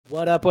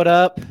What up? What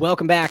up?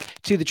 Welcome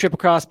back to the Triple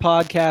Cross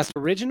Podcast.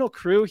 Original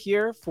crew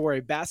here for a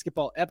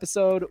basketball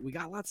episode. We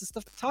got lots of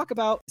stuff to talk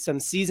about. Some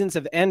seasons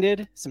have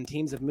ended. Some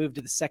teams have moved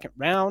to the second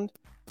round.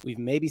 We've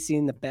maybe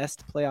seen the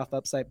biggest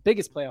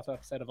playoff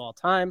upset of all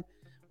time.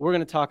 We're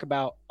going to talk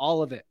about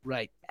all of it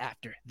right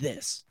after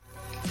this.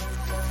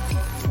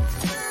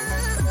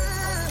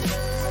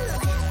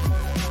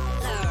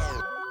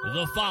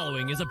 The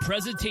following is a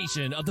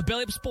presentation of the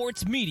Belly Up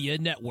Sports Media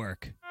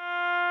Network.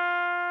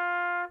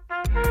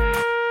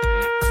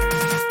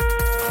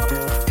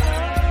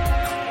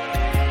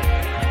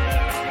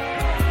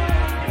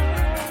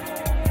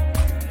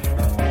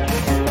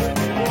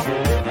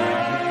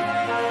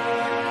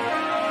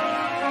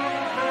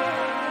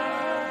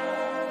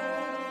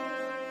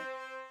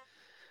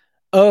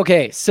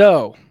 Okay,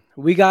 so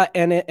we got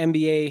an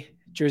NBA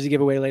jersey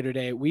giveaway later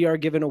today. We are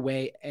giving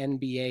away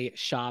NBA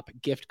shop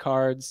gift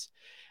cards.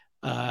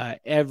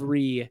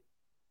 Every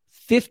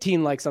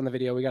 15 likes on the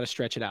video, we got to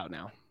stretch it out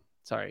now.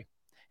 Sorry.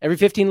 Every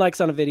 15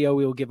 likes on a video,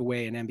 we will give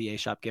away an NBA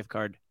shop gift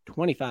card,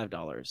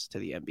 $25 to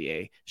the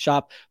NBA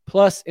shop,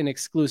 plus an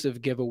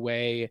exclusive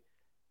giveaway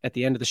at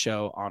the end of the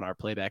show on our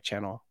playback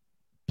channel,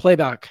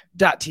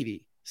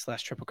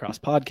 playback.tv/Triple Cross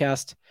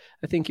Podcast.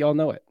 I think y'all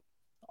know it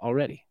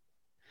already.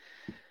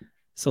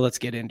 So let's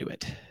get into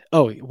it.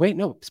 Oh, wait,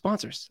 no,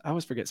 sponsors. I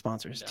always forget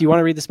sponsors. Yeah. Do you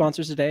want to read the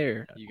sponsors today?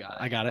 Or you got it.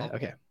 I got it.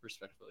 Okay.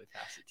 Respectfully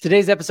pass it.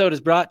 Today's episode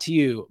is brought to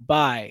you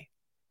by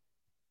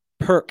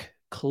Perk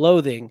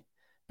Clothing.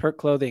 Perk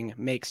Clothing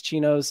makes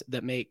chinos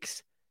that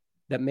make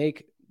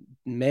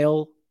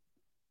male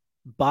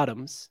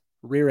bottoms,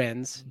 rear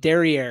ends,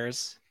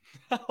 derrieres,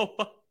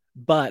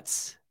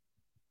 butts,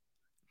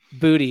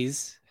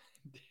 booties,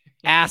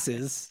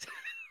 asses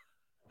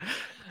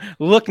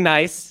look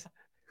nice.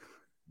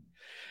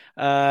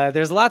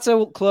 There's lots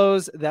of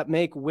clothes that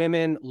make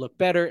women look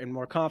better and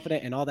more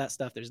confident and all that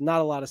stuff. There's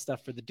not a lot of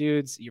stuff for the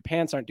dudes. Your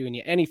pants aren't doing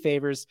you any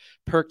favors.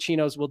 Perk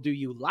chinos will do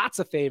you lots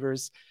of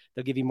favors.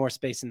 They'll give you more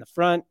space in the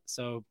front.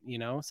 So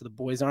the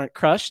boys aren't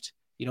crushed.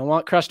 You don't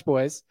want crushed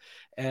boys.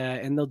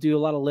 And they'll do a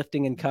lot of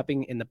lifting and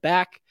cupping in the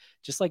back,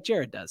 just like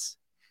Jared does.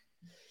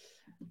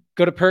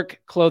 Go to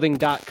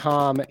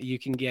perkclothing.com. You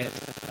can get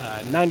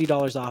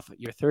 $90 off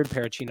your third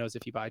pair of chinos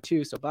if you buy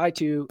two. So buy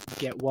two,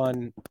 get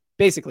one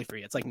basically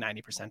free. It's like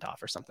 90%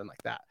 off or something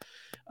like that.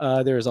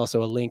 There is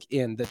also a link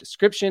in the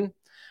description.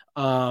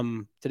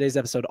 Today's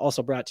episode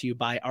also brought to you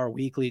by our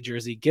weekly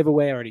jersey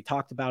giveaway. I already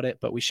talked about it,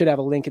 but we should have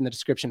a link in the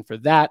description for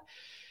that.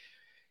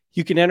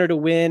 You can enter to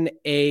win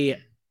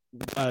a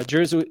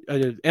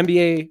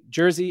NBA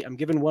jersey. I'm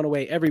giving one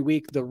away every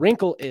week. The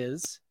wrinkle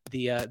is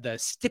the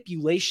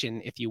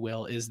stipulation, if you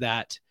will, is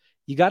that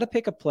you got to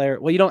pick a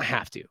player. Well, you don't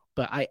have to,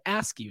 but I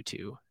ask you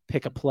to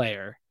pick a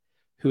player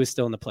who is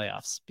still in the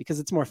playoffs because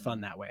it's more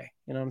fun that way.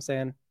 You know what I'm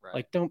saying? Right.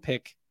 Like, don't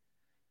pick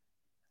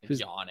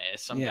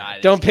Giannis,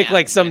 guy. Don't pick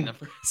like some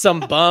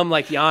bum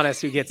like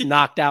Giannis who gets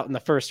knocked out in the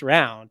first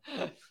round.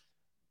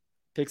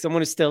 Pick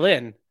someone who's still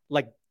in,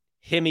 like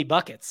Jimmy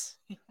Buckets.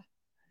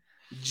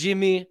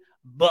 Jimmy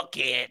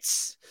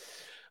Buckets.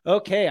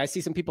 Okay, I see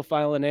some people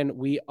filing in.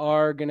 We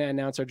are going to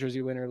announce our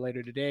jersey winner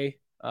later today.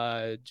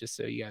 Just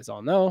so you guys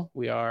all know,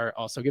 we are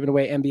also giving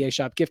away NBA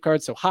shop gift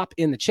cards. So hop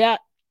in the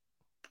chat.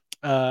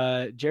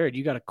 Jared,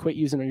 you got to quit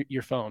using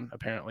your phone,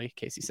 apparently,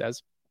 Casey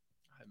says.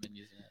 I've been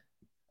using it.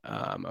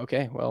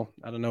 Okay, well,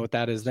 I don't know what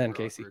that is then,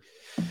 Casey.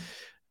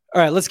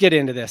 All right, let's get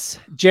into this.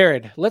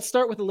 Jared, let's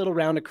start with a little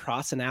round of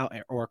crossing out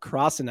or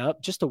crossing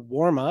up, just a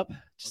warm up,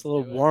 just a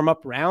little warm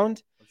up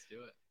round. Let's do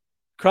it.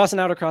 Crossing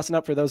out or crossing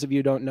up, for those of you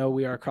who don't know,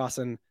 we are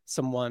crossing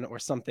someone or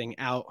something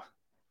out,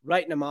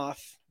 writing them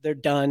off. They're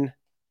done.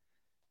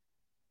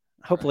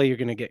 Hopefully you're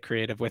going to get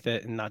creative with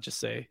it and not just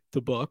say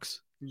the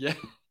Bucks. Yeah.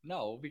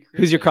 No, we'll be creative.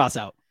 Who's your cross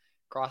out?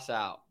 Cross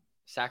out.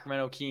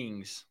 Sacramento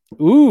Kings.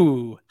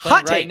 Ooh,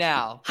 hot take. Right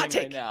now. Hot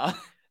take. Right now.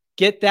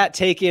 Get that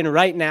take in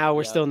right now.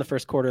 We're still in the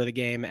first quarter of the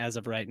game as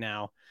of right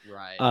now.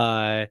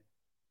 Right.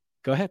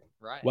 Go ahead.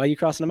 Right. Why are you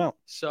crossing them out?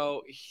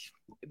 So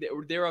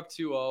they're up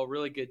 2-0,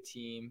 really good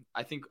team.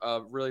 I think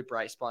a really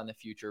bright spot in the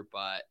future,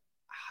 but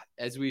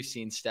as we've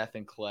seen, Steph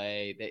and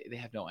Clay, they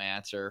have no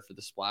answer for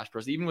the Splash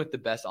Bros. Even with the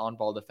best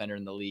on-ball defender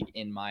in the league,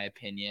 in my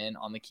opinion,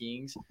 on the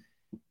Kings,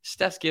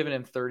 Steph's giving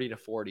him 30 to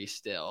 40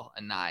 still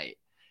a night.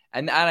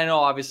 And I know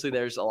obviously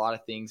there's a lot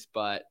of things,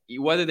 but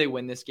whether they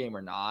win this game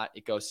or not,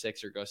 it goes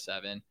 6 or goes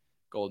 7.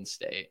 Golden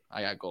State.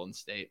 I got Golden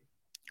State.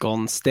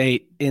 Golden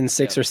State in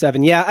 6 or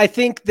 7. Yeah, I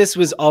think this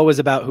was always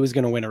about who's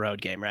going to win a road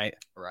game, right?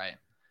 Right.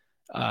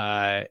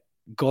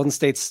 Golden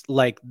State's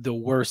like the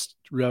worst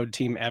road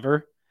team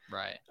ever.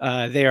 Right.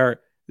 They're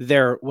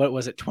what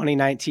was it,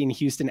 2019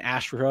 Houston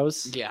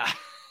Astros? Yeah.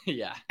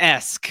 Yeah.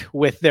 Esque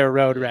with their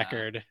road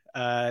record.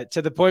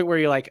 To the point where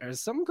you're like,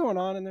 is something going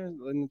on in there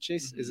in the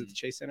Chase? Mm-hmm. Is it the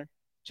Chase Center?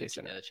 Chase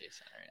Center. Yeah, the Chase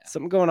Center, yeah.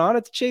 Something going on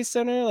at the Chase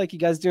Center? Like you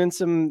guys doing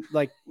some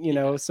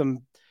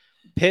some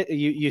pit?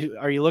 You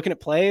are you looking at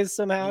plays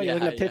somehow? Yeah, you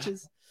looking at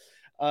pitches?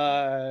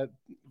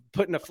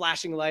 Putting a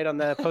flashing light on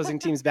the opposing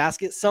team's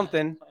basket?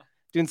 Something.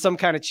 Doing some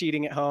kind of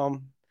cheating at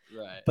home.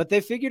 Right. But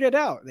they figured it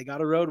out. They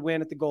got a road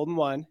win at the Golden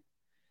One.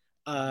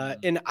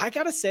 And I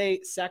gotta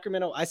say,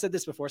 Sacramento, I said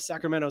this before,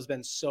 Sacramento's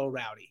been so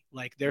rowdy.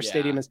 Like their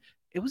stadium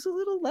it was a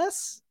little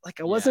less like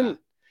I wasn't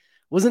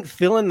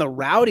feeling the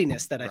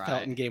rowdiness that I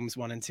felt in games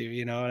 1 and 2.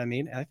 You know what I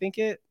mean? I think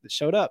it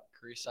showed up.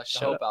 Sucked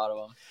the hope out of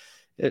them.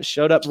 It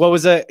showed up.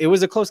 It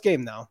was a close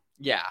game though.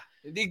 Yeah.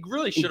 They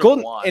really should have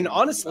won. And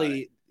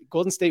honestly,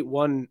 Golden State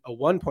won a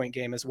 1-point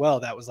game as well.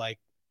 That was like,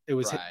 it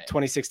was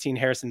 2016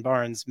 Harrison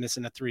Barnes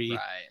missing a 3.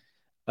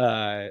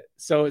 Right.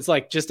 So it's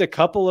like just a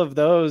couple of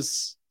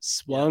those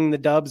swung the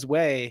Dubs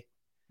way.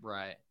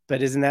 Right.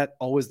 But isn't that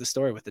always the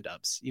story with the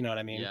Dubs? You know what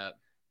I mean? Yeah.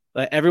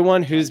 Like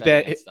everyone who's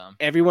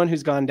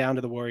gone down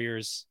to the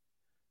Warriors.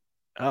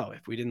 Oh,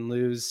 if we didn't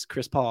lose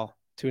Chris Paul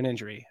to an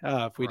injury.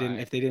 Oh,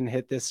 if they didn't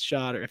hit this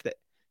shot or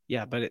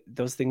but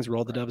those things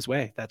roll the Dubs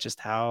way. That's just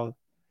how,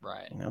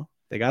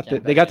 they got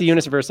the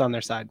universe on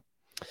their side.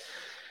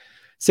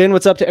 Saying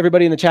what's up to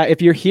everybody in the chat.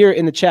 If you're here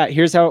in the chat,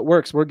 here's how it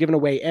works. We're giving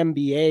away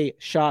NBA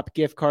shop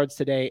gift cards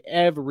today.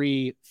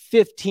 Every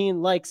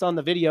 15 likes on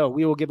the video,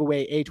 we will give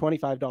away a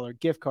 $25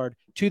 gift card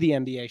to the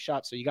NBA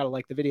shop. So you got to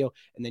like the video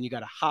and then you got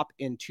to hop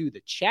into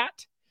the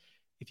chat.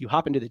 If you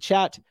hop into the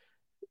chat,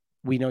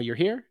 we know you're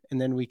here and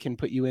then we can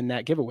put you in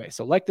that giveaway.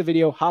 So like the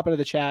video, hop into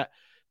the chat,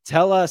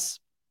 tell us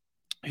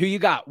who you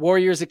got.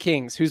 Warriors or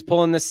Kings? Who's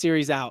pulling this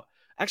series out?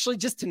 Actually,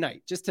 just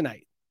tonight.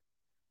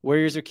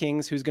 Warriors or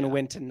Kings? Who's going to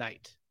win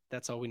tonight?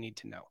 That's all we need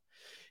to know.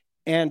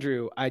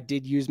 Andrew, I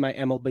did use my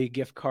MLB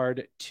gift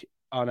card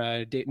on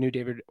a new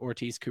David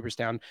Ortiz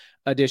Cooperstown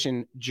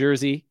edition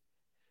jersey.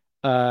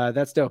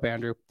 That's dope,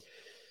 Andrew.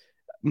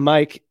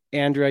 Mike,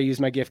 Andrew, I used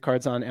my gift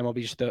cards on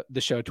MLB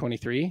The Show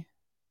 23.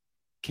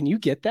 Can you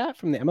get that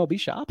from the MLB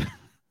shop?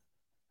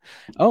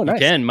 Oh,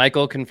 nice. You can.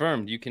 Michael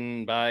confirmed. You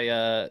can buy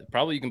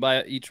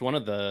each one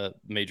of the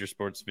major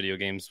sports video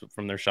games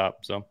from their shop.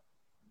 So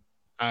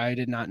I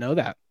did not know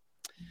that.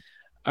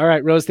 All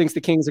right. Rose thinks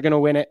the Kings are going to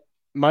win it.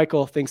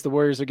 Michael thinks the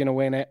Warriors are going to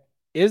win it.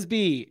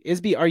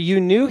 Isby, are you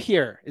new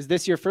here? Is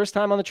this your first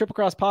time on the Triple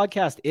Cross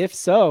podcast? If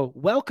so,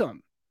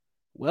 welcome.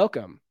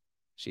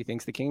 She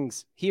thinks the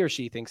Kings. He or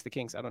she thinks the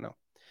Kings. I don't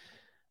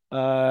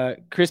know.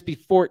 Crispy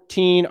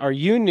 14, are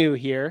you new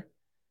here?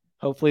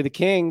 Hopefully the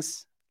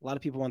Kings. A lot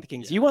of people want the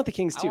Kings. Yeah. You want the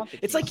Kings too.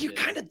 It's like you're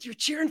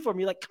cheering for them.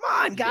 You're like, come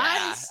on,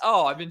 guys. Yeah.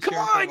 Oh, I've been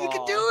cheering for them. Come on, you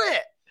can do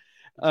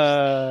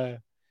it.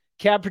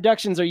 Cab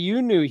Productions, are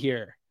you new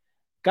here?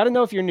 Got to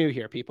know if you're new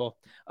here, people.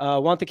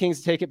 Want the Kings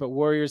to take it, but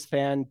Warriors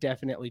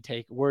definitely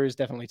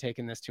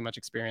taking this, too much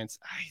experience.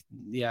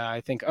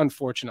 I think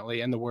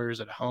unfortunately, and the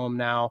Warriors at home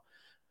now.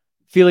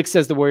 Felix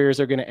says the Warriors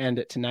are going to end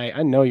it tonight.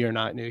 I know you're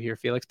not new here,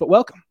 Felix, but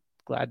welcome.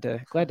 Glad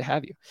to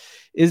have you.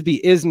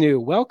 Isby is new.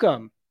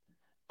 Welcome.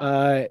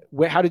 How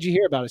did you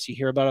hear about us? You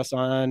hear about us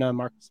on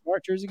Marcus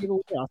Smart jersey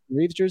giveaway, Austin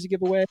Reeves jersey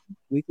giveaway,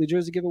 weekly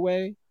jersey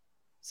giveaway,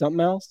 something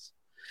else?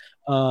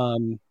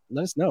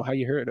 Let us know how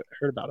you heard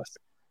about us.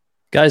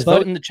 Guys,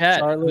 vote in the chat.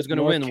 Charlotte, who's going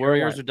to win,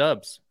 Warriors or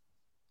Dubs?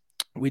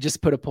 We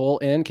just put a poll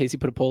in. Casey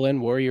put a poll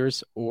in,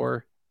 Warriors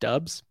or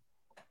Dubs.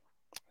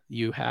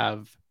 You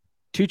have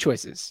two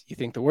choices. You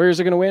think the Warriors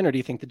are going to win, or do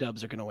you think the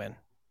Dubs are going to win?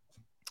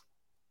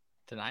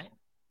 Tonight?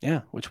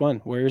 Yeah, which one?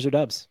 Warriors or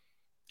Dubs?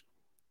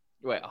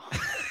 Well...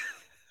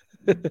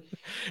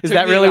 Is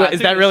that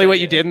really what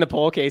you did in the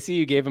poll, Casey?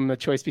 You gave them the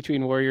choice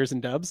between Warriors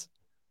and Dubs?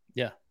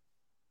 Yeah.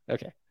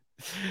 Okay.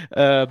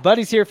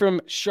 Buddy's here from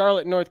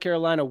Charlotte, North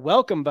Carolina.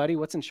 Welcome, buddy.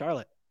 What's in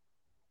Charlotte?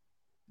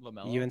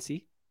 LaMelo.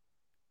 UNC?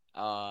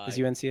 Is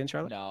UNC in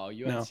Charlotte? No,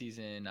 UNC's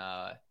in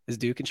Is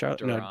Duke in Charlotte?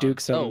 Durham. No,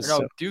 Duke's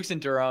Duke's in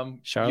Durham.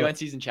 Charlotte.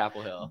 UNC's in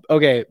Chapel Hill.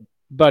 Okay,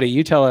 buddy,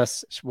 you tell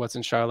us what's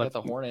in Charlotte.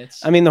 The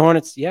Hornets. I mean, the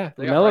Hornets, yeah.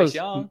 They got Bryce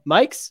Young.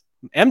 Mike's,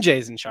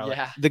 MJ's in Charlotte.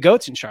 Yeah. The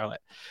GOAT's in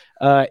Charlotte.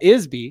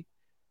 Isby,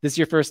 this is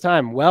your first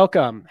time.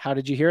 Welcome. How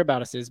did you hear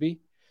about us, Isby?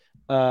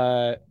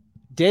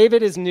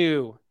 David is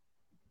new.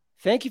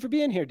 Thank you for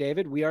being here,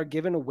 David. We are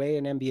giving away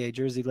an NBA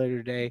jersey later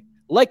today.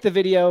 Like the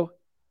video.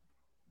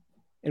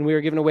 And we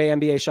are giving away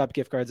NBA shop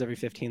gift cards every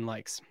 15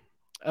 likes.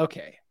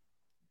 Okay.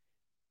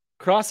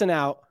 Crossing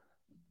out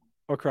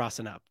or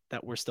crossing up.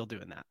 That we're still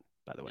doing that,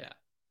 by the way. Yeah.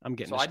 I'm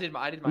getting. So I did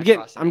my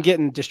crossing I'm out.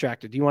 getting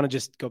distracted. Do you want to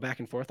just go back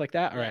and forth like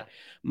that? All right.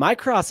 My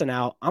crossing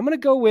out. I'm gonna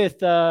go with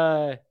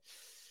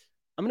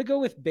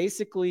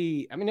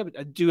basically. I'm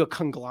gonna do a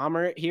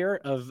conglomerate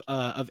here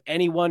of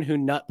anyone who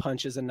nut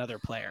punches another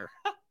player.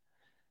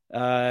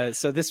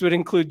 So this would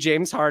include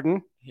James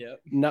Harden. Yep.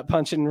 Nut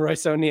punching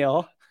Royce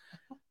O'Neal.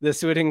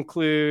 This would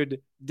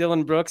include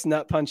Dylan Brooks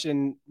nut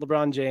punching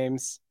LeBron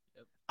James.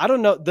 Yep. I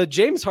don't know. The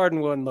James Harden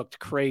one looked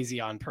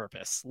crazy on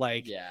purpose.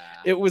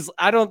 It was,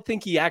 I don't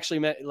think he actually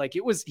meant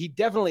he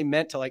definitely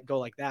meant to go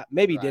like that.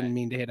 Maybe he didn't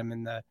mean to hit him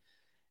in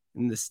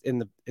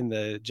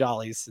the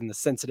jollies, in the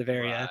sensitive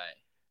area.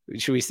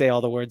 Right. Should we say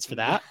all the words for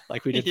that?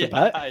 Like we did for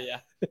butt?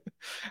 Yeah.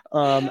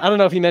 I don't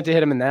know if he meant to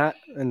hit him in that,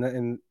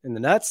 in the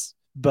nuts,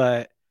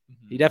 but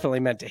he definitely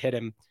meant to hit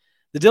him.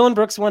 The Dylan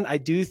Brooks one, I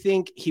do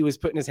think he was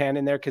putting his hand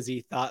in there because he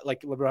thought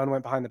LeBron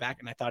went behind the back,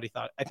 and I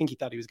think he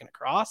thought he was going to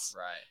cross.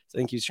 Right. So I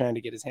think he was trying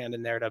to get his hand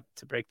in there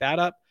to break that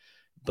up.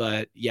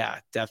 But yeah,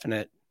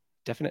 definite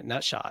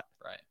nut shot.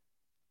 Right.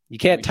 You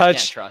can't Can't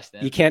touch. trust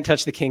him. You can't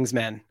touch the Kings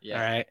men. Yeah.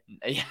 All right.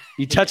 Yeah.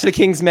 You touch the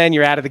Kings men,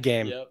 you're out of the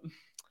game. Yep.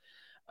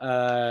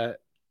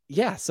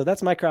 Yeah. So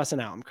that's my crossing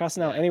out. I'm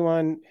crossing out Yeah.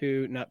 anyone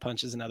who nut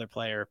punches another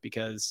player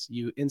because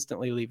you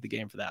instantly leave the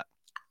game for that.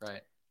 Right.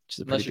 Which is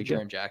a Unless pretty you're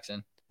big deal. Jaron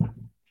Jackson. You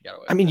gotta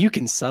wait I mean, you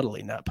can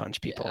subtly nut punch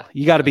people. Yeah.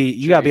 You got to be.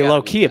 You got to be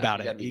low key about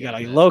you it. gotta be You good got to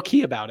at be it. low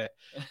key about it.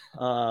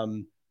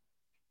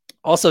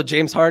 Also,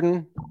 James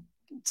Harden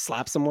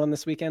slapped someone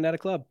this weekend at a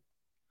club.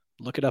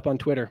 Look it up on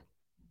Twitter.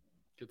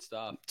 Good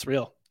stuff. It's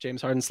real.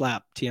 James Harden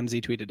slap.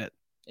 TMZ tweeted it.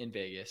 In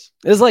Vegas.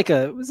 It was like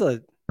a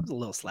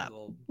little slap,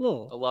 A a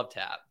love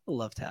tap.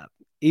 love tap.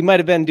 He might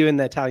have been doing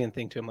the Italian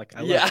thing to him, like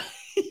I love Yeah.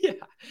 it.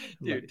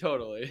 Yeah. Dude,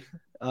 totally.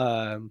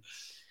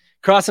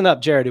 Crossing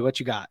up, Jared, what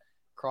you got?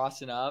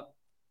 Crossing up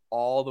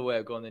all the way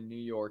up, going to New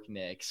York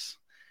Knicks.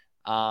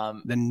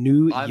 The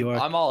New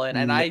York. I'm all in,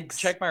 and Knicks. I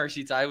checked my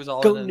receipts. I was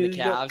all Go in New the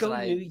York, Cavs, go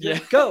and New yeah,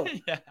 York, go.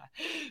 yeah.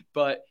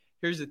 But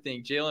here's the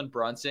thing: Jalen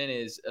Brunson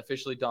is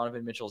officially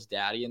Donovan Mitchell's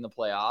daddy in the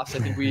playoffs. I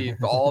think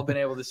we've all been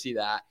able to see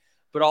that.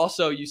 But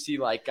also, you see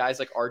like guys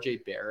like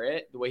RJ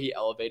Barrett, the way he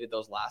elevated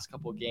those last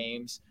couple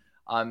games.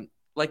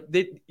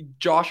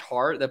 Josh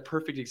Hart, the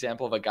perfect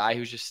example of a guy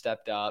who's just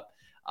stepped up.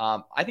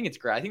 I think it's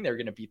great. I think they're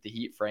going to beat the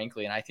Heat,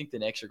 frankly, and I think the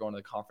Knicks are going to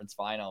the conference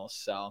finals.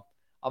 So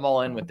I'm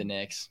all in with the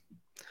Knicks.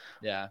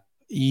 Yeah.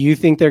 You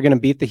think they're going to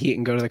beat the Heat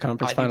and go to the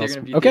conference I think finals?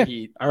 they're going to beat the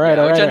Heat. All right.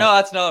 Yeah, all right. which I all know right.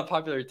 that's not a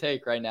popular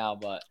take right now,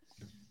 but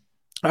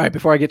All right.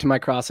 Before I get to my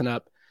crossing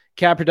up,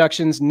 Cab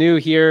Productions, new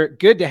here.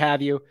 Good to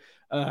have you.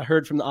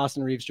 Heard from the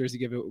Austin Reeves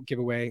jersey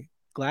giveaway.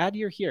 Glad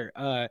you're here.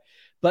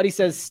 Buddy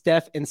says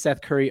Steph and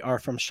Seth Curry are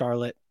from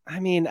Charlotte. I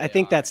mean, I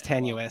think that's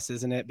tenuous,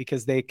 isn't it?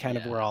 Because they kind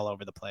of were all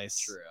over the place.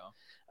 true.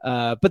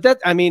 But that,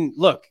 I mean,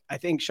 look, I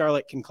think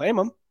Charlotte can claim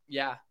them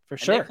Yeah, for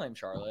and sure. they claim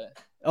Charlotte.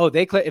 Oh, if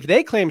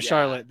they claim Yeah.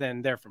 Charlotte,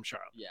 then they're from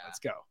Charlotte. Yeah. Let's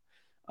go.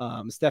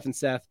 Steph and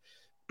Seth.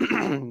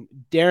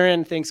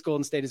 Darren thinks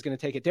Golden State is going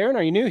to take it. Darren,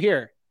 are you new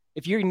here?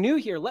 If you're new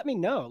here, let me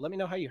know. Let me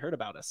know how you heard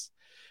about us.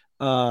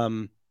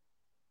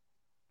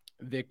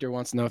 Victor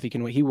wants to know if he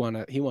can win. He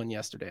won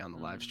yesterday on the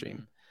live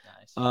stream.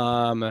 Nice.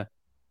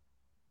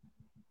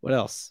 What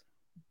else?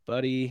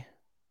 Buddy,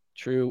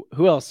 True.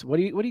 Who else? What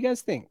do you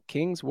guys think?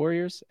 Kings,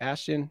 Warriors,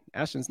 Ashton.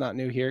 Ashton's not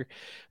new here.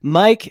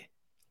 Mike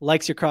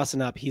likes your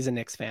crossing up. He's a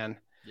Knicks fan.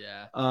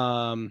 Yeah.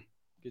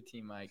 Good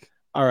team, Mike.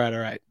 All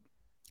right.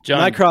 John,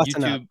 My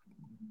crossing up.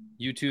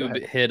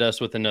 YouTube hit us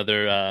with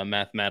another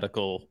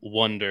mathematical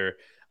wonder.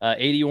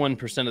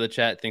 81% of the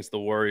chat thinks the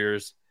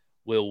Warriors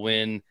will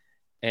win,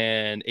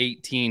 and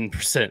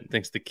 18%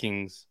 thinks the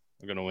Kings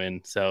are going to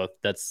win. So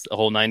that's a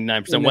whole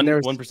 99%.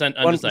 1%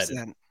 undecided.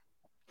 1%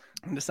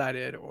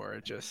 undecided, or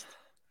just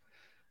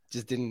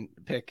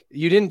didn't pick.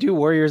 You didn't do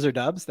Warriors or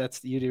Dubs.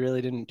 You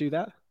really didn't do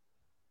that.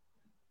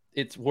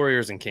 It's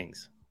Warriors and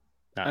Kings.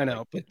 I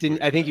know, but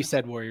I think you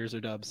said Warriors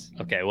or Dubs.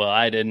 Okay, well,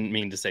 I didn't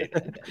mean to say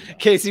that.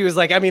 Casey was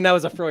like, I mean, that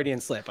was a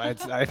Freudian slip.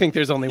 I think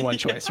there's only one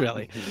choice,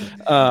 really.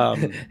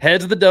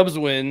 Heads the Dubs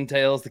win,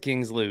 tails the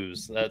Kings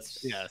lose.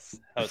 That's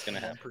how it's going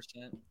to happen.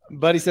 1%.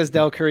 Buddy says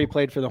Del Curry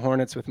played for the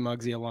Hornets with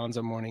Muggsy,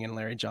 Alonzo Mourning, and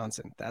Larry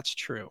Johnson. That's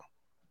true.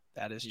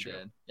 That is He true.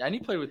 did. Yeah, and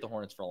he played with the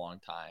Hornets for a long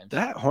time.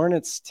 That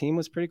Hornets team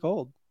was pretty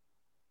cold.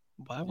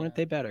 Why weren't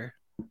they better?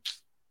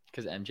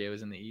 Because MJ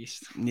was in the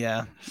East.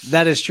 Yeah,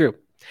 that is true.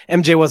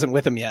 MJ wasn't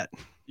with him yet.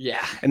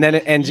 Yeah. And then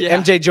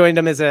MJ joined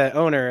him as a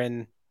owner.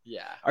 And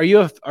Yeah. are you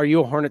a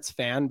Hornets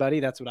fan, buddy?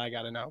 That's what I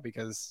got to know,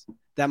 because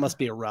that must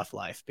be a rough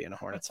life being a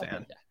Hornets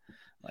fan. Yeah.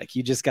 Like,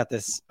 you just got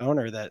this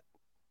owner that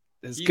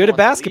is He good at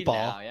wants to lead basketball.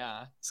 now,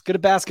 yeah. He's good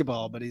at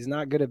basketball, but he's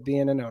not good at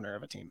being an owner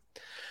of a team.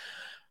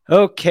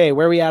 Okay,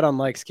 where are we at on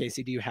likes,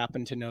 Casey? Do you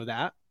happen to know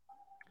that?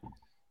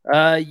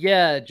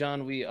 Yeah,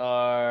 John, we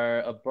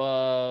are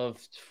above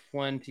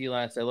 20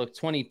 last I looked.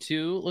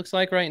 22 looks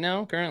like right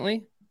now,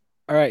 currently.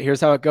 All right, here's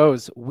how it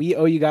goes. We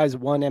owe you guys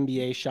one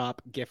NBA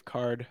shop gift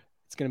card.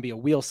 It's going to be a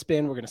wheel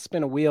spin. We're going to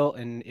spin a wheel,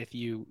 and if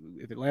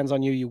it lands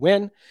on you, you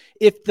win.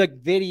 If the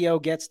video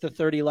gets to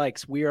 30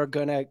 likes, we are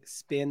going to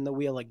spin the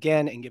wheel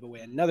again and give away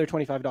another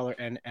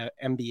 $25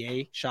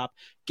 NBA shop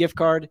gift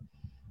card.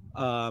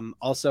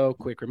 Also,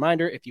 quick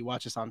reminder, if you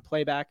watch us on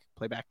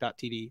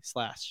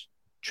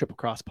playback.tv/Triple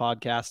Cross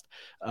Podcast,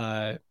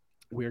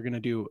 we're going to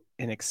do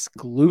an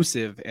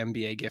exclusive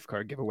NBA gift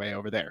card giveaway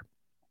over there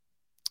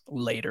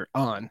later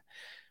on.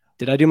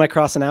 Did I do my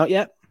crossing out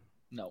yet?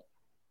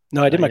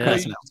 No, I did my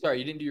crossing out. Sorry,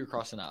 you didn't do your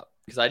crossing up,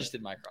 because I just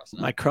did my crossing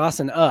up. My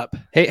crossing up.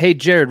 Hey,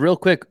 Jared, real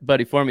quick,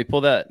 buddy, for me, pull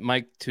that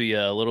mic to you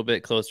a little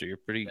bit closer. You're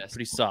pretty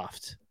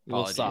soft. A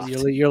little Apologies. soft.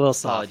 You're a little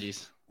soft.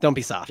 Apologies. Don't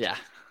be soft. Yeah.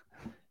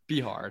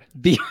 Be hard.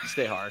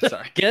 Stay hard.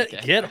 Sorry.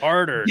 Get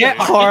harder. Get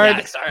dude. hard.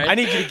 Yeah, sorry. I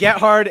need you to get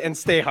hard and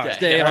stay hard. Okay.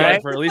 Stay all hard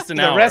right? for at least an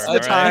The hour. rest of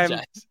the all time-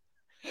 right?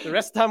 The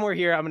rest of the time we're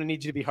here, I'm going to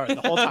need you to be hard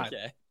the whole time.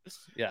 Okay.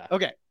 Yeah.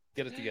 Okay.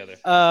 Get it together.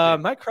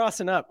 My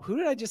crossing up. Who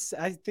did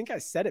I think I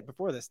said it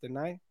before this, didn't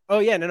I? Oh,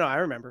 yeah. No, I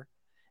remember.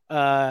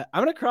 I'm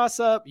going to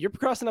cross up. You're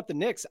crossing up the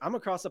Knicks. I'm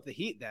going to cross up the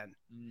Heat then.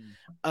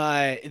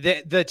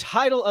 The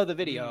title of the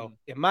video,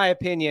 in my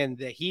opinion,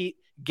 the Heat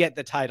get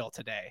the title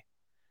today.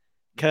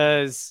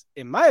 Because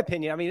in my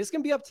opinion, I mean, it's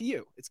going to be up to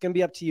you. It's going to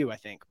be up to you, I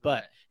think.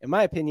 But in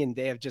my opinion,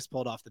 they have just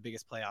pulled off the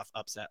biggest playoff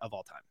upset of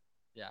all time.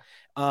 Yeah.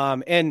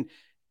 And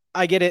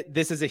I get it.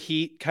 This is a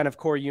Heat kind of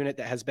core unit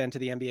that has been to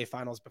the NBA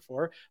Finals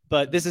before,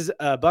 but this is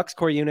a Bucks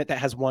core unit that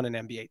has won an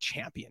NBA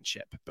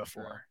championship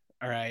before. Sure.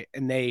 All right.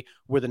 And they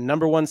were the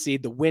number 1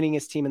 seed, the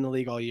winningest team in the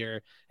league all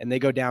year. And they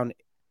go down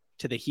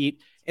to the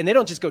Heat. And they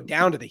don't just go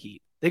down to the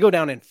Heat. They go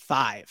down in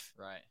 5.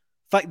 Right.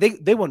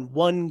 They won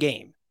 1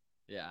 game.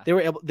 Yeah. They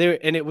were able there,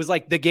 and it was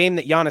like the game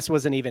that Giannis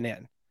wasn't even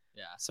in.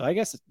 Yeah. So I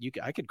guess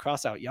I could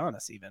cross out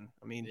Giannis even.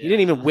 I mean, he didn't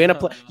even win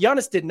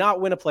Giannis did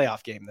not win a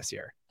playoff game this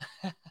year.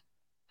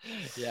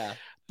 Yeah.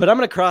 But I'm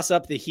going to cross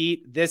up the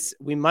Heat.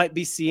 We might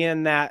be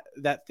seeing that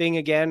thing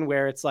again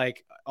where it's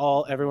like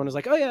everyone was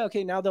like, oh yeah,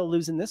 okay, now they'll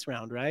lose in this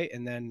round, right?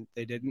 And then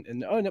they didn't.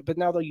 And oh no, but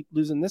now they'll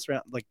lose in this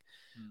round. Like,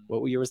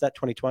 what year was that?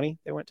 2020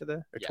 they went to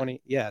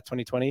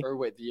 2020. Or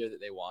wait, the year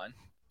that they won.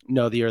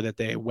 No, the year that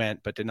they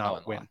went but did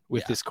not win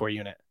with this core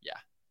unit. Yeah,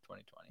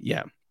 2020.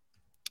 Yeah.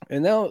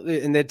 And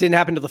it didn't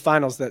happen to the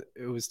finals that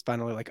it was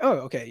finally like, oh,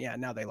 okay, yeah,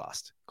 now they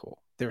lost.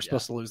 Cool. They were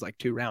supposed to lose like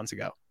 2 rounds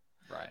ago.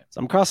 Right. So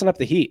I'm crossing up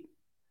the Heat.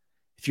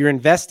 If you're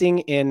investing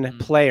in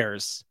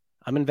players,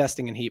 I'm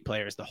investing in Heat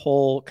players. The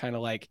whole kind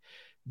of like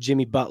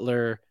Jimmy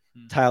Butler,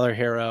 Tyler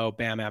Hero,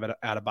 Bam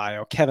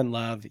Adebayo, Kevin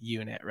Love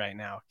unit right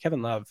now.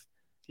 Kevin Love.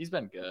 He's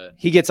been good.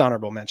 He gets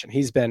honorable mention.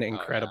 He's been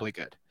incredibly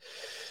good.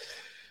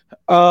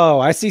 Oh,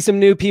 I see some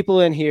new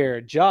people in here.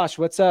 Josh,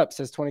 what's up?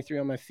 Says 23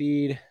 on my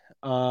feed.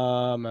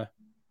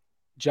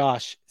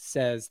 Josh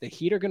says the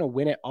Heat are going to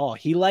win it all.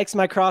 He likes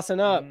my crossing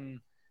up.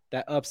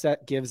 That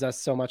upset gives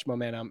us so much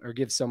momentum or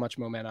gives so much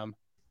momentum.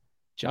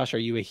 Josh, are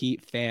you a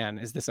Heat fan?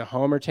 Is this a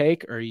homer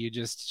take or are you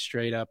just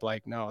straight up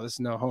like, no, this is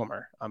no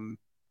homer. I'm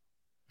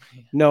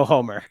no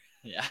homer.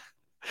 Yeah.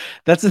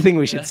 That's the thing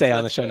we should say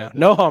on the show now.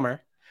 No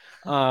homer.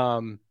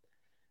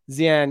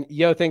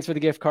 Zian, thanks for the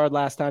gift card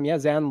last time. Yeah,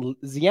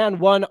 Zian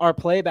won our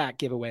playback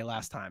giveaway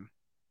last time.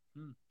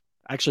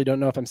 I actually don't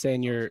know if I'm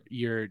saying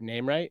your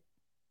name right.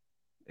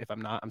 If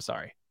I'm not, I'm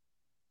sorry.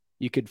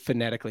 You could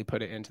phonetically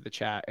put it into the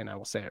chat and I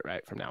will say it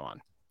right from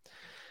now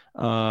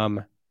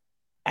on.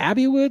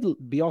 Abby would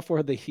be all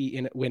for the Heat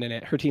in winning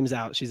it. Her team's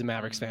out. She's a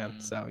Mavericks fan.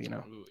 So, Ooh,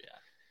 yeah.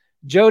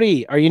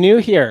 Jody, are you new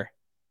here?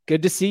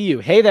 Good to see you.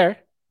 Hey there.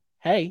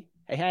 Hey.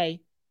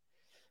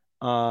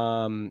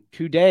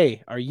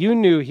 Kuday, are you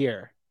new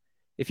here?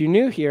 If you're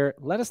new here,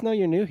 let us know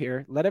you're new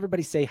here. Let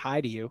everybody say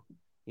hi to you,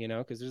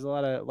 because there's a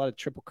lot of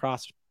triple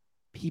cross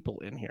people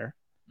in here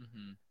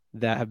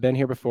that have been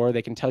here before.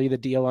 They can tell you the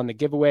deal on the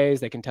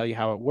giveaways. They can tell you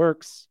how it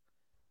works.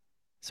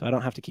 So I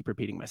don't have to keep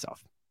repeating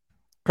myself.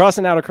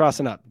 Crossing out or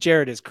crossing up?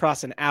 Jared is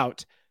crossing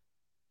out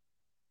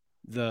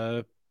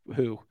the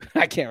who?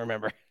 I can't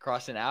remember.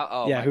 Crossing out?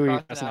 Oh, yeah, who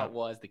crossing out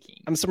was the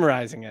Kings. I'm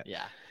summarizing it.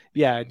 Yeah.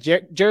 Yeah,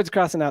 Jared's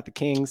crossing out the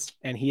Kings,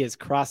 and he is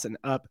crossing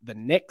up the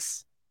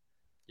Knicks.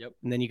 Yep.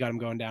 And then you got him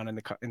going down in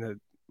the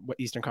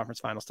Eastern Conference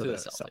Finals to the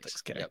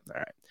Celtics. Okay. Yep.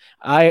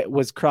 All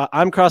right.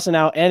 I'm crossing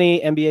out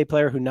any NBA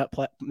player who nut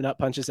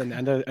punches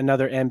another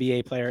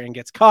NBA player and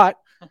gets caught.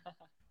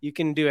 You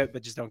can do it,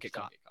 but just don't get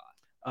caught.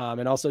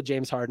 And also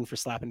James Harden for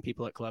slapping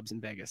people at clubs in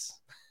Vegas.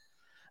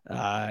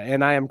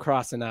 And I am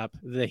crossing up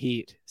the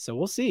Heat. So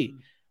we'll see.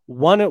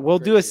 We'll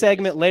do a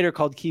segment later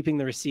called Keeping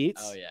the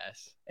Receipts. Oh,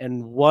 yes.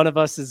 And one of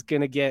us is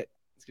going to get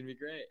it's going to be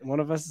great.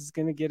 One of us is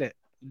going to get it.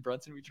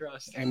 Brunson, we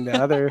trust. And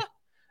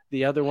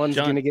the other one's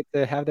going to get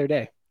to have their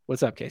day.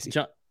 What's up, Casey?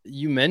 John,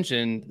 you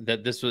mentioned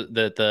that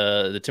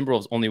the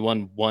Timberwolves only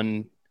won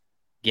 1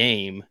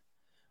 game,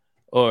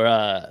 or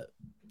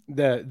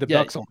the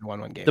Bucks only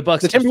won 1 game. The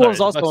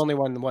Timberwolves only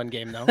won 1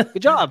 game though.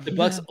 Good job. The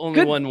Bucks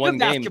only won 1 game.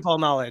 Basketball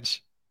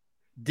knowledge.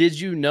 Did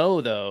you know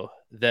though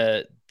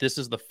that this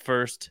is the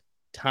first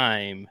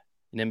time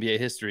in NBA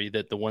history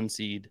that the 1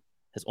 seed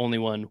has only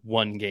won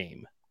 1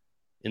 game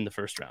in the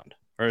first round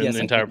or in the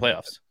entire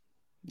playoffs?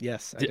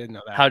 Yes, I didn't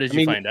know that. How did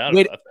you find out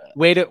about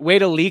that? Way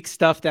to leak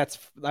stuff that's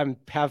I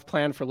have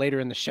planned for later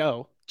in the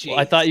show. Well,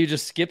 I thought you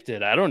just skipped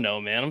it. I don't know,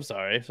 man. I'm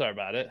sorry. Sorry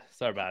about it.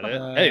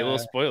 Hey, a little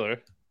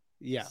spoiler.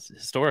 Yeah. It's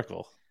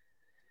historical.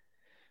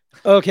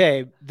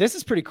 Okay, this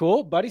is pretty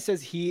cool. Buddy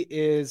says he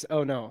is.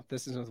 Oh no,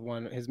 this is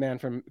one. His man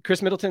from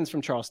Chris Middleton's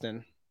from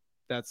Charleston.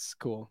 That's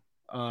cool.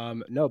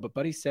 No, but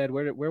Buddy said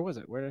where was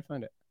it? Where did I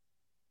find it?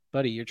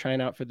 Buddy, you're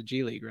trying out for the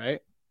G League,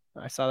 right?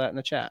 I saw that in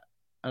the chat.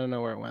 I don't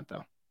know where it went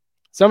though.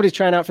 Somebody's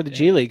trying out for the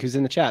G League who's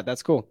in the chat.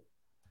 That's cool.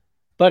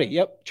 Buddy,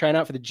 yep, trying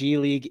out for the G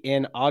League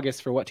in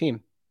August for what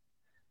team?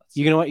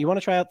 You want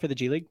to try out for the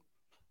G League?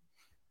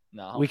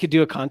 No. We could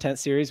do a content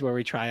series where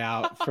we try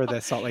out for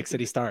the Salt Lake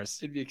City Stars.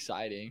 It'd be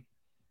exciting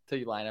until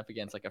you line up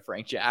against like a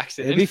Frank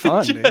Jackson. It'd be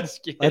fun, dude. Let's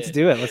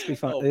do it. Let's be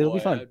fun. It'll be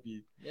fun.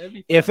 It'd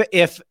be fun.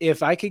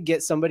 If I could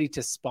get somebody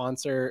to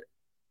sponsor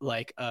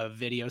like a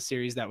video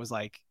series that was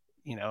like,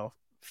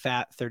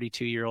 fat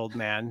 32-year-old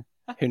man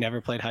who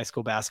never played high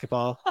school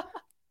basketball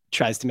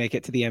tries to make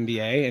it to the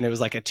NBA and it was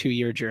like a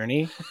 2-year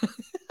journey,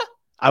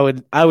 I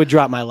would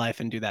drop my life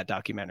and do that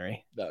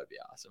documentary. That would be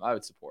awesome. I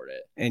would support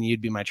it. And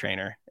you'd be my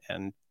trainer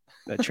and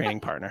the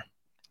training partner.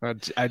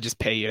 I'd just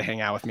pay you to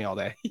hang out with me all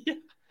day. Yeah.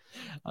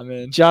 I'm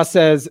in. Josh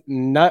says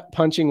nut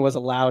punching was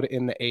allowed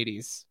in the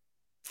 80s.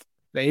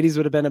 The 80s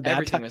would have been a bad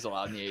Everything time. was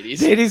allowed in the 80s.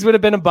 The 80s would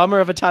have been a bummer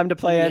of a time to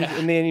play Yeah.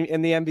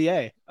 in the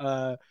NBA.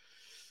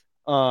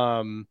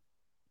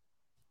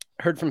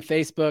 Heard from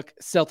Facebook,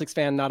 Celtics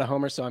fan, not a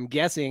homer, so I'm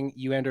guessing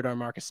you entered our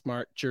Marcus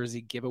Smart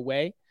jersey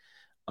giveaway.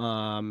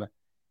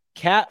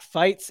 Cat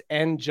Fights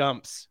and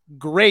Jumps.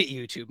 Great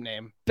YouTube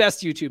name.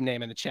 Best YouTube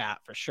name in the chat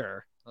for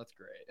sure. That's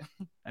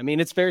great. I mean,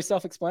 it's very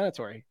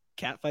self-explanatory.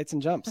 Cat Fights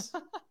and Jumps.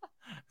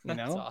 You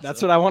know, awesome.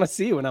 that's what I want to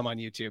see when I'm on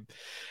YouTube.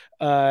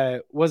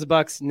 Was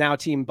Bucks, now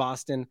Team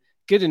Boston.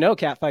 Good to know,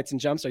 Cat Fights and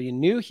Jumps. Are you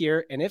new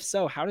here? And if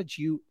so, how did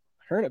you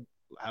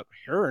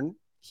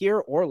hear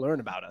or learn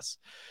about us?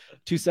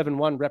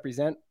 271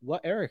 represent.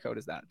 What area code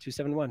is that?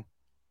 271.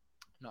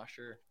 Not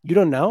sure. You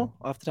don't know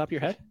off the top of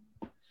your head?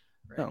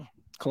 Right. No.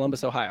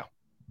 Columbus, Ohio.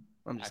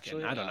 I'm just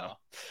Actually, kidding. I don't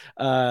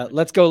no. know.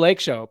 Let's Go Lake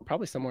Show.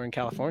 Probably somewhere in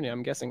California,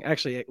 I'm guessing.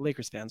 Actually,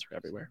 Lakers fans are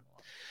everywhere.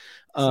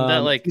 Isn't that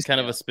like East- kind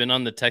of a spin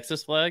on the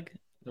Texas flag?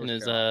 North And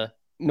is Carolina.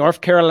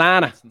 North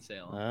Carolina. It's in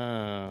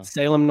Salem.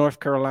 Salem, North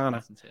Carolina.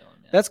 It's in Salem,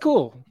 yeah. That's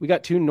cool. We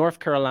got 2 North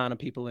Carolina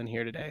people in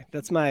here today.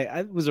 That's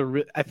I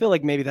feel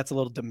like maybe that's a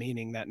little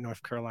demeaning, that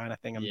North Carolina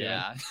thing I'm doing.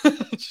 yeah.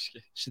 Just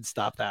kidding. Should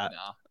stop that.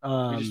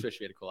 No, we just wish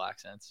we had cool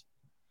accents.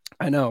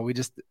 I know.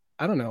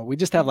 I don't know. We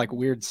just have like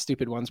weird,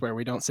 stupid ones where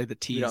we don't say the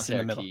We don't T's say in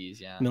the our middle,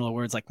 T's, yeah. middle of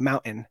words, like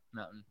mountain,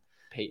 Mountain.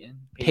 Peyton.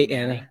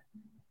 Peyton,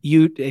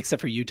 Manning.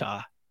 except for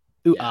Utah.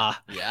 Ooh,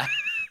 Yeah.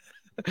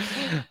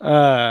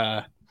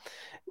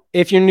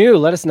 If you're new,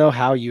 let us know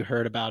how you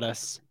heard about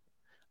us.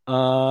 I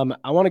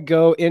want to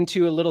go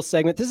into a little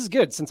segment. This is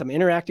good since I'm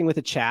interacting with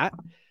the chat.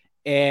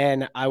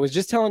 And I was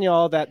just telling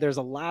y'all that there's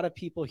a lot of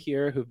people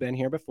here who've been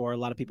here before, a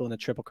lot of people in the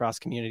Triple Cross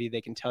community.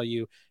 They can tell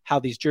you how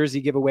these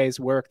jersey giveaways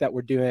work that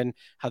we're doing,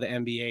 how the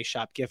NBA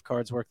shop gift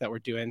cards work that we're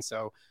doing.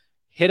 So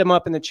hit them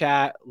up in the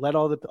chat. Let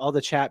all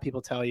the chat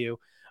people tell you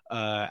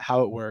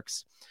how it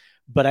works.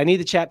 But I need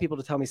the chat people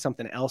to tell me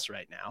something else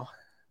right now.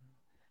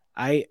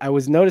 I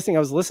was noticing, I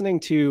was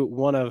listening to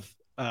one of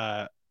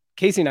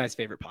Casey and I's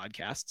favorite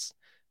podcasts,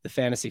 the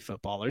Fantasy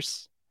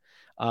Footballers.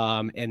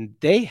 And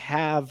they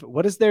have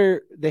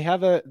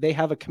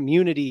a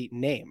community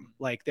name.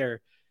 Like their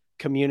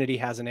community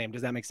has a name.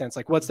 Does that make sense?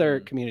 Like what's their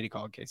community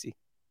called, Casey?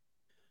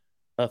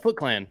 Foot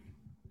Clan.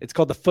 It's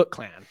called the Foot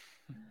Clan,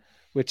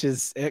 which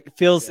is,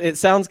 it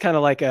sounds kind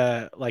of like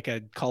a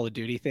Call of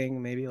Duty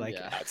thing, maybe like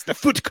it's the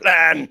Foot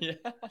Clan. Yeah.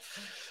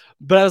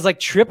 But I was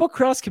like, Triple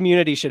Cross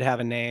community should have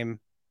a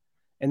name.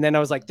 And then I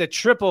was like, the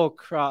Triple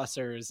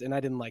Crossers. And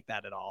I didn't like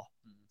that at all.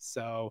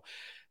 So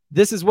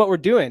this is what we're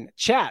doing.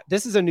 Chat.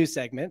 This is a new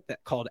segment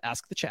called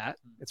Ask the Chat.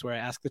 It's where I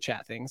ask the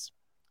chat things.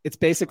 It's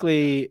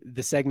basically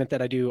the segment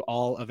that I do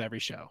all of every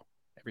show,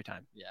 every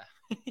time. Yeah.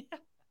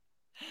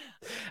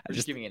 I'm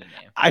just giving it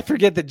a name. I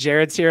forget that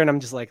Jared's here and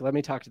I'm just like, let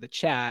me talk to the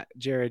chat.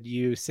 Jared,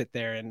 you sit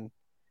there and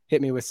hit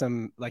me with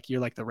some, like,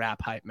 you're like the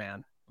rap hype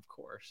man. Of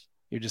course.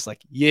 You're just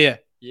like, yeah,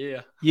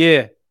 Yeah.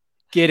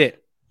 get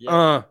it.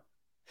 Yeah.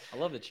 I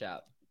love the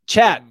chat.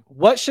 Chat,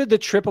 what should the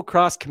Triple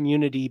Cross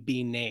community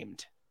be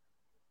named?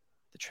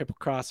 The Triple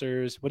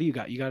Crossers. What do you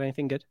got? You got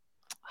anything good?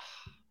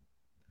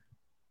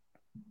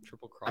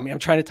 Triple Cross. I mean, I'm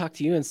trying to talk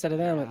to you instead of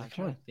them. I'm Come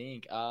trying on. to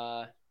think.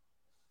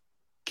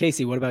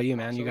 Casey, what about you,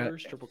 man? You got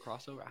triple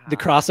crossover. the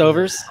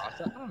crossovers?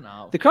 I don't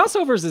know. The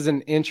crossovers is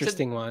an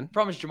interesting one.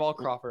 Problem is Jamal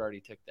Crawford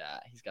already took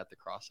that. He's got the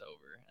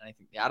crossover, and I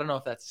think I don't know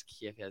if that's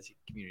if he has a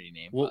community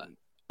name. Well, but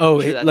Oh,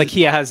 sure that's like his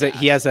he has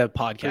podcast. a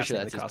podcast. pretty sure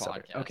in that's the his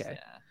crossover. podcast. Okay.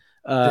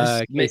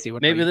 Yeah. Casey,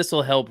 what maybe about you? this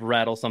will help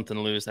rattle something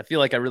loose. I feel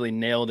like I really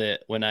nailed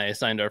it when I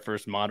assigned our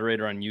first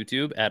moderator on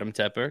YouTube, Adam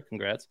Tepper.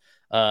 Congrats.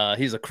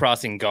 He's a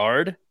crossing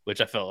guard,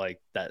 which I felt like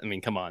that. I mean,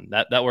 come on,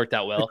 that worked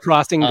out The well.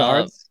 crossing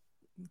guards.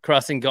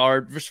 Crossing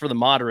guard just for the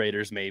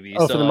moderators, maybe.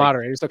 Oh, So, for the like,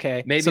 moderators.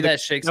 Okay. Maybe So that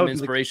shakes that some would be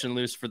the- inspiration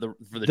loose for the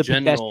the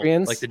general,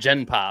 pedestrians? like the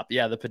Gen Pop.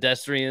 Yeah, the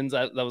pedestrians.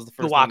 That was the first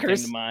thing that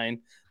walkers? came to mind.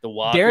 The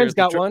walkers. Darren's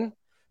got the one. Triple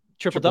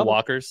triple double.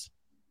 walkers,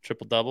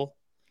 triple double.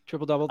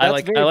 Triple double. I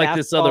like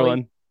this other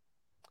one.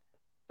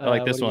 I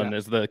like what this do you one got?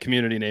 as the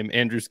community name,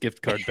 Andrew's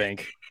Gift Card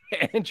Bank.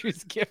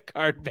 Andrew's gift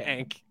card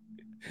bank.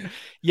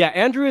 Yeah,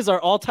 Andrew is our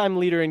all-time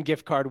leader in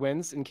gift card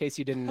wins. In case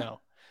you didn't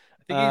know,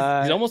 I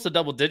think he's almost a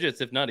double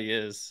digits, if not he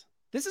is.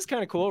 this is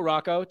kind of cool.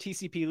 Rocco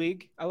TCP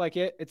League. I like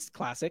it. It's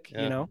classic.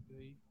 Yeah. You know,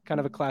 kind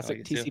of a classic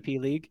it too. TCP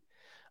League.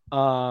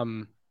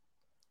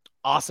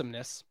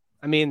 Awesomeness.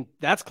 I mean,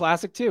 that's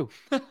classic too.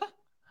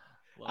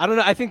 I don't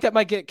know. I think that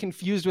might get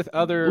confused with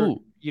other,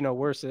 Ooh.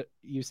 worse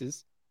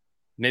uses.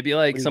 Maybe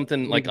like What do you- something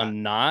what do like you a got?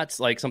 knot,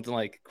 like something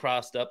like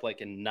crossed up, like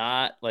a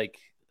knot, like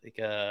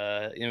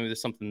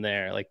there's something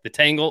there, like the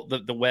tangle,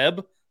 the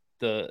web,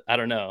 I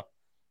don't know,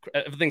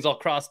 everything's all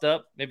crossed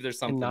up. Maybe there's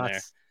something there.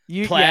 Knots.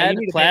 You, Plaid, you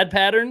need to plaid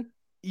pattern.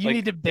 You Like,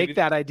 need to bake maybe-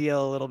 that idea a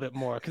little bit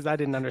more because I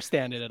didn't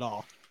understand it at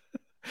all.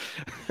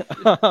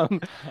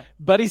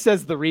 Buddy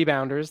says the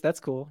rebounders. That's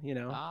cool.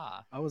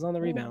 I was on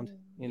the rebound.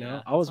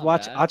 Yeah, I was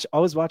that's not bad.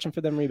 always watching for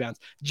them rebounds.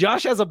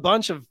 Josh has a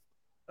bunch of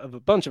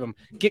them.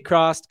 Get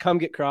crossed. Come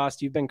get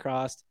crossed. You've been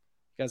crossed.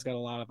 You guys got a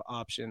lot of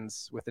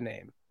options with the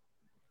name.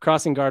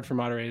 Crossing guard for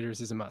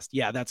moderators is a must.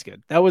 Yeah, that's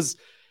good. That was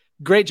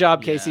great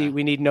job, Casey. Yeah.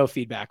 We need no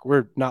feedback.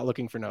 We're not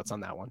looking for notes on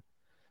that one.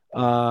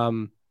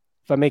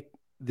 If I make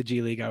the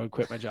G League, I would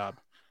quit my job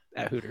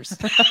at Hooters.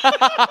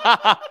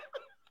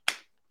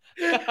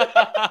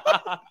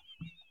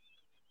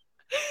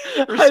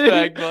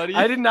 Respect, buddy.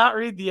 I did not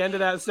read the end of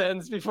that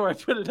sentence before I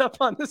put it up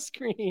on the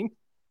screen.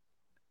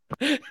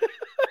 Oh,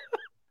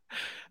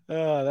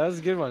 that was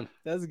a good one.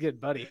 That was a good,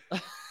 buddy.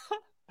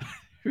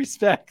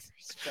 Respect.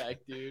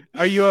 Respect, dude.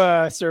 Are you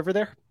a server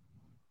there?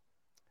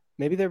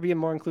 Maybe they're being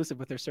more inclusive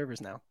with their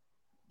servers now.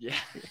 Yeah.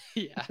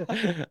 Yeah.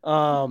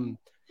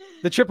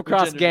 The Triple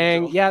Cross Gender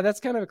Gang. neutral. Yeah, that's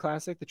kind of a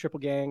classic. The Triple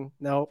Gang.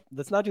 No,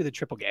 let's not do the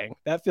Triple Gang.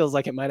 That feels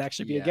like it might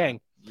actually be a gang.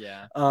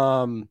 Yeah.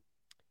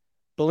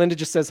 Belinda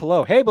just says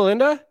hello. Hey,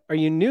 Belinda, are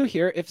you new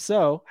here? If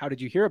so, how did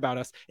you hear about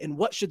us? And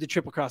what should the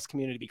Triple Cross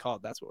community be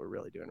called? That's what we're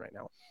really doing right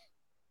now.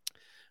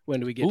 When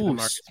do we get to the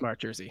Marcus Smart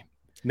jersey?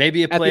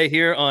 Maybe a At play the-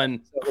 here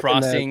on within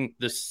crossing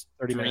the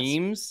 30 minutes.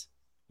 streams.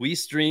 We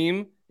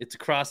stream. It's a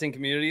crossing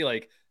community,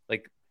 like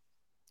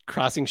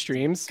Crossing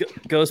streams.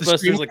 Ghostbusters,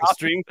 stream like the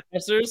stream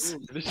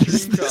crossers,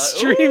 The The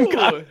stream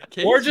Ooh,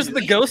 or Casey, just the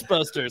this-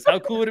 Ghostbusters. How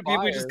cool would it be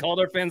if we just Fire. called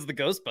our fans the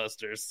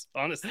Ghostbusters?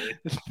 Honestly,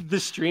 The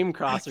stream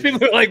crossers.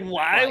 people are like,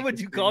 "Why Like would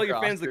the you call stream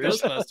your fans the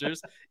crossers.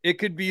 Ghostbusters?" It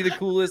could be the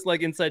coolest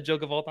like inside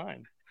joke of all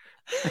time.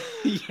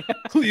 Yeah,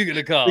 Who are you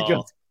gonna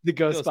call? the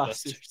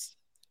Ghostbusters.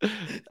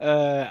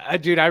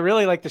 Dude, I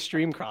really like the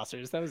stream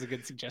crossers. That was a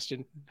good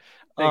suggestion.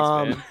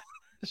 Thanks, man.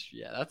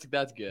 Yeah, that's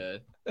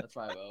good. That's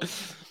my vote.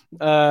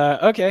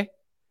 Okay.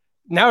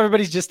 Now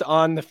everybody's just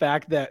on the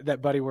fact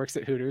that Buddy works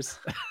at Hooters.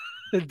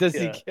 Does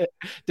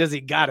he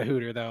got a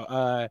Hooter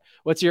though?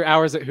 What's your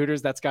hours at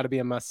Hooters? That's got to be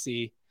a must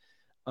see.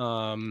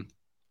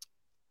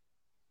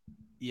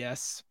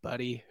 Yes,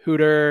 Buddy.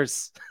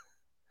 Hooters.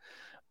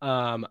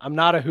 I'm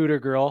not a Hooter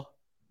girl.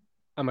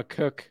 I'm a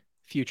cook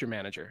future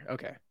manager.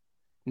 Okay.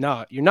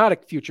 No, you're not a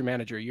future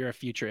manager. You're a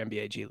future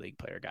NBA G League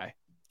player guy.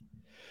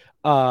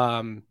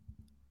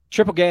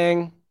 Triple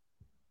Gang.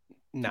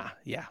 Nah,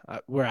 yeah.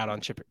 We're out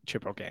on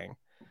Triple Gang.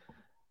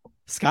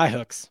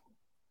 Skyhooks.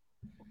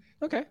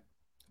 Okay.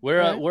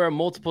 We're a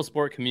multiple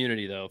sport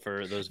community though.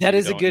 For those That who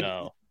is a don't good-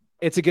 know.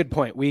 It's a good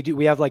point.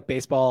 We have like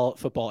baseball,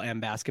 football, and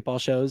basketball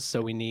shows,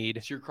 so we need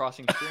It's your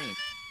crossing stream.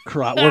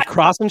 we're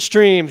crossing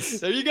streams.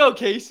 There you go,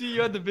 Casey.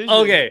 You had the vision.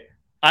 Okay,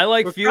 I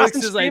like We're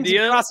Felix's crossing streams and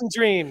idea. crossing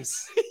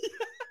dreams.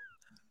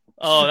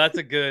 Oh, that's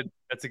a good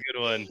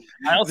one.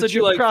 I also The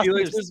do like triple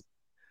Felix's,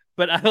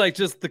 but I like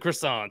just the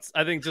croissants.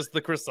 I think just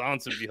the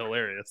croissants would be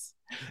hilarious.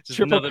 Just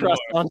Triple another more.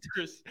 croissant.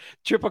 Chris,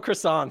 Triple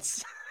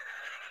croissants.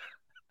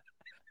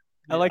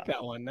 I Yeah. like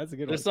that one. That's a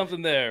good There's one.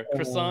 something there.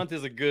 Croissant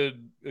is a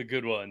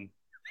good one.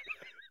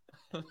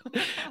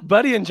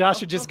 Buddy and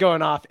Josh are just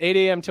going off. 8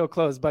 a.m. till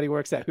close. Buddy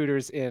works at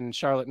Hooters in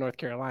Charlotte, North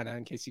Carolina,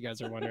 in case you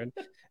guys are wondering.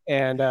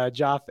 And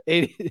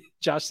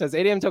Josh says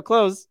 8 a.m. till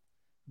close.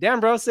 Damn,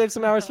 bro, save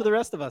some hours for the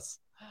rest of us.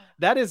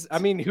 That is, I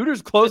mean,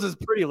 Hooters closes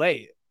pretty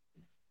late.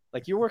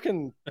 Like you're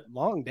working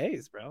long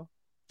days, bro.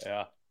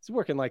 Yeah. It's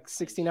working like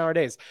 16-hour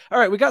days. All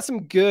right, we got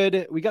some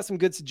good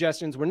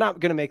suggestions. We're not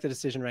going to make the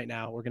decision right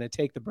now. We're going to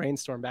take the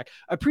brainstorm back.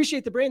 I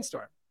appreciate the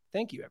brainstorm.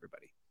 Thank you,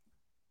 everybody.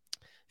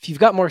 If you've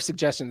got more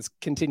suggestions,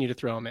 continue to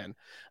throw them in.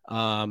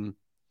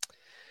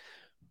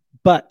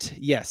 But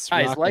yes,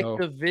 Guys, Rocco, like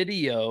the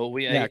video. Go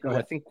I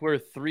ahead. think we're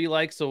 3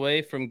 likes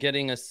away from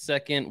getting a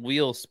second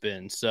wheel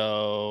spin.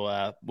 So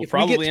we'll If we get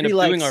probably end up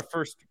 3 doing likes- our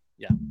first.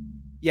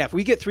 yeah, if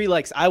we get 3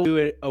 likes, I will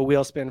do a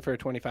wheel spin for a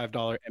 $25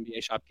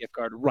 NBA shop gift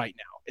card right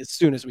now. As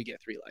soon as we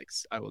get 3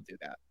 likes, I will do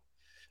that.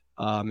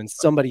 And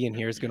somebody in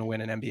here is going to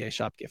win an NBA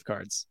shop gift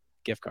card,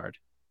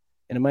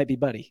 and it might be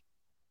Buddy,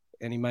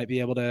 and he might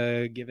be able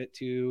to give it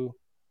to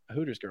a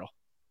Hooters girl,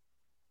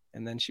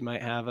 and then she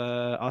might have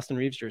a Austin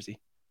Reeves jersey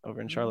over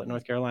in Charlotte,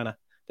 North Carolina,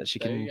 that she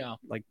There you can go.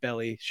 like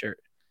belly shirt.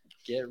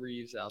 Get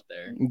Reeves out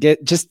there.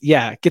 Get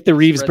the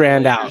Reeves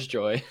Spread the brand Lakers out.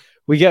 Joy.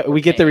 We get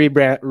the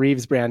Okay.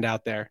 Reeves brand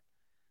out there.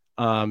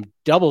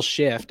 Double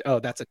shift. Oh,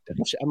 that's a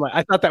double shift. I'm like,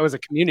 I thought that was a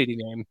community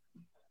name.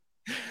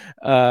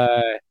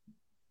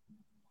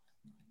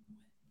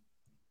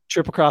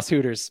 Triple Cross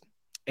Hooters.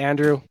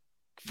 Andrew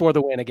for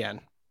the win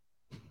again.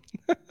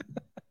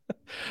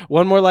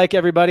 One more like,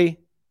 everybody.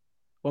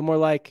 One more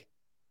like.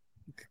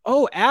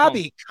 Oh,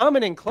 Abby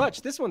coming in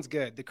clutch. This one's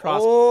good. The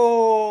cross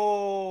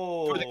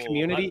for the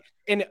community.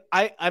 And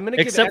I'm going to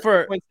give Except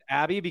extra for- points to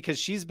Abby because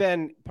she's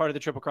been part of the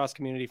Triple Cross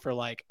community for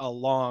like a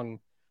long,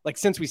 like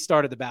since we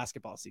started the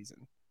basketball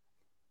season.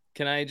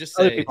 Can I just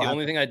Other say people the have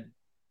only thing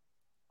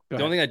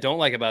I don't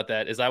like about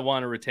that is I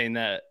want to retain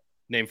that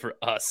name for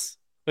us.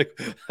 Like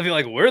I feel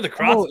like we're the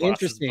cross. Oh, bosses,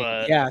 interesting.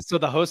 but Yeah. So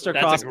the hosts are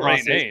that's cross a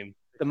great bosses. name.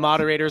 The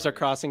moderators are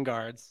crossing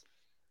guards.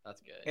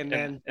 That's good. And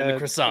then and the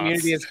croissants.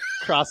 community is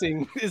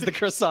crossing is the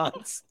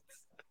croissants.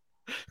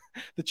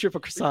 The triple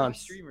The cross croissants.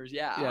 streamers,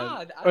 yeah.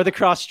 Yeah. Or the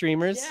cross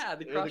streamers. Yeah,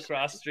 the They're cross, the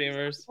cross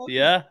streamers.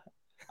 Yeah,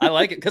 I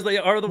like it because they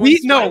are the ones.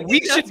 We I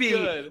think should that's be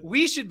good.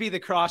 we should be the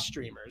cross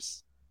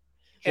streamers.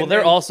 Well, And they're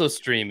then- also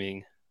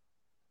streaming.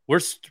 We're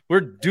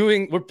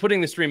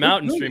putting the stream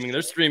out and streaming.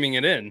 They're streaming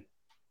it in.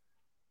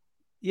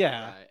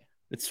 Yeah. Right.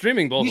 It's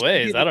streaming both We should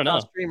ways. be the I don't know.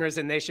 cross streamers,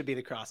 and they should be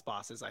the cross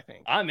bosses, I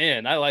think. I'm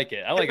in. I like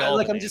it. I like all.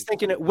 Like I'm just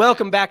thinking,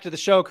 welcome back to the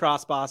show,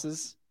 cross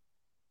bosses.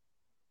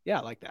 Yeah,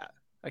 I like that.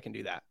 I can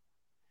do that.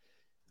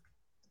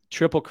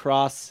 Triple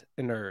cross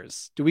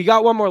inners. Do we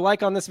got one more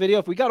like on this video?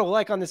 If we got a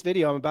like on this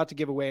video, I'm about to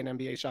give away an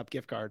NBA Shop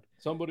gift card.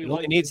 Somebody It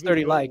only needs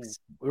 30 likes.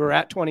 We were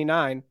at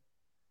 29.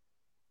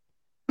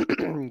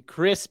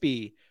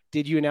 Crispy,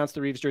 did you announce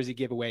the Reeves jersey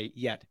giveaway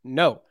yet?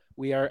 No,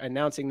 we are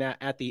announcing that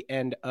at the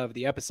end of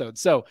the episode.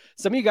 So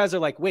some of you guys are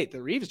like, wait,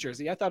 the Reeves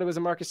jersey? I thought it was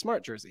a Marcus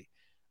Smart jersey.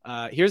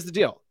 Here's the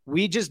deal.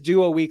 We just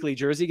do a weekly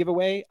jersey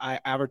giveaway. I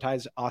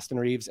advertise Austin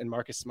Reeves and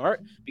Marcus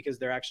Smart because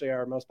they're actually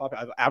our most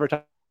popular. I've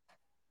advertised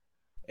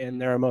and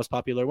they're our most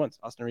popular ones,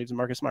 Austin Reeves and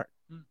Marcus Smart.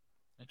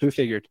 Who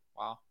figured?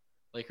 Wow.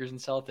 Lakers and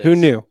Celtics. Who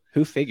knew?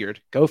 Who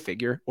figured? Go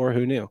figure. Or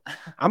who knew?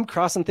 I'm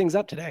crossing things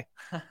up today.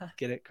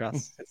 Get it?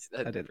 Cross. That's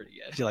I did. pretty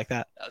good. Did you like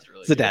that? That was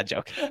really It's a good. dad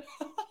joke.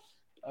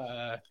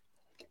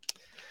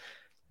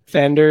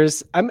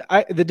 Fenders.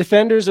 The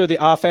defenders or the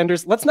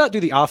offenders. Let's not do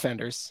the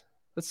offenders.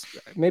 Let's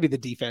maybe the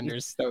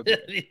defenders. That would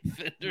be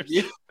The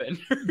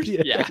offenders.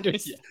 the Yeah.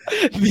 offenders.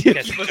 Yeah.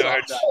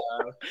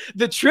 The,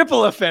 the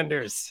triple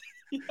offenders.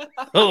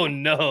 Oh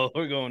no,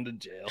 we're going to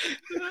jail.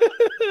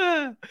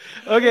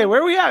 Okay,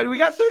 where are we at? We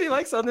got 30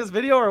 likes on this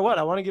video or what?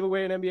 I want to give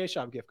away an NBA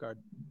Shop gift card.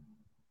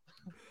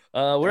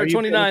 We're Are at you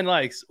 29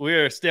 likes.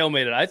 We're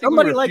stalemated. I think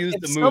Somebody we like- refuse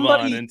if to move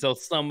somebody- on until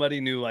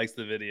somebody new likes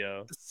the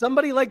video.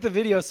 Somebody like the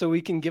video so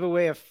we can give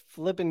away a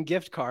flipping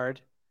gift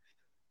card.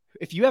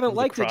 If you haven't The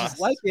liked it, cross.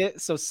 just like it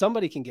so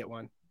somebody can get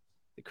one.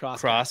 The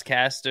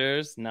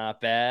Crosscasters,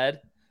 not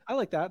bad. I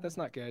like that. That's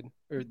not good.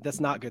 Or that's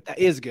not good. That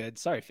is good.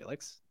 Sorry,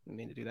 Felix. I didn't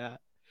mean to do that.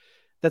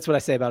 That's what I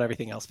say about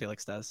everything else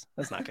Felix does.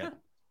 That's not good.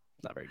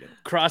 Not very good.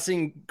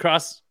 Crossing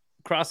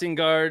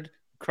guard,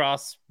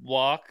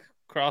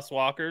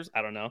 crosswalkers.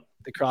 I don't know.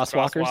 The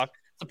crosswalkers. Crosswalk.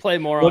 To play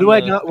more. What on do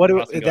I the not? What do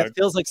crossing that guard.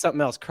 feels like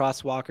something else?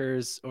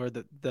 Crosswalkers or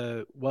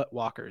the what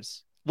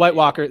walkers? White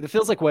Walker. It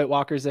feels like White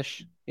Walkers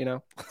ish. You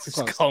know. Just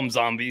Close. call them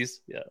zombies.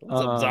 Yeah.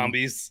 What's up,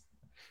 zombies?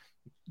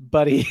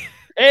 Buddy.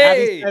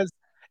 Hey.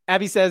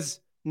 Abby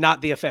says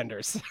not the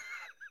offenders.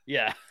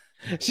 Yeah.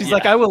 She's Yeah.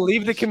 like, I will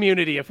leave the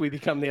community if we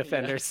become the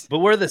offenders. But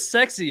we're the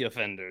sexy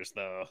offenders,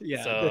 though.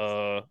 Yeah,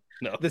 So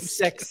no. The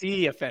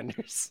sexy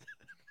offenders.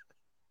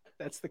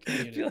 That's the I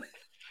community. feel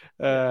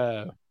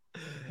like-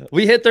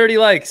 We we hit 30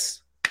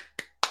 likes.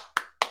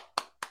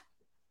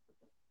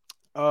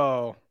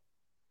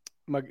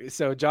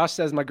 So Josh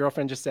says, my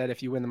girlfriend just said,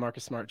 if you win the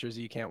Marcus Smart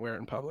jersey, you can't wear it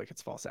in public.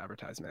 It's false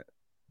advertisement.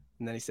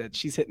 And then he said,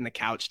 she's hitting the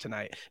couch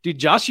tonight. Dude,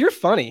 Josh, you're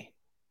funny.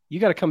 You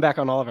got to come back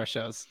on all of our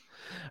shows.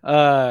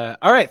 All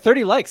right,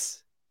 30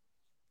 likes.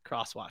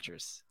 Cross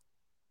watchers.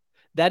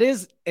 That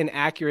is an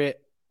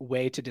accurate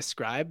way to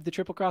describe the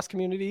Triple Cross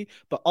community,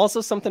 but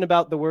also something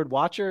about the word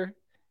watcher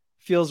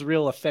feels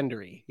real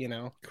offendery, you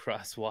know?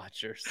 Cross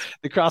watchers.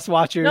 The cross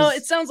watchers. No,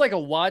 it sounds like a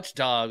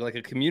watchdog, like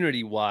a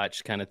community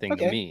watch kind of thing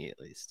Okay. to me, at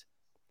least.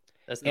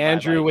 That's the vibe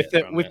Andrew I with get the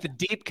from with it.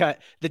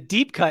 the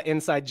deep cut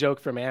inside joke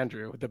from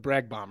Andrew, the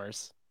Breg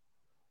Bombers.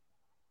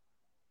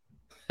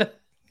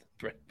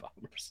 Bread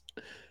bombers.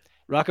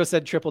 Rocco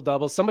said triple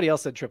doubles. Somebody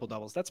else said triple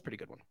doubles. That's a pretty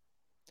good one.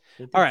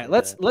 Did All they right, say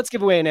let's that?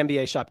 give away an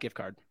NBA Shop gift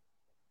card.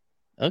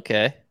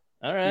 Okay.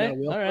 All You right. got a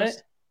wheel All for right.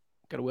 us?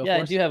 Got a wheel Yeah, for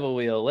I us? do have a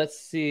wheel. Let's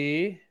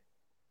see.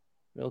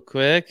 Real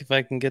quick, if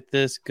I can get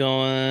this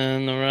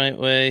going the right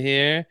way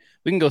here.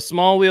 We can go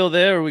small wheel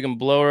there, or we can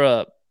blow her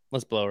up.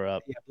 Let's blow her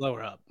up. Yeah, blow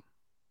her up. You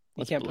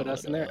Let's can't put blow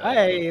us it in there. up.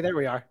 Hey, there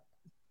we are.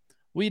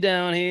 We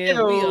down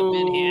here. We up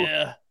in Ew.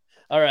 here.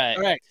 All right.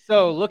 All right,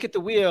 so look at the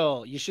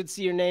wheel. You should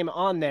see your name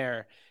on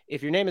there.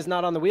 If your name is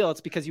not on the wheel, it's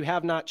because you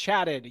have not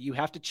chatted. You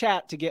have to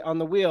chat to get on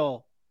the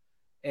wheel.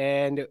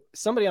 And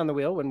somebody on the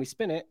wheel, when we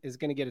spin it, is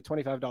going to get a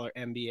 $25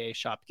 NBA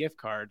Shop gift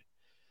card.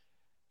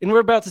 And we're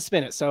about to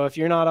spin it. So if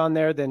you're not on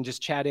there, then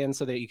just chat in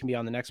so that you can be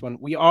on the next one.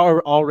 We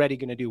are already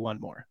going to do one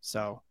more.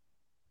 So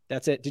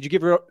that's it. Did you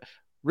give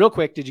real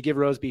quick, did you give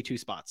Rose B 2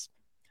 spots?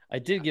 I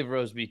did give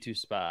Rose B 2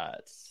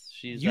 spots.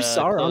 She's You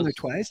saw her on there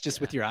close. twice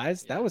just with your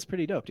eyes. Yeah. That was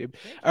pretty dope, dude.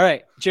 All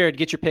right, Jared,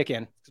 get your pick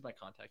in. Because my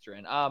contacts are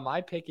in.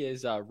 My pick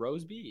is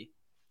Rose B.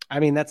 I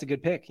mean, that's a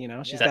good pick. You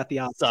know, she's Yeah. got the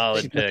odds.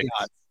 Solid She's got the pick.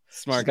 odds.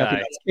 Smart She's got the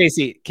guy.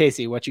 odds.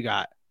 Casey, what you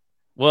got?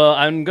 Well,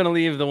 I'm gonna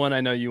leave the one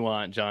I know you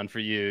want, John, for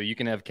you. You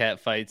can have cat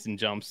fights and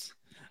jumps.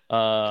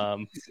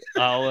 I'm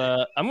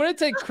gonna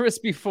take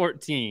Crispy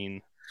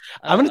 14.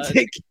 I'm gonna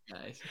take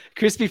Nice.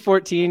 Crispy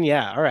 14.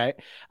 Yeah, all right.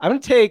 I'm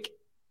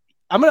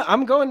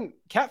going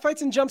cat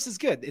fights and jumps is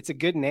good. It's a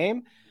good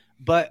name,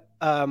 but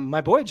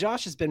my boy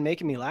Josh has been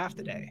making me laugh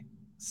today.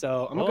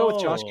 So I'm gonna go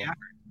with Josh Oh. Gaffer.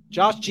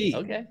 Josh G.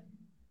 Okay.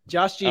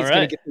 Josh G is All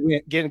gonna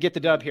right. get the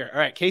dub here. All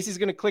right, Casey's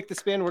gonna click the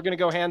spin. We're gonna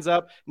go hands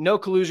up. No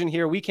collusion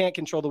here. We can't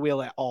control the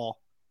wheel at all.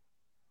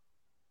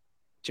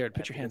 Jared,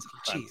 put your hands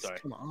up. I'm Jeez, sorry.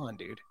 come on,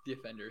 dude. The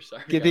offenders.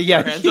 Sorry. Yeah, Got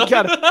yeah, their hands you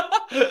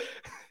up.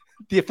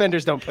 The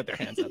offenders don't put their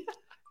hands up.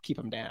 Keep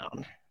them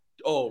down.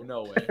 Oh,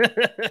 no way.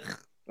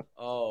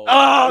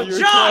 Oh, you were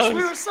Josh, close.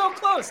 we were so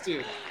close,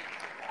 dude.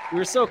 We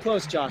were so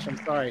close, Josh. I'm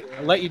sorry.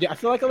 I let you down. I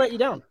feel like I let you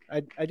down.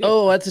 I did.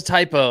 Oh, that's a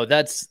typo.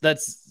 That's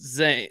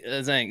Zhang.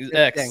 Zhang.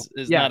 X Zhang.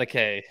 is Yeah. not a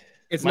K.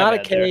 It's My not a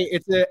bad K. there.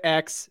 It's an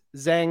X.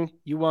 Zhang,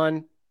 you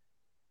won.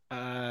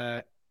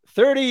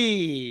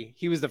 30.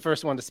 He was the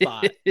first one to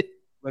spot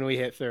when we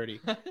hit 30.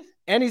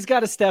 And he's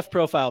got a Steph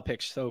profile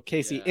picture. So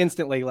Casey Yeah.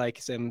 instantly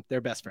likes him.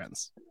 They're best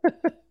friends.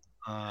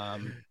 All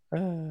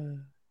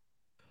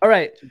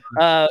right.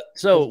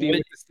 So Be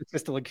with the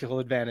statistical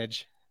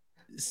advantage.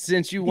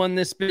 since you won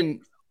this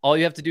spin, all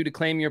you have to do to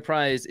claim your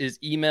prize is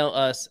email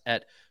us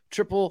at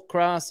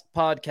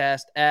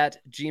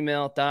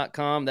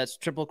triplecrosspodcast@gmail.com. That's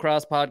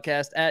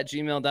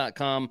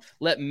triplecrosspodcast@gmail.com.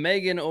 Let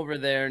Megan over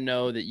there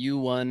know that you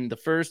won the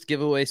first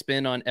giveaway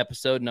spin on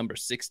episode number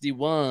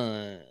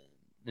 61.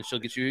 And she'll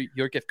get you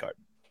your gift card.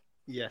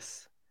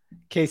 Yes.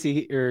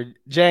 Casey or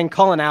Jang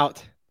calling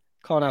out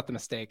the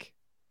mistake.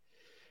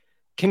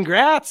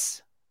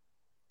 Congrats.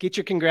 Get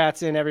your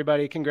congrats in,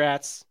 everybody.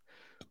 Congrats.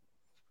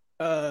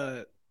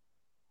 Life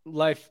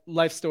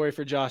story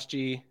for Josh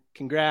G.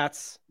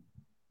 Congrats.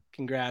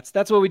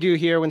 That's what we do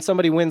here. When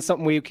somebody wins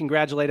something, we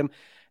congratulate them.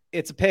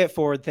 It's a pay it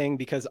forward thing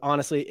because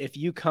honestly, if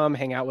you come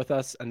hang out with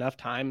us enough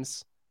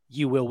times,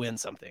 you will win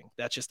something.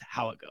 That's just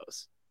how it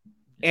goes.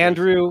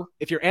 Andrew,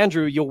 if you're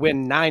Andrew, you'll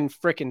win 9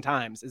 freaking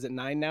times. Is it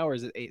 9 now or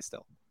is it 8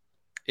 still?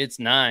 It's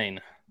 9.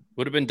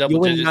 Would have been double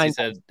You'll win digits. 9 He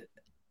said,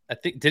 I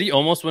think, did he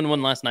almost win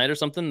one last night or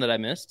something that I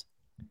missed?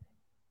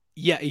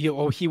 Yeah,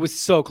 he was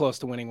so close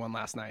to winning one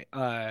last night.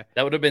 That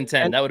would have been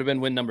 10. That would have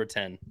been win number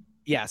 10.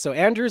 Yeah, so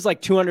Andrew's like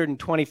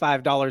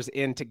 $225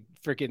 into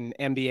freaking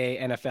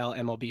NBA, NFL,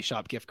 MLB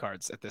shop gift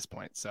cards at this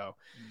point. So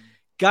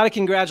got to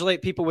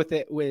congratulate people with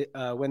it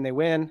when they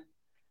win,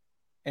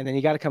 and then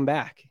you got to come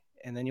back,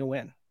 and then you'll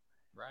win.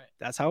 Right.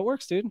 That's how it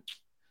works, dude.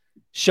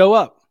 Show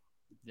up.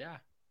 Yeah.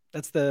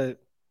 That's the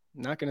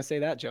not going to say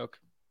that joke.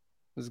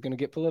 This is going to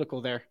get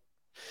political there.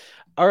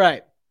 All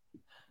right.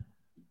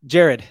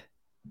 Jared,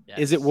 Yes.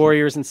 is it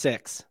Warriors in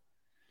 6?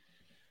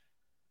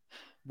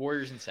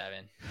 Warriors in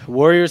 7?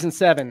 Warriors in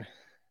 7.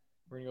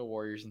 We're going to go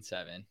Warriors in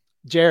 7.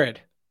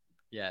 Jared,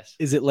 Yes.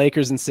 is it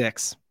Lakers in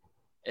 6?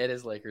 It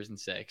is Lakers in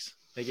 6.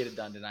 They get it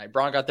done tonight.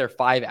 Braun got there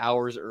 5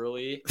 hours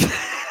early.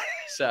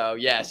 So,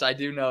 yes, I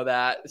do know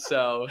that.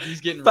 So,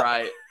 he's getting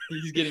right.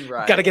 He's getting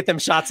right. Got to get them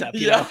shots up,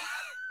 you know?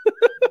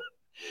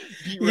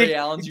 Beat Ray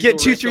Allen's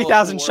Get usual 2,000-3,000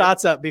 ritual of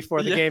shots up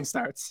before the Yeah. game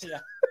starts. Yeah.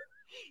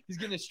 He's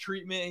getting his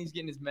treatment. He's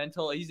getting his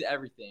mental. He's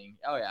everything.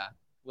 Oh, yeah.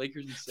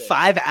 Lakers in 6.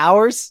 5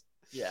 hours?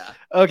 Yeah.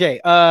 Okay.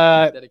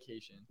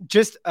 Dedication.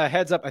 Just a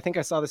heads up. I think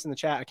I saw this in the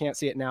chat. I can't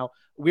see it now.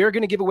 We're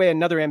going to give away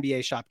another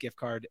NBA shop gift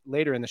card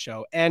later in the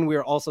show. And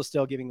we're also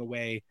still giving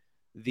away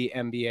the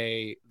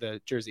NBA, the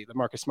jersey, the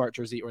Marcus Smart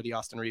jersey or the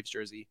Austin Reeves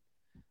jersey,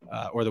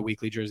 or the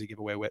weekly jersey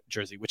giveaway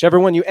jersey. Whichever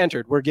one you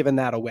entered, we're giving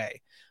that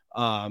away.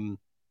 And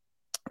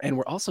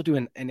we're also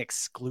doing an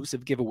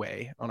exclusive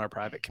giveaway on our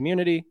private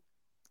community.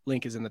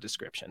 Link is in the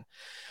description.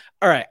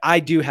 All right.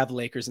 I do have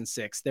Lakers in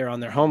 6. They're on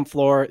their home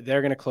floor.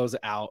 They're going to close it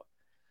out.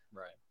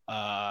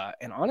 Right.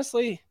 And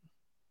honestly,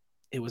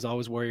 it was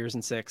always Warriors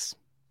in 6.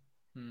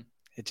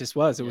 It just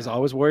was. It was Yeah.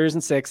 always Warriors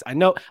in 6. I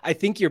know. I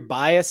think your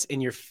bias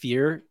and your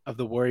fear of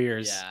the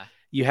Warriors, Yeah.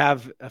 you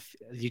have,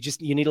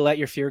 you need to let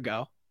your fear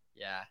go.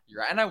 Yeah.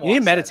 You're right. And I want You need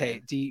to 7.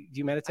 meditate. Do you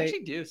I meditate?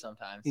 actually do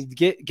sometimes. You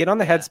get on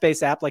the Yeah.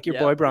 Headspace app like your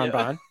boy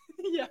Bron.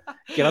 Yeah.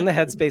 Get on the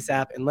Headspace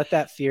app and let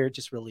that fear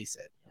just release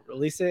it.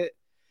 Release it.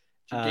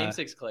 Game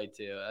 6 Clay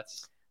too.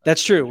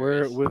 That's true.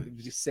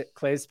 dangerous.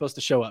 Clay's supposed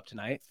to show up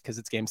tonight because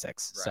it's game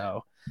 6. Right.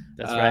 So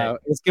That's right.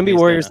 it's gonna be He's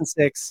Warriors gonna.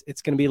 in 6.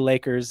 It's gonna be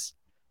Lakers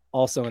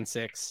also in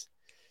 6.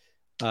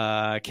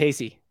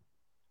 Casey,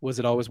 was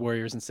it always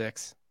Warriors in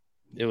 6?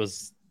 It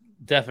was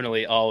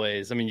definitely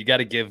always. I mean, you got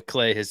to give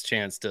Clay his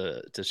chance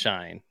to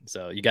shine.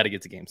 So you got to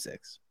get to game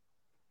 6.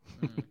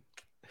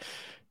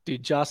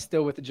 Dude, Josh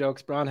still with the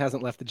jokes. Braun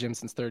hasn't left the gym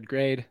since 3rd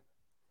grade.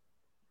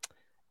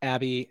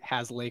 Abby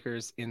has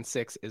Lakers in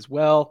 6 as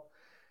well.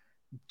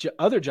 We got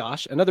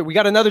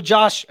another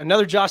Josh.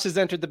 Another Josh has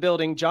entered the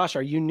building. Josh,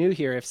 are you new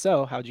here? If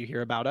so, how'd you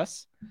hear about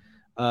us?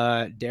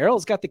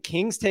 Daryl's got the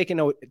Kings taking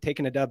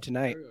a dub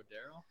tonight. There we go, Daryl.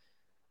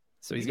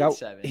 So He's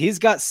he's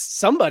got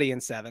somebody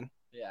in 7.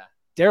 Yeah.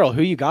 Daryl,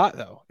 who you got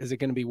though? Is it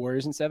going to be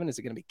Warriors in 7? Is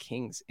it going to be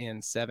Kings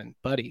in 7?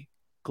 Buddy,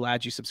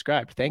 glad you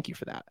subscribed. Thank you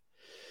for that.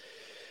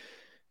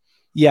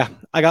 Yeah,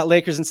 I got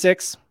Lakers in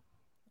 6.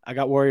 I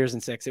got Warriors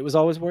in 6. It was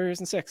always Warriors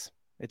in 6.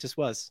 It just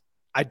was.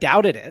 I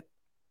doubted it,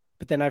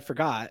 but then I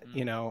forgot,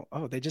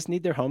 they just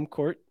need their home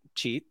court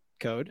cheat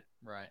code.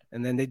 Right.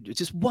 And then they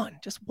just one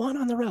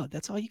on the road.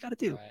 That's all you got to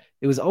do. Right.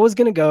 It was always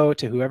going to go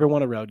to whoever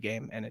won a road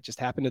game, and it just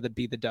happened to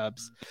be the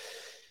Dubs.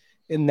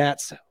 And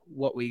that's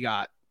what we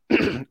got.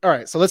 All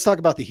right, so let's talk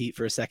about the Heat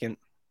for a second.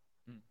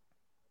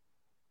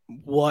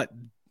 What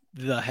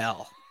the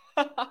hell?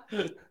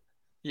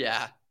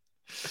 Yeah.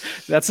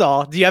 That's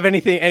all. Do you have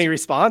any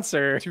response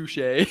or Touche.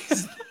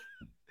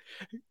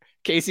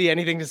 Casey,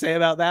 anything to say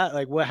about that?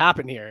 Like, what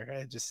happened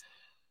here?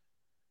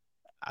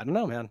 I don't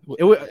know, man.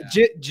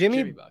 Yeah.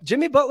 Jimmy Bucket.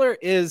 Jimmy Butler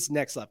is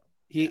next level.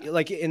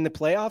 Like in the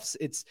playoffs,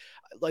 it's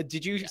like,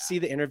 did you see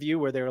the interview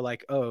where they were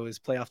like, "Oh, is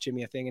playoff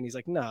Jimmy a thing?" And he's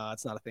like, "No,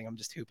 it's not a thing. I'm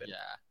just hooping." Yeah.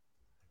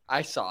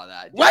 I saw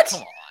that. Dude, What?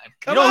 Come on.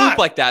 Come you don't on. hoop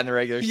like that in the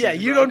regular season. Yeah,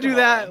 you bro. don't do Come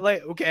that. on.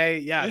 Like, okay,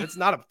 yeah, that's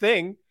not a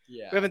thing.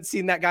 Yeah. We haven't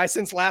seen that guy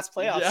since last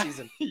playoff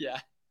season.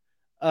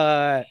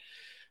 Yeah.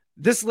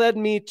 This led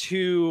me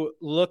to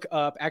look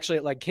up, actually,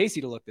 like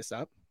Casey to look this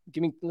up.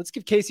 Let's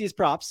give Casey his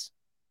props.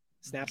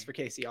 Snaps for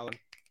Casey, all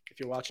if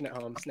you're watching at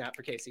home, snap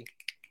for Casey.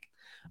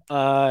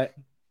 8-1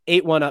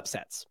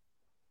 upsets.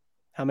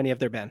 How many have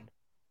there been?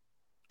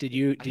 Did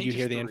you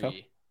hear the info?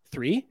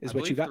 3 is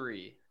what you got?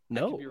 3.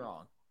 No. I could be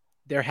wrong.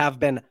 There have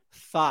been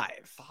 5.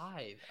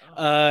 5.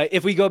 Oh.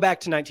 If we go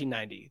back to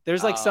 1990,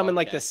 there's like some in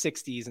like okay. the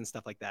 60s and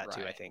stuff like that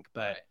too, I think.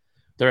 But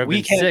There have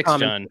been 6,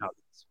 John.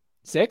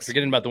 6?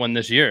 Forgetting about the one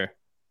this year.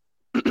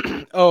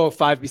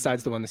 5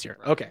 besides the one this year.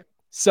 Right. Okay.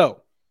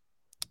 So,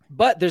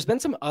 but there's been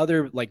some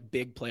other like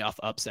big playoff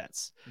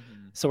upsets.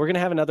 Mm-hmm. So we're going to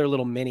have another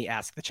little mini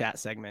Ask the Chat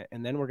segment.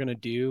 And then we're going to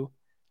do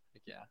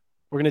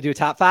a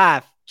top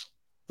 5.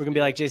 We're going to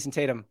be like Jason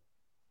Tatum,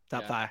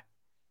 top 5.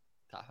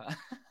 Top 5.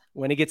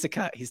 When he gets a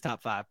cut, he's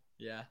top 5.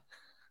 Yeah.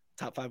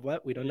 Top 5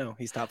 what? We don't know.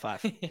 He's top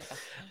 5.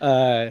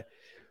 Yeah.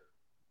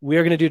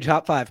 We're going to do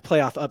top 5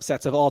 playoff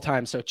upsets of all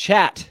time. So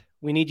chat,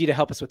 we need you to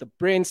help us with a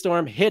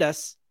brainstorm. Hit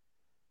us.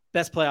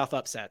 Best playoff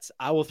upsets.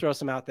 I will throw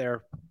some out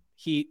there.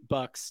 Heat,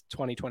 Bucks,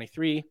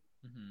 2023.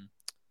 Mm-hmm.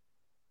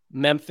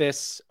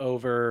 Memphis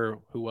over,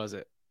 who was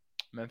it?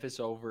 Memphis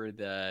over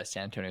the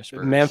San Antonio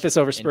Spurs. Memphis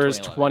over Spurs,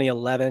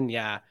 2011.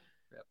 Yeah.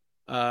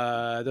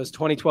 Yep. Those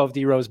 2012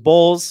 D-Rose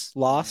Bulls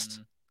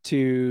lost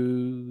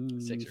to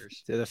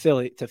Sixers. To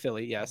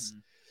Philly. Yes. Mm-hmm.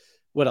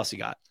 What else you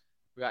got?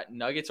 We got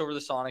Nuggets over the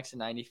Sonics in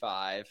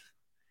 95.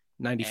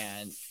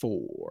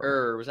 94.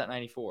 Or was that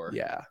 94?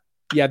 Yeah.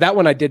 Yeah, that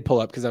one I did pull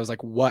up because I was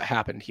like, what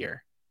happened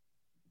here?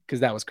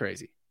 Because that was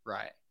crazy.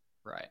 Right.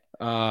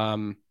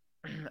 What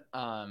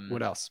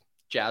else?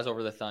 Jazz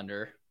over the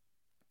Thunder.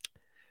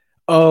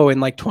 Oh, in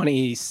like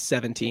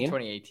 2017?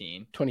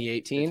 2018.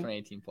 2018?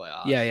 2018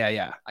 playoffs.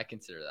 Yeah. I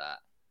consider that.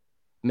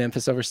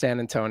 Memphis over San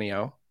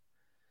Antonio.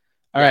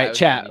 All right,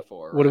 chat.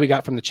 What do we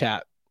got from the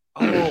chat?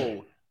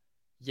 Oh,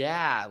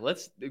 yeah.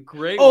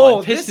 Great one.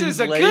 Oh, this is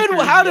a Lakers, good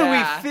one. How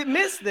did we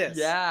miss this?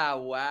 Yeah,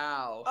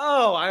 wow.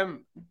 Oh,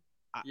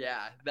 Yeah.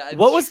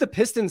 What was the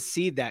Pistons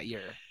seed that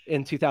year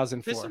in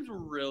 2004? Pistons were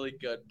really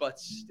good, but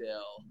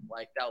still,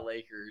 like that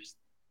Lakers.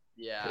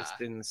 Yeah.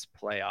 Pistons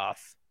playoff.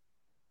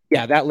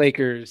 Yeah, that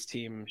Lakers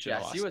team.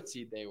 See what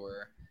seed they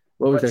were.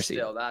 What was their seed?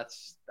 Still,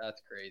 that's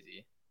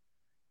crazy.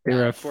 They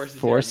were a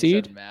 4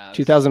 seed.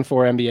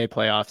 2004 NBA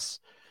playoffs.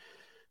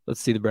 Let's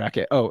see the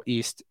bracket. Oh,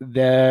 East.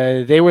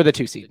 They were the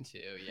 2 seed.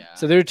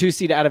 So they're 2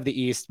 seed out of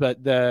the East,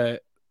 but the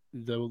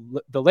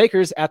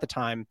Lakers at the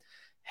time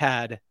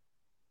had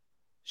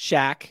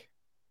Shaq,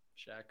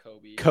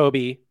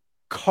 Kobe,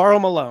 Karl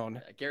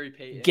Malone, Gary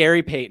Payton.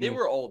 They They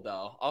were old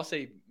though. I'll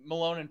say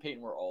Malone and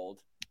Payton were old,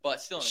 but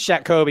still.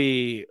 Shaq,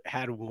 Kobe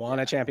had won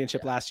a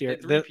championship last year.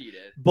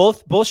 Repeated.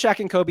 Both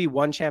Shaq and Kobe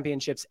won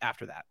championships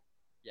after that.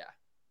 Yeah.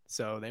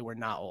 So they were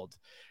not old.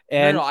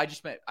 And no, I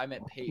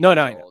meant Payton. No,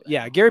 I know.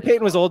 Yeah, Gary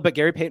Payton was old, but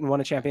Gary Payton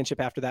won a championship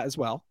after that as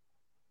well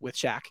with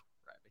Shaq.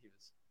 Right, but he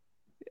was.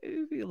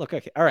 Look,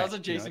 okay, all right. That was a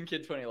Jason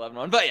Kidd 2011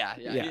 one, but yeah.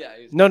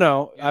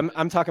 No,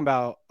 I'm talking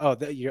about.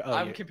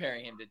 I'm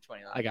comparing him to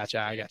 2011. I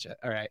gotcha.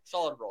 All right.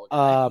 Solid role.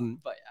 But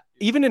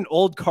yeah, even an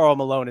old Karl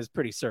Malone is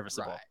pretty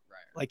serviceable. Right.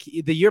 Like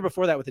the year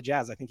before that with the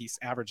Jazz, I think he's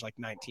averaged like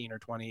 19 or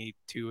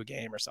 22 a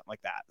game or something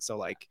like that. So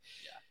like.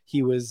 Yeah.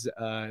 He was,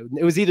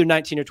 it was either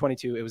 19 or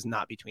 22. It was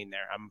not between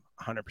there. I'm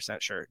 100%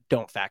 sure.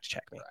 Don't fact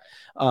check me.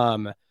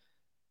 Right.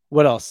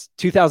 What else?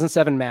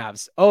 2007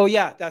 Mavs. Oh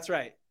yeah, that's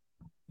right.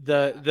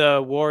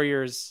 The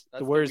Warriors,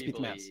 the Warriors beat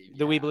the Mavs.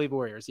 The We Believe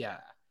Warriors. Yeah.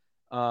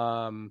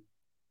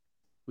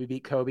 We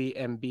beat Kobe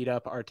and beat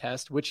up our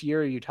test. Which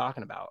year are you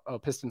talking about? Oh,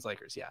 Pistons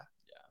Lakers. Yeah.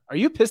 Are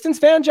you a Pistons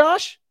fan,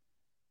 Josh?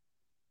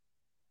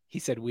 He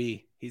said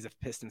he's a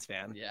Pistons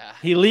fan. Yeah.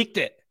 He leaked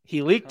it.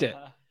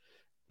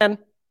 And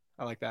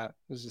I like that.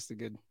 It was just a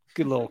good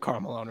little Karl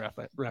Malone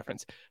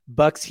reference.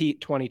 Bucks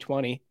Heat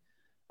 2020.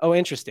 Oh,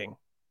 interesting.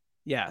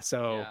 Yeah.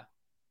 So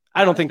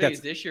I don't think that's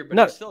this year, but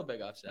it's still a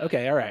big upset.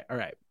 Okay. All right.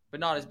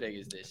 But not as big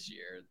as this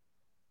year.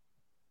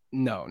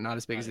 No, not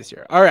as big as this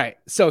year. All right.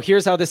 So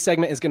here's how this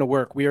segment is going to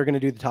work. We are going to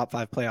do the top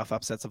 5 playoff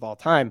upsets of all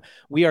time.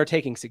 We are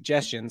taking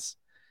suggestions.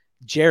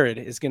 Jared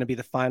is going to be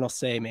the final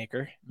say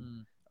maker.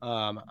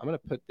 I'm going to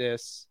put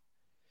this,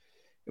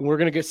 and we're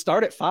going to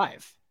start at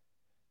 5.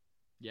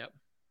 Yep.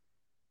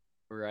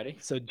 We're ready.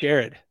 So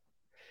Jared,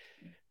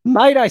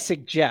 might I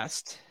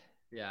suggest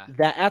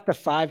that at the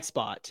 5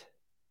 spot,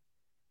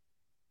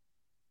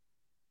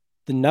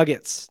 the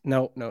Nuggets,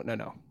 no.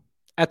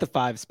 At the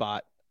 5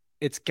 spot,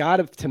 it's got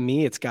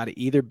to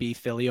either be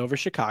Philly over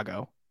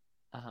Chicago.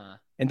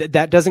 And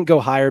that doesn't go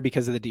higher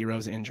because of the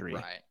D-Rose injury.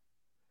 Right.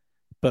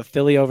 But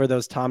Philly over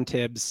those Tom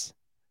Tibbs,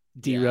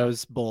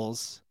 D-Rose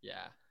Bulls. Yeah,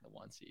 the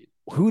 1 seed.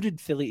 Who did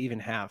Philly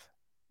even have?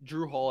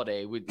 Drew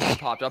Holiday would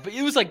popped up. But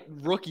it was like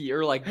rookie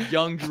or like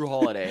young Drew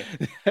Holiday.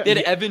 They had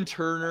Evan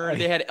Turner.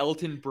 They had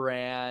Elton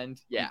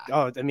Brand. Yeah.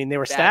 Oh, I mean, they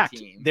were Bad stacked.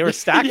 team. They were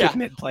stacked Yeah, with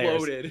mid players.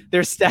 loaded.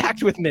 They're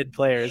stacked with mid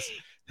players.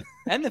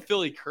 And the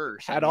Philly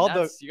curse. Had I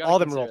mean, all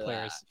them role consider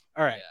players.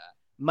 that. All right. Yeah.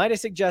 Might I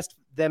suggest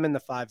them in the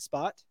 5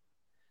 spot?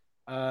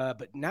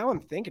 But now I'm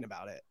thinking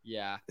about it.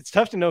 Yeah. It's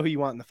tough to know who you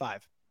want in the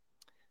 5.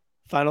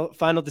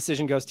 Final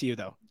decision goes to you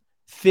though.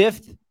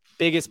 5th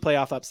biggest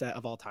playoff upset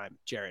of all time,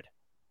 Jared.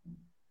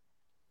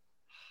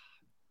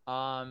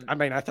 I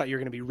mean, I thought you were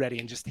going to be ready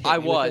and just hit I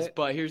me with was, it.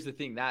 but here's the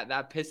thing.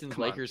 That Pistons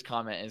Come on. Lakers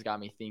comment has got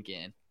me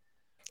thinking.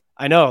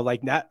 I know,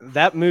 like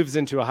that moves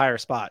into a higher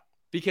spot.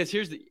 Because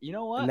here's the, you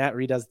know what? And that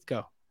redoes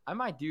go. I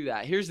might do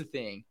that. Here's the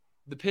thing.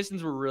 The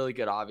Pistons were really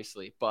good,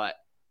 obviously, but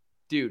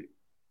dude,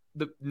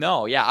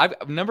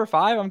 number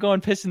 5, I'm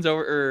going Pistons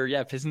over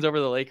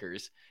the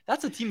Lakers.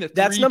 That's a team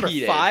That's number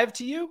three-peated. 5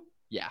 to you?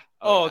 Yeah.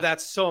 Oh, yeah.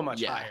 that's so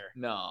much Yeah. higher.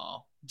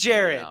 No.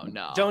 Jared,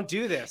 No. don't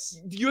do this.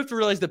 You have to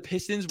realize the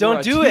Pistons Don't were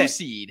a do 2 it.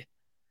 seed.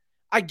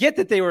 I get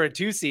that they were a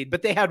 2 seed,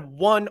 but they had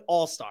one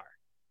all-star.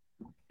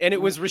 And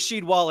it was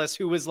Rasheed Wallace,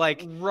 who was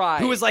like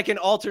an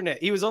alternate.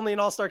 He was only an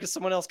all-star because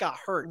someone else got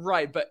hurt.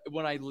 Right, but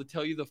when I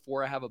tell you the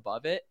 4 I have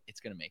above it, it's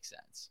going to make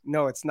sense.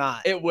 No, it's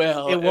not. It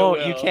will. It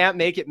won't. You can't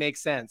make it make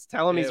sense.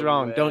 Tell him he's It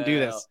wrong. Don't do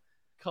will. this.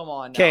 Come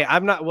on now. Okay,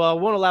 I'm not. Well, I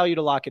won't allow you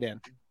to lock it in.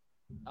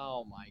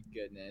 Oh, my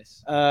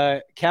goodness.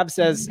 Cab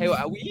says Okay.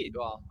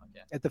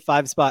 at the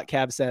 5 spot,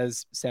 Cab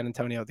says San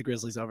Antonio, the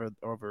Grizzlies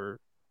over.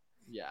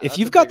 Yeah. If that's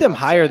you've a got big them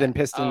higher upset. than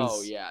Pistons.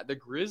 Oh, yeah. The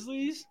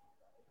Grizzlies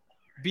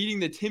beating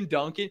the Tim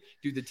Duncan.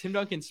 Dude, the Tim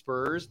Duncan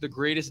Spurs, the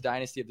greatest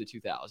dynasty of the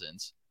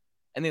 2000s.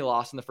 And they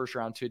lost in the first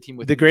round to a team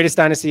with The greatest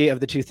dynasty of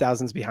the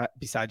 2000s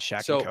besides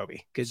Shaq So- and Kobe.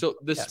 Good. So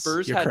the Yes,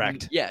 Spurs you're had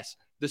correct. Yes.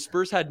 The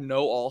Spurs had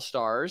no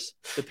all-stars.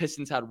 The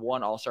Pistons had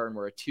 1 all-star and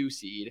were a 2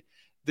 seed.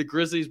 The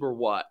Grizzlies were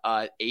what?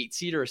 8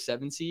 seed or a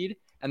 7 seed?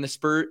 And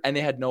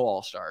they had no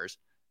all-stars.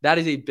 That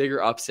is a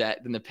bigger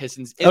upset than the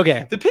Pistons.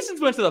 Okay. The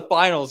Pistons went to the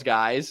finals,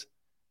 guys.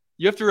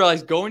 You have to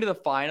realize going to the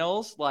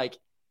finals, like,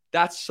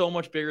 that's so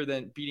much bigger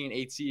than beating an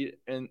 8 seed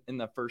in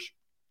the first.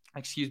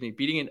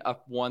 Beating a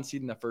 1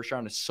 seed in the first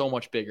round is so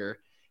much bigger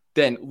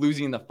than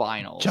losing in the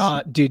finals.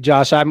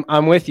 Josh,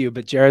 I'm with you,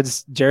 but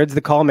Jared's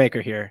the call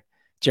maker here.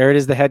 Jared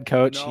is the head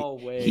coach. No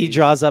way. He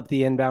draws up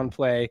the inbound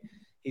play.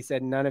 He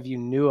said none of you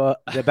knew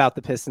about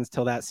the Pistons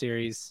till that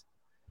series.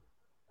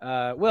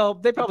 Well,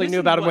 they probably knew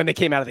about them when they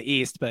came out of the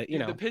East, but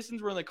the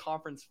Pistons were in the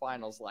conference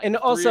finals, like, and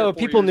 3 also or 4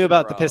 people years knew in a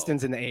about the row.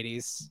 Pistons in the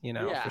 80s,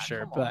 Yeah, for sure.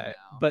 come on now.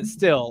 But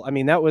still, I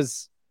mean, that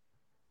was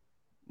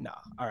no.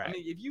 All right. I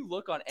mean, if you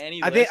look on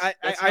any I list, think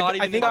it's I not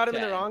even think I got top him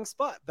in the 10. wrong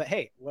spot, but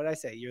hey, what did I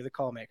say? You're the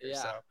call maker. Yeah.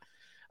 So,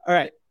 all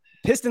right,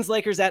 Pistons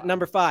Lakers at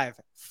number 5,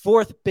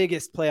 4th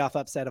biggest playoff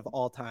upset of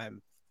all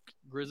time.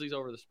 Grizzlies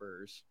over the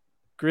Spurs.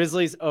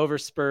 Grizzlies over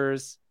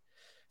Spurs.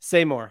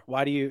 Say more.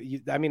 Why do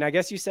you? I mean, I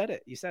guess you said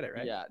it. You said it,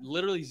 right? Yeah,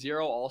 literally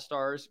 0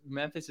 all-stars.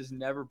 Memphis has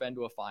never been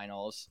to a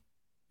finals.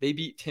 They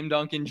beat Tim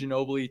Duncan,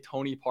 Ginobili,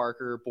 Tony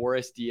Parker,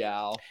 Boris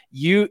Diaw.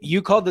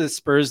 You called the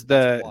Spurs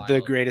the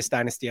wild. greatest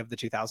dynasty of the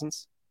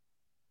 2000s.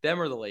 Them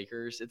or the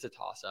Lakers. It's a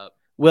toss-up.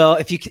 Well,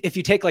 if you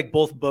take like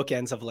both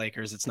bookends of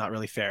Lakers, it's not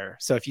really fair.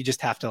 So if you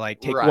just have to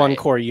like take one Right.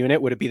 core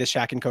unit, would it be the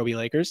Shaq and Kobe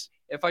Lakers?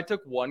 If I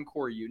took one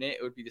core unit,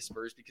 it would be the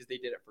Spurs because they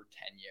did it for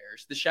 10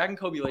 years. The Shaq and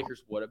Kobe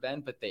Lakers would have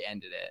been, but they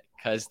ended it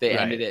because they Right.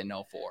 ended it in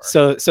 04.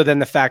 So then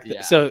the fact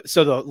that Yeah.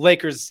 so the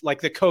Lakers,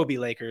 like the Kobe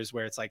Lakers,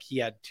 where it's like he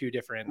had 2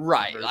 different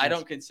Right. versions. I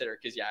don't consider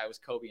because, it was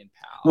Kobe and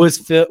Powell.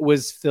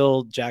 was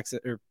Phil Jackson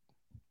or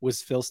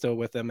was Phil still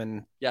with them?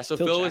 And Yeah, so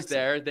Phil Phil was Jackson.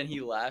 there, then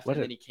he left, What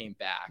and a- then he came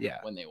back Yeah.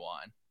 when they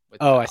won.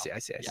 with oh, I Powell.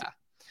 see. Yeah.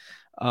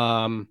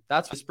 Um,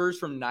 That's the Spurs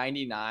from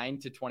 99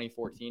 to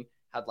 2014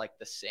 had like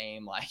the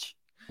same, like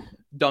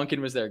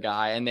Duncan was their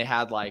guy. And they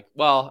had like,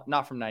 well,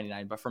 not from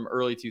 99, but from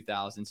early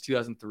 2000s,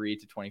 2003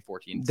 to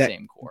 2014,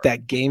 same core.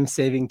 that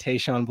game-saving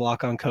Tayshaun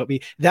block on Kobe.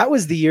 That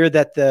was the year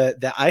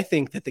that I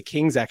think that the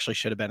Kings actually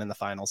should have been in the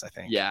finals. I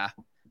think. Yeah.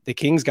 The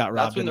Kings got That's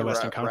robbed when in the the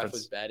Western ref Conference.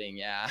 was betting.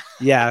 Yeah.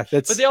 Yeah,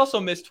 that's. But they also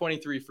missed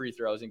 23 free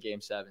throws in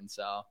game 7.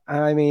 So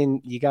I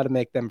mean, you got to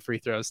make them free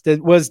throws.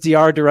 Was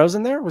DeMar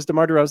DeRozan there? Was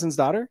DeMar DeRozan's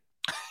daughter?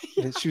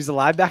 She was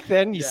alive back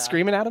then. He's Yeah.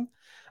 screaming at him.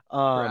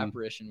 her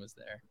apparition was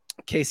there.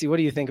 Casey, what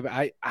do you think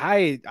about?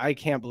 I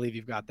can't believe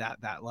you've got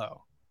that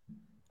low.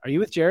 Are you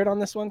with Jared on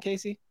this one,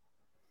 Casey?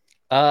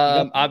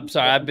 I'm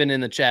sorry, I've been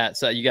in the chat,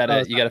 so you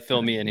gotta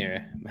fill me in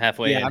here. I'm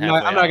halfway in. I'm halfway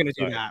not out. going to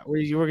do Sorry. that.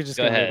 We're just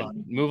Go going to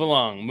ahead. Move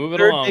along,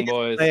 Third biggest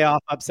boys. playoff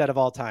upset of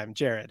all time,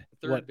 Jared.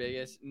 Third What?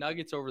 biggest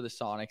Nuggets over the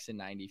Sonics in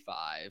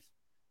 95.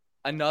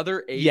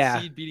 Another 8 Yeah.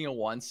 seed beating a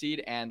 1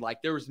 seed, and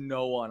like there was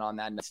no one on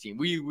that Nuggets team.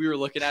 We were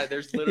looking at it.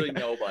 There's literally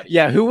nobody.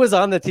 Yeah, who was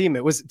on the team?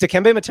 It was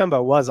Dikembe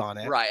Mutombo was on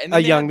it. Right. And A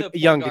then they young- had the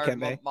point young guard,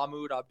 Dikembe.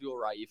 Mahmoud Abdul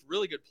Raif,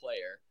 really good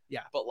player.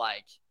 Yeah. But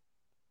like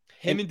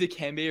him and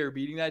Dikembe are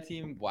beating that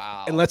team.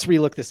 Wow. And let's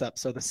relook this up.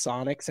 So the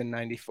Sonics in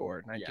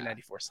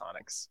 1994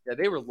 Sonics. Yeah,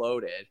 they were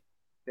loaded.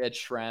 They had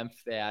Schrempf,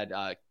 they had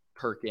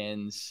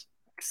Perkins.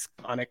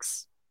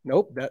 Sonics.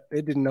 Nope,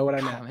 they didn't know what I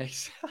meant.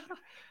 Comics.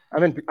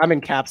 I'm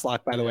in caps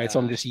lock, by the way, so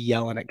I'm just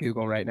yelling at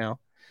Google right now.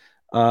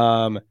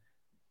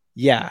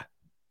 Yeah.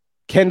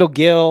 Kendall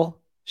Gill,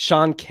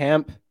 Sean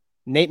Kemp,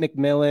 Nate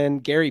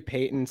McMillan, Gary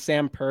Payton,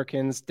 Sam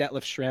Perkins,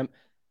 Detlef Schrempf.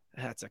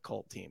 That's a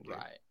cult team, dude.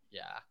 Right.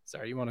 Yeah.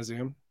 Sorry, you want to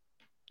zoom?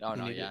 Oh,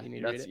 no, yeah.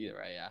 That's either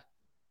right, yeah.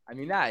 I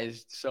mean, that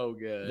is so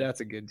good.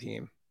 That's a good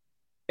team.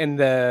 And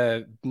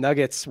the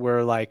Nuggets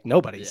were like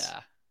nobodies.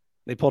 Yeah.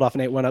 They pulled off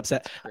an 8-1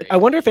 upset. I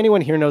wonder if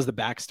anyone here knows the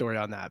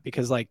backstory on that,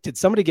 because like, did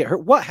somebody get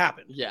hurt? What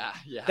happened? Yeah.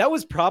 That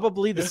was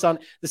probably the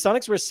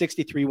Sonics were a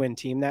 63-win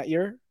team that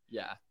year.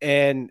 Yeah.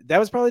 And that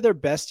was probably their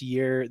best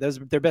year. That was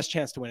their best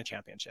chance to win a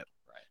championship.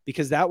 Right.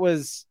 Because that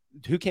was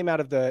who came out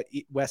of the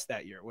West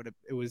that year.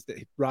 It was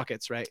the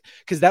Rockets, right?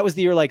 Because that was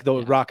the year like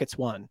the Rockets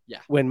won. Yeah.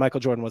 When Michael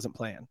Jordan wasn't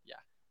playing. Yeah.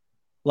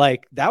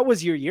 Like that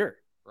was your year.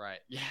 Right.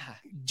 Yeah.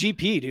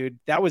 GP, dude.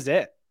 That was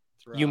it.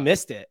 You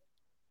missed it.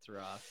 It's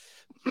rough.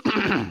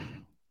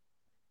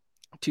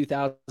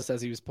 2000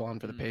 says he was pulling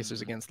for the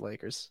Pacers against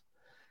Lakers.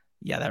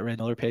 Yeah, that Red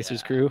Miller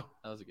Pacers crew.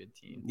 That was a good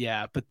team.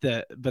 Yeah, but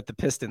the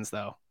Pistons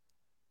though.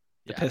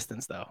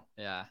 Pistons though.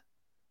 Yeah.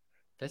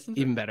 Pistons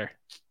even better.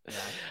 Yeah.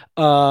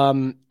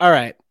 All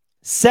right.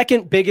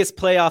 Second biggest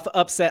playoff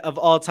upset of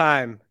all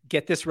time.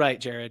 Get this right,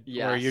 Jared,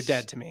 or you're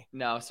dead to me.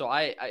 No, so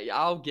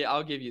I'll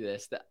give you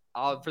this.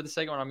 For the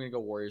second one, I'm gonna go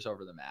Warriors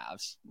over the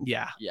Mavs.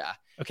 Yeah. Yeah.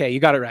 Okay, you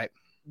got it right.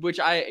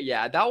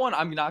 That one,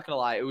 I'm not gonna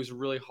lie, it was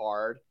really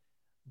hard.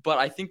 But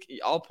I think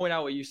I'll point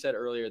out what you said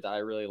earlier that I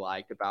really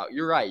liked about.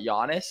 You're right,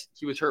 Giannis.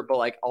 He was hurt, but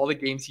like all the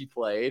games he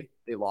played,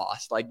 they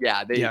lost. Like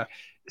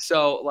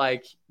So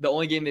like the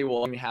only game they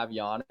will only have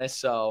Giannis.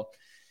 So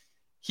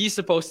he's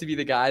supposed to be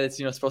the guy that's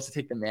supposed to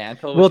take the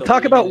mantle. We'll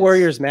talk about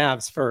Warriors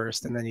Mavs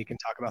first, and then you can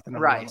talk about the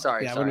number right. one.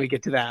 Sorry, when we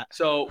get to that.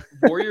 So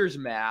Warriors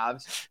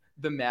Mavs.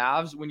 The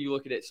Mavs, when you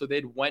look at it, so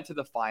they'd went to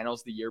the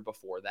finals the year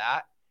before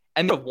that,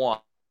 and they won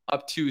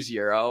up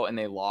 2-0, and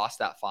they lost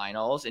that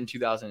finals in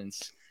 2000.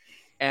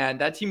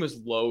 And that team was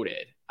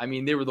loaded. I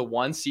mean, they were the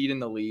 1 seed in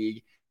the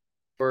league.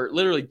 Were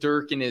literally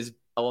Dirk in his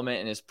element,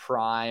 in his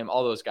prime.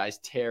 All those guys,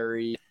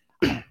 Terry.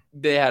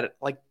 They had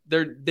they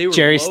were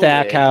Jerry loaded.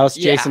 Stackhouse,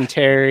 Jason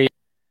Terry.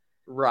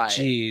 Right.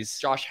 Jeez.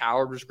 Josh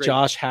Howard was great.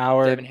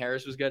 Devin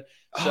Harris was good.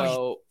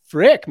 So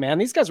frick, man,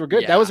 these guys were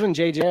good. Yeah. That was when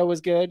JJ was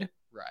good.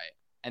 Right.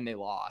 And they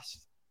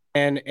lost.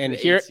 And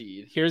here's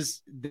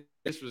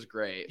this was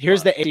great.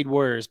 Here's the 8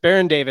 Warriors.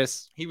 Baron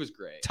Davis. He was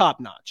great. Top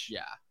notch.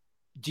 Yeah.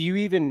 Do you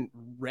even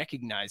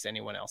recognize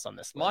anyone else on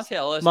this list? Monte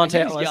Ellis. Monte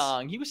he Ellis. was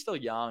young. He was still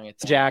young.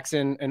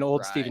 Jackson, an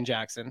old Steven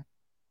Jackson.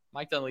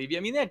 Mike Dunleavy.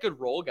 I mean, they had good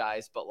role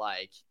guys, but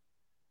like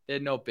they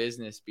had no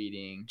business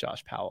beating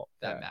Josh Powell.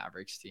 That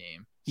Mavericks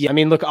team. Yeah, I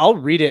mean, look, I'll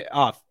read it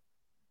off.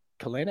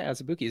 Kalena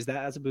Azubuike. Is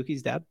that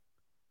Azubuike's dad?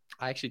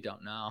 I actually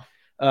don't know.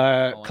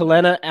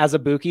 Kalena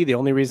Azubuike. The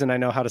only reason I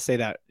know how to say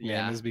that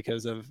name is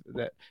because of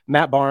that.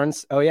 Matt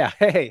Barnes. Oh yeah.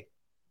 Hey.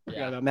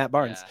 Forgot about Matt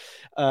Barnes.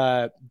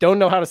 Yeah. Don't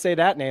know how to say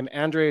that name.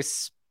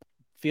 Andres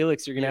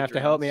Felix, you're going to have to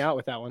help me out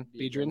with that one.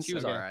 Biedrins. He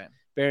was all right.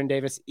 Baron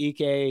Davis,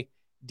 Ike,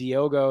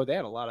 Diogo. They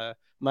had a lot of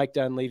Mike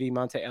Dunleavy,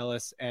 Monte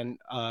Ellis, and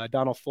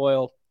Donald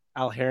Foyle,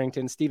 Al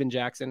Harrington, Steven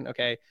Jackson.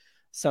 Okay.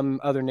 Some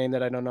other name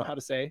that I don't know how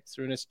to say.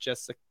 Sarunas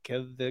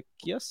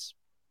Jasikevičius.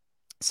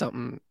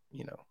 Something,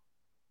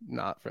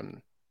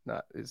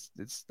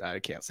 I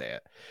can't say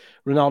it.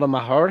 Ronaldo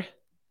Mahar,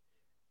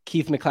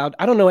 Keith McLeod.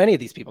 I don't know any of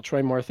these people.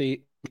 Troy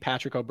Murphy,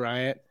 Patrick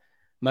O'Brien,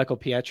 Michael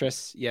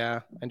Pietrus. Yeah,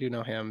 I do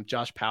know him.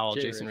 Josh Powell,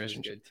 Jason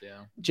Richardson.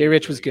 Jay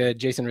Rich was good.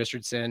 Jason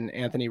Richardson,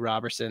 Anthony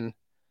Robertson,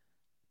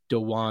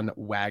 DeJuan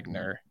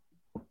Wagner.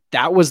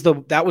 That was the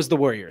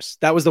Warriors.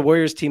 That was the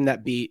Warriors team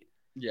that beat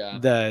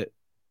the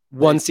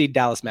 1 seed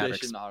Dallas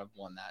Mavericks. They should not have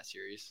won that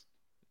series.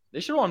 They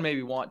should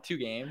have won 2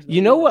 games.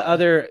 You know what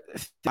other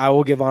I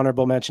will give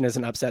honorable mention as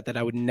an upset that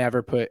I would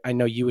never put. I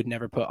know you would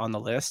never put on the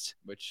list.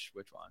 Which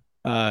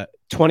one?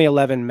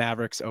 2011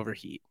 Mavericks over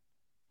Heat.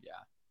 Yeah.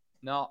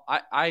 No,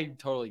 I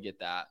totally get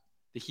that.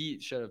 The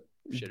Heat should have.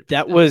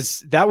 That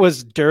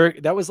was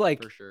Dirk. That was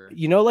like, for sure.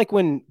 Like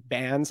when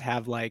bands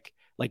have like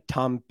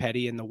Tom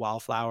Petty and the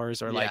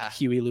Wildflowers or like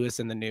Huey Lewis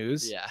in the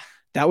News. Yeah.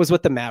 That was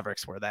what the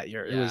Mavericks were that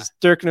year. It was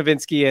Dirk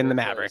Nowitzki and the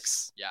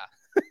Mavericks.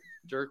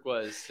 Dirk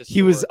was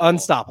he was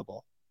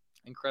unstoppable.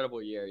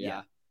 Incredible year,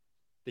 yeah.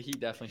 The Heat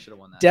definitely should have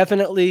won that.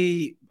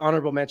 Definitely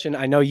honorable mention.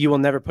 I know you will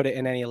never put it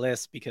in any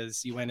list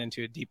because you went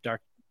into a deep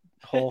dark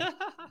hole.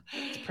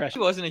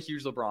 Depression. I wasn't a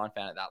huge LeBron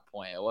fan at that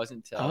point. It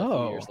wasn't until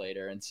a few years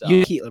later, and so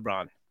you hate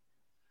LeBron.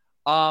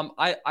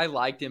 I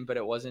liked him, but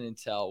it wasn't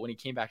until when he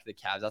came back to the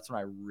Cavs that's when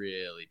I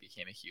really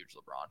became a huge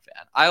LeBron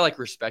fan. I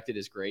respected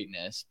his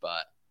greatness,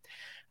 but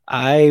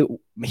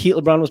Heat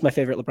LeBron was my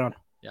favorite LeBron.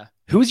 Yeah.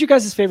 Who was your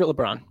guys' favorite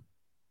LeBron?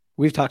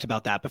 We've talked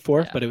about that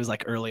before, but it was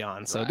like early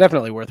on, so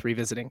definitely worth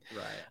revisiting.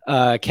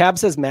 Right. Cab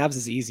says Mavs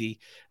is easy.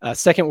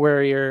 Second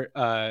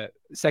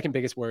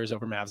biggest Warriors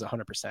over Mavs,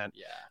 100%.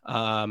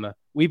 Yeah.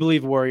 We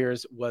believe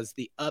Warriors was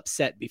the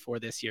upset before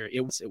this year.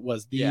 It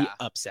was the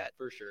upset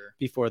for sure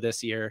before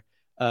this year.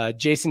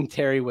 Jason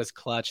Terry was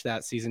clutch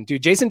that season.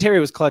 Dude, Jason Terry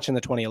was clutch in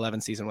the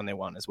 2011 season when they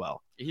won as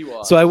well. He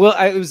was. So it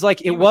was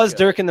like, it was good.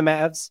 Dirk and the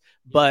Mavs,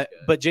 but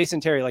good.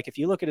 Jason Terry, like if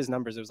you look at his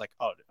numbers, it was like,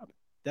 oh,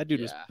 that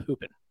dude was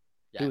hooping.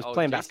 Yeah. He was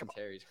playing Jason basketball.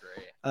 Terry's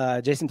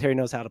great. Jason Terry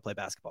knows how to play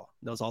basketball,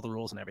 knows all the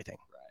rules and everything.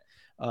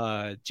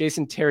 Right.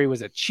 Jason Terry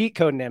was a cheat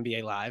code in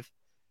NBA Live.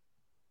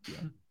 Yeah,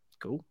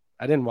 cool.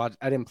 I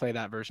didn't play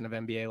that version of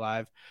NBA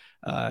Live.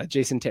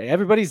 Jason Terry.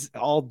 Everybody's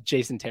all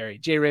Jason Terry.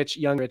 Jay Rich,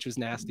 Young Rich was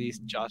nasty,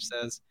 Josh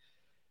says.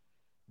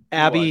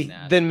 Abby,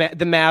 the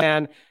Mavs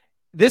man.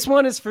 This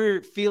one is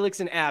for Felix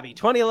and Abby.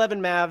 2011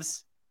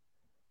 Mavs.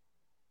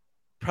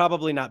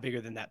 Probably not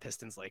bigger than that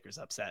Pistons Lakers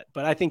upset,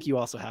 but I think you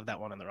also have that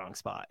one in the wrong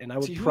spot. And I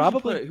would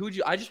probably. Who'd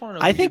you? I just want to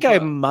know. I think I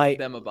might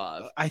them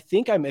above. I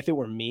think if it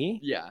were me.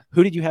 Yeah.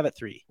 Who did you have at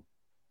 3?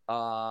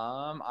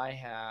 I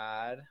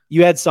had.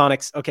 You had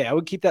Sonics. Okay, I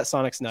would keep that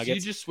Sonics Nuggets. So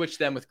you just switched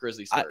them with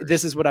Grizzlies. Spurs.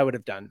 This is what I would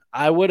have done.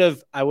 I would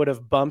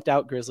have bumped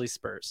out Grizzlies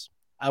Spurs.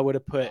 I would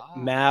have put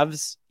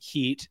Mavs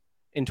Heat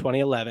in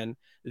 2011.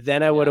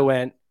 Then I would have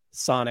went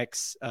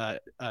Sonics,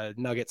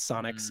 Nuggets,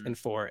 Sonics in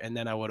 4, and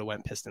then I would have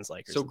went Pistons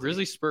Lakers. So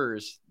Grizzlies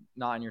Spurs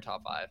not in your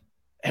top 5.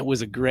 It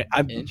was a great.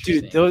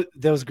 Dude,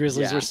 those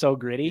Grizzlies were so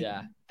gritty.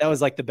 Yeah, that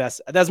was like the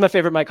best. That was my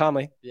favorite Mike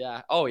Conley.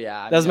 Yeah. Oh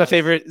yeah. That was my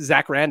favorite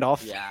Zach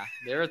Randolph. Yeah,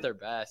 they're at their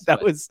best.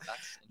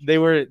 They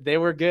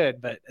were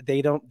good, but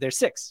they're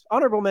 6.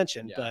 Honorable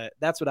mention, but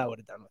that's what I would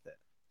have done with it.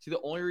 See, the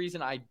only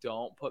reason I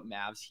don't put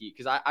Mavs Heat,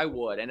 because I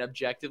would, and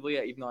objectively,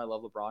 even though I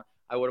love LeBron,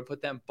 I would have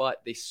put them,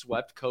 but they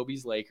swept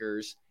Kobe's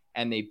Lakers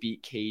and they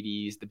beat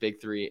KD's, the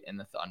big 3, and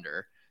the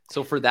Thunder.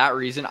 So for that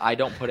reason, I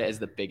don't put it as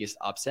the biggest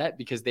upset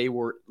because they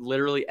were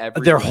literally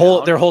their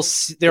whole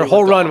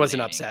run was an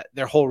upset.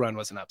 Their whole run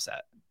was an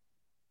upset.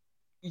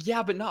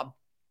 Yeah, but not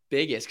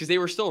biggest because they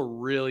were still a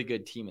really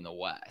good team in the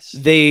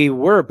West. They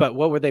were, but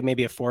what were they?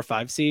 Maybe a 4 or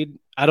 5 seed.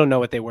 I don't know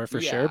what they were for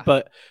sure,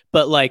 but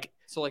like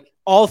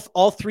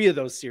all 3 of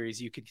those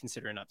series you could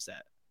consider an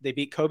upset. They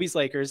beat Kobe's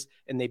Lakers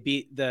and they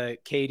beat the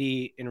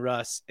KD and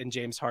Russ and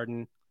James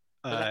Harden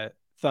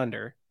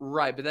Thunder.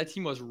 Right, but that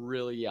team was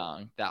really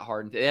young. That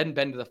Harden, they hadn't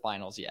been to the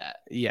finals yet.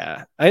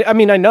 Yeah, I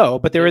mean I know,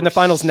 but they were in the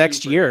finals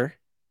next year.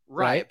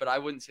 Right, but I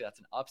wouldn't say that's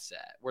an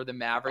upset where the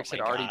Mavericks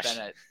had already been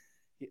at.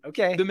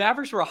 Okay, the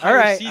Mavericks were a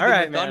higher seed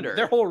than the Thunder.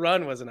 Their whole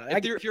run was an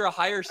upset. If you're a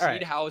higher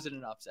seed, how is it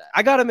an upset?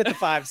 I got them at the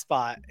 5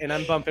 spot, and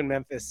I'm bumping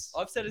Memphis.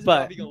 Upset is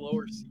not being a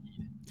lower seed.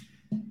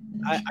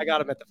 I got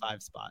them at the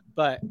 5 spot,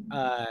 but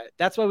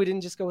that's why we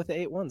didn't just go with the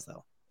 8-1s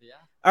though. Yeah.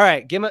 All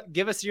right,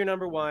 give us your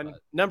number one.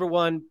 Number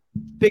 1,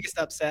 biggest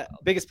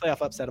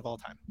playoff upset of all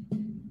time.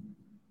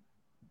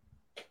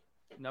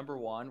 Number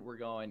 1, we're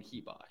going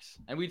Heat Bucks,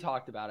 and we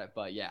talked about it,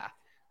 but yeah,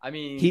 I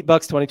mean Heat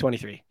Bucks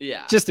 2023.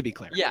 Yeah, just to be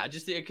clear. Yeah,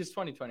 just because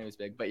 2020 was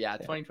big, but yeah,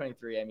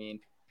 2023. I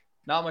mean,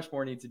 not much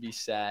more needs to be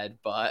said,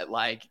 but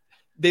like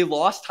they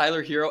lost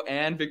Tyler Hero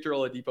and Victor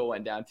Oladipo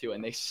went down too,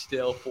 and they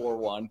still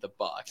 4-1 the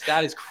Bucks.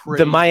 That is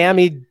crazy. The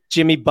Miami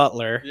Jimmy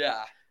Butler.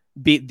 Yeah.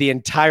 Beat the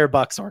entire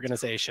Bucks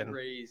organization.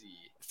 Crazy.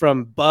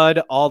 From Bud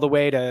all the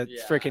way to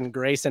freaking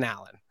Grayson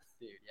Allen.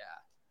 Dude,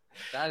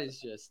 yeah. That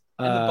is just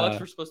and the Bucks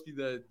were supposed to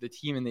be the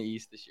team in the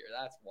East this year.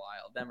 That's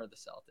wild. Them or the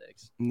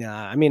Celtics.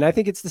 Nah, I mean, I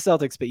think it's the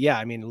Celtics, but yeah,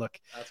 I mean, look.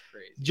 That's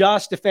crazy.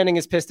 Josh defending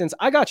his Pistons.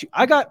 I got you.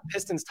 I got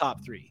Pistons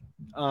top 3.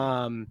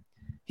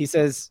 He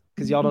says,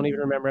 because y'all don't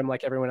even remember him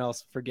like everyone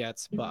else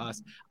forgets but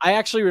us. I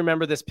actually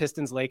remember this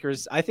Pistons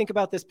Lakers. I think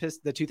about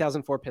the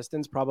 2004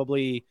 Pistons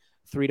probably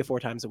 3 to 4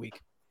 times a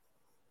week.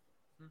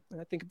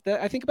 I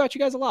think about you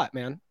guys a lot,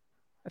 man.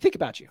 I think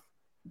about you.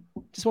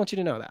 Just want you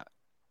to know that.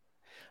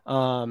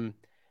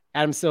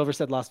 Adam Silver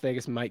said Las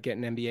Vegas might get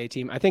an NBA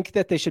team. I think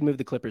that they should move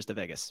the Clippers to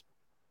Vegas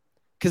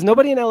because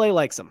nobody in LA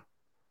likes them.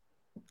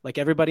 Like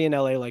everybody in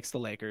LA likes the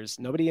Lakers.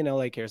 Nobody in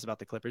LA cares about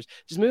the Clippers.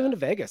 Just move them to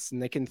Vegas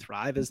and they can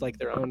thrive as like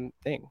their own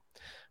thing.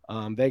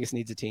 Vegas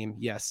needs a team.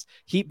 Yes.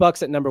 Heat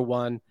Bucks at number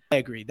 1. I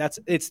agree.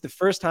 It's the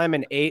first time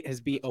an 8 has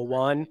beat a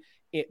 1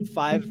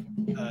 in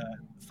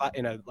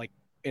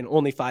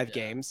only 5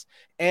 games.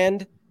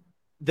 And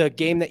the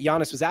game that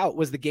Giannis was out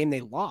was the game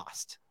they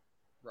lost.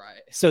 Right.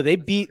 So they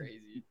beat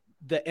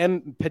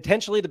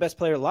potentially the best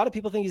player. A lot of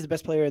people think he's the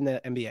best player in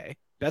the NBA,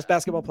 best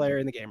basketball player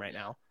in the game right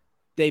now.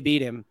 They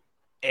beat him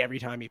every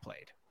time he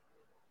played.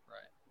 Right.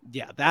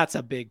 Yeah, that's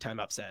a big time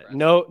upset. Right.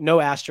 No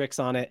asterisks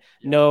on it.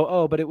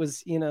 Yeah. But it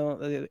was,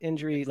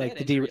 injury like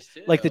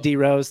the D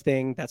Rose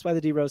thing. That's why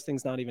the D Rose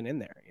thing's not even in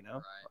there,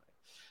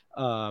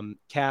 Right.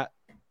 Kat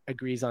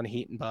agrees on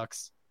Heat and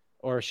Bucks,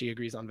 or she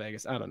agrees on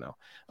Vegas. I don't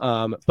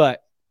know.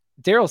 But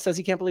Daryl says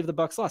he can't believe the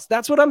Bucks lost.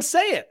 That's what I'm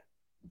saying.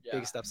 Yeah.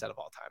 Biggest upset of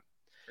all time.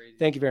 Crazy.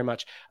 Thank you very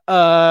much. Where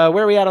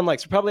are we at on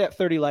likes? We're probably at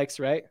 30 likes,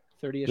 right?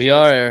 30. We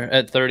are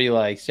at 30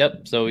 likes.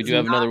 Yep. So we do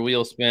have another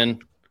wheel spin.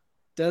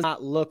 Does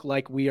not look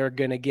like we are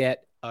going to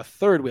get a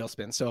third wheel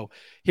spin. So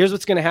here's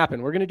what's going to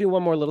happen. We're going to do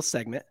one more little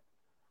segment.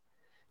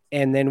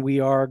 And then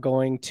we are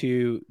going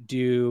to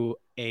do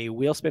a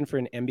wheel spin for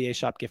an NBA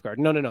shop gift card.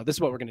 No. This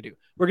is what we're going to do.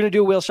 We're going to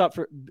do a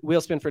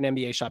wheel spin for an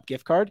NBA shop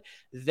gift card.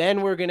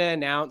 Then we're going to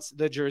announce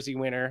the jersey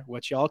winner,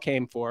 which y'all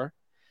came for.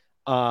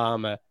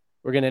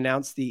 We're going to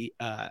announce the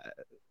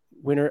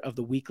winner of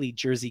the weekly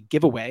jersey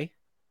giveaway.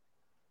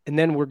 And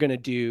then we're going to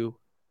do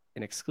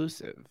an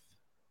exclusive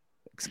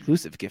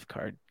gift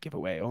card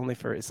giveaway only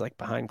for, it's like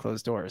behind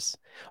closed doors,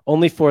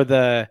 only for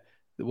the,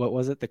 what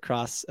was it? The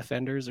cross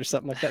offenders or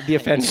something like that. The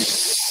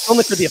offenders,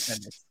 only for the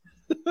offenders.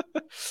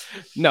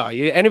 No,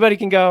 anybody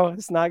can go.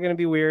 It's not going to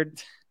be weird.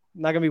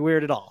 Not going to be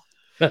weird at all.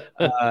 At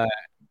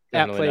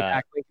Play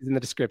Back link is in the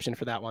description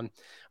for that one.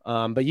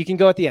 But you can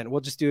go at the end.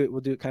 We'll just do it.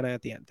 We'll do it kind of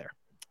at the end there.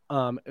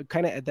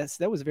 Kind of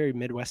that was very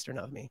Midwestern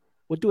of me.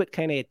 We'll do it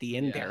kind of at the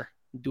end there.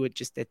 Do it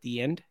just at the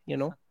end,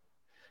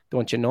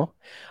 Don't you know?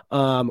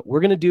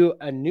 We're gonna do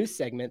a new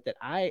segment that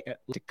I like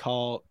to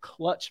call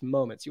Clutch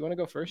Moments. You want to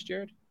go first,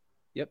 Jared?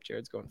 Yep,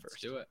 Jared's going first.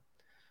 Let's do it.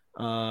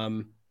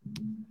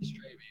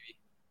 Straight, baby.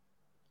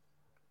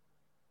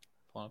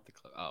 Pull up the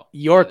clip. Oh,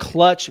 your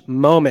clutch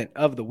moment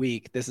of the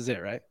week. This is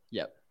it, right?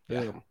 Yep.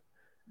 Boom.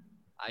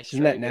 Yeah.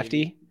 Isn't that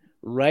nifty?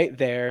 Right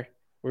there.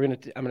 I'm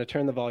gonna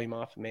turn the volume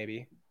off.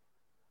 Maybe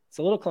it's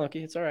a little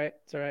clunky. It's all right.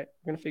 We're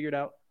gonna figure it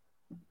out.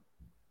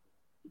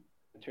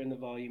 Turn the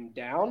volume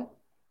down,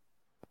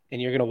 and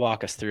you're gonna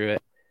walk us through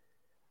it.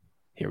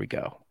 Here we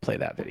go. Play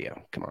that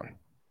video. Come on.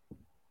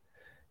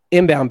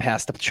 Inbound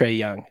pass to Trae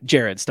Young.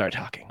 Jared, start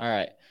talking. All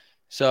right.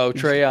 So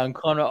Trae Young,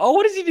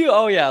 what does he do?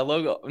 Oh yeah,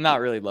 logo. Not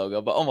really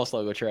logo, but almost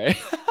logo Trae.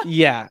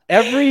 Yeah.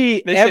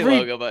 Every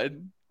logo, but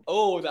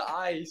the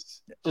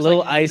ice. Just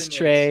little ice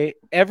Trae.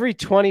 Every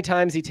 20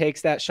 times he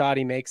takes that shot,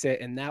 he makes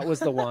it, and that was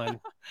the one.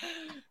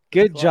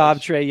 Good job,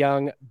 Trae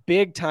Young.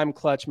 Big time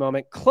clutch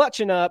moment.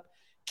 Clutching up,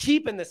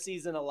 keeping the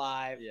season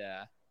alive.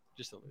 Yeah.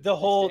 Just the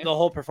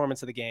whole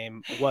performance of the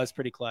game was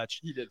pretty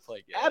clutch. He did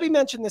play good. Abby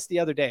mentioned this the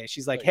other day.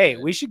 She's like, "Hey,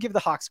 we should give the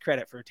Hawks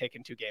credit for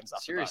taking 2 games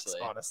off the Bucks,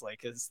 honestly,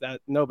 because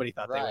that nobody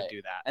thought they would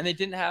do that." And they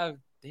didn't have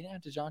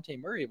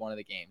DeJounte Murray in one of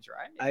the games,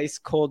 right? Ice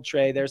cold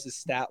Trae. There's his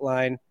stat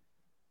line.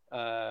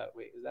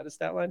 Wait, is that a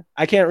stat line?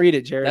 I can't read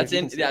it, Jared.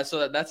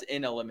 So that's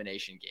in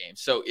elimination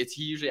games. So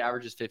he usually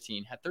averages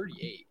 15, had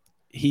 38.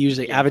 He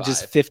usually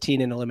averages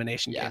 15 in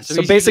elimination games.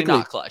 So basically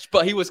not clutch,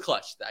 but he was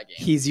clutch that game.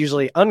 He's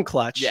usually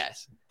unclutch.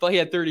 Yes, but he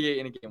had 38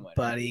 in a game winner.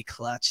 But he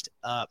clutched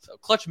up. So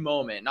clutch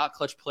moment, not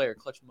clutch player,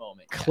 clutch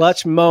moment.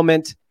 Clutch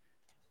moment.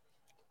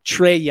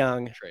 Trae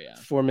Young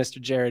for Mr.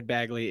 Jared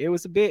Bagley. It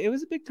was a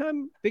big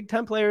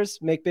time players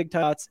make big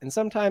shots, and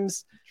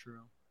sometimes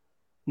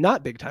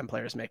not big time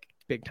players make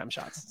big time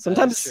shots.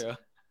 Sometimes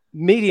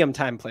medium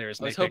time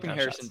players make big time shots. I was hoping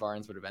Harrison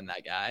Barnes would have been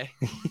that guy.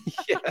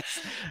 Yes.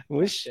 I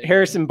wish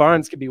Harrison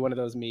Barnes could be one of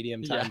those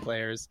medium time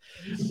players.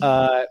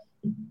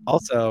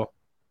 Also,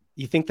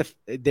 you think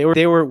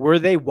were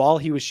they while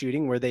he was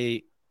shooting, were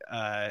they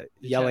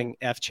yelling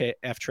F Trae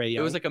Young?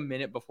 It was like a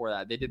minute before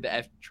that. They did the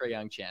F Trae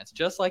Young chants,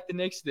 just like the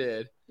Knicks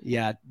did.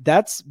 Yeah,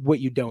 that's what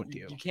you don't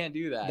do. You can't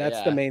do that.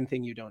 That's the main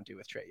thing you don't do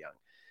with Trae Young.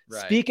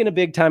 Right. Speaking of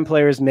big time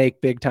players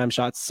make big time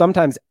shots,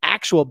 sometimes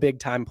actual big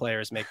time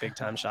players make big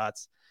time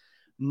shots.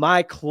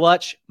 My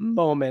clutch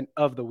moment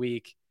of the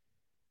week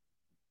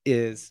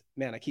is,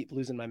 man, I keep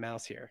losing my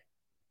mouse here.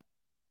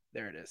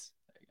 There it is.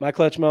 My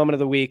clutch moment of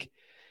the week.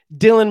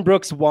 Dylan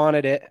Brooks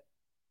wanted it.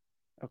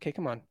 Okay,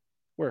 come on.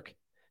 Work.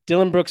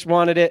 Dylan Brooks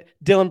wanted it.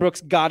 Dylan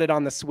Brooks got it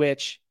on the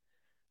switch.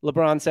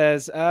 LeBron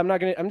says, I'm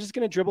just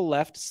going to dribble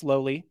left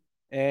slowly.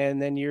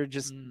 And then you're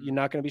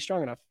not going to be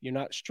strong enough. You're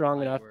not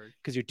strong enough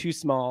because you're too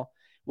small.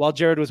 While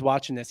Jared was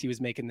watching this, he was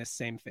making this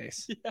same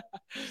face. Yeah.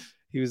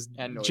 He was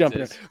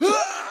jumping.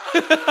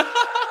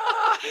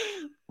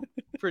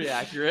 Pretty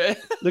accurate.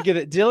 Look at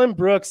it. Dylan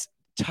Brooks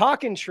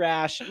talking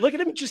trash. Look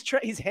at him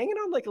he's hanging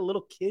on like a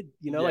little kid,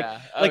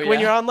 when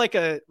you're on like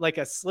a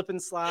slip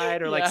and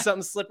slide or like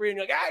something slippery and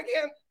you're like, I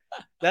can't.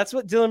 That's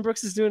what Dylan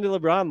Brooks is doing to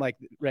LeBron, like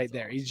right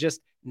there. He's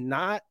just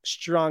not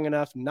strong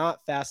enough,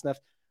 not fast enough.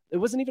 It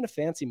wasn't even a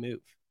fancy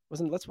move.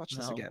 Let's watch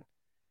this again.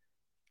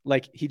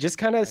 Like he just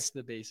kind of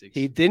the basics.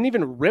 He didn't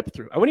even rip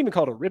through. I wouldn't even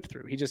call it a rip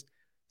through. He just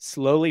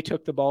slowly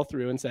took the ball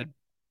through and said,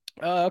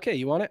 okay,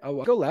 you want it?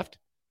 I'll go left.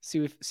 See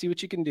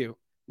what you can do.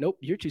 Nope,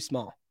 you're too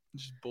small.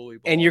 Just bully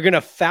ball. And you're going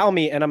to foul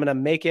me, and I'm going to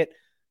make it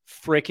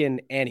freaking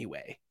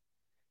anyway.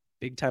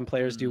 Big time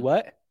players do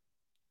what?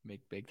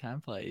 Make big time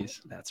plays.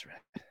 That's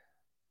right.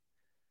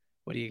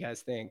 What do you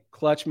guys think?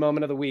 Clutch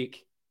moment of the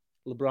week.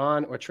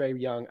 LeBron or Trae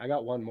Young? I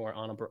got one more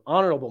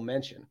honorable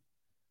mention.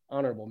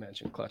 Honorable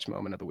mention clutch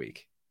moment of the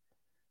week.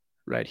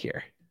 Right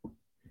here.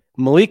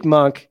 Malik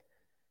Monk,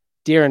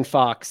 De'Aaron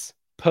Fox,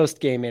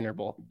 post-game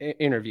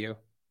interview.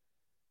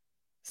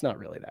 It's not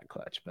really that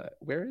clutch, but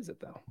where is it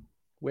though?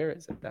 Where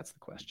is it? That's the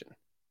question.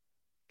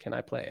 Can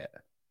I play it?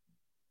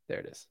 There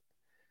it is.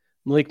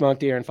 Malik Monk,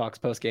 De'Aaron Fox,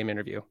 post-game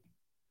interview.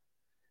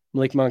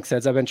 Malik Monk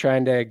says, I've been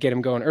trying to get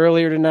him going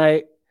earlier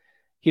tonight.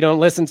 He don't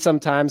listen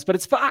sometimes, but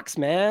it's Fox,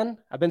 man.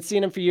 I've been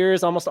seeing him for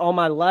years, almost all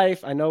my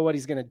life. I know what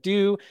he's going to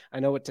do. I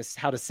know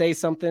how to say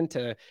something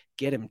to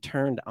get him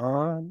turned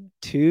on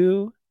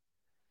to.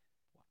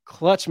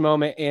 Clutch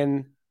moment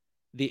in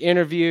the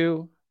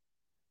interview.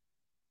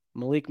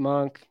 Malik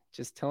Monk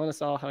just telling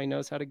us all how he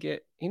knows how to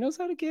get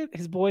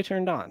his boy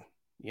turned on.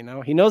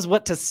 He knows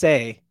what to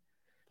say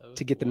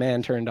to get the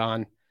man turned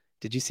on.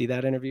 Did you see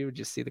that interview? Or did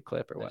you see the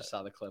clip or I what? just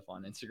saw the clip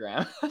on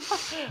Instagram.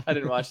 I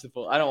didn't watch the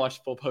full. I don't watch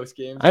the full post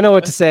game. I know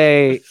what to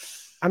say.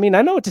 I mean,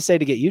 I know what to say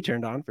to get you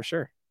turned on for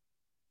sure.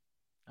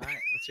 All right,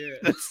 let's hear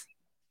it.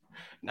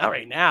 Not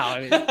right now.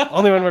 I mean,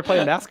 only when we're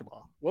playing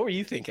basketball. What were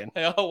you thinking?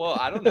 Oh well,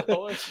 I don't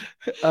know.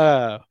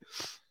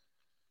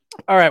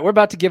 All right, we're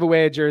about to give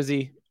away a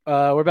jersey.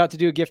 We're about to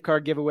do a gift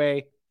card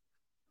giveaway,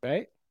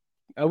 right?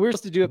 We were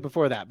supposed to do it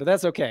before that, but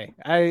that's okay.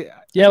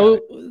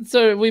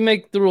 So we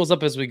make the rules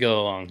up as we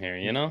go along here,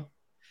 you know.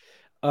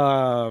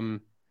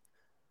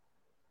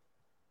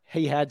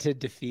 He had to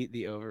defeat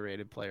the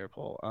overrated player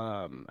poll.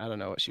 I don't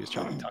know what she was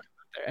trying to talk about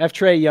there. F.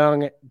 Trey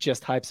Young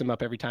just hypes him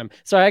up every time.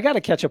 Sorry, I got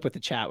to catch up with the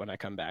chat when I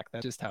come back.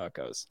 That's just how it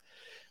goes.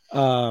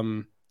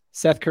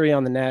 Seth Curry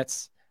on the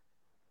Nets.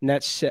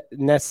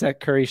 Seth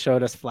Curry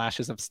showed us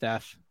flashes of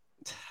Steph.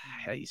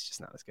 He's just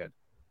not as good.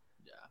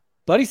 Yeah.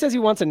 Buddy says he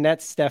wants a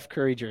Nets Steph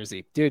Curry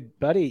jersey. Dude,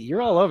 Buddy,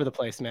 you're all over the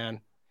place,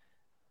 man.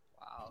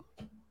 Wow.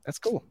 That's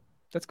cool.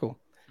 That's cool.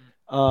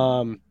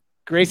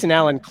 Grayson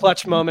Allen,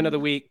 clutch moment of the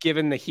week,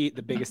 giving the Heat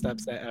the biggest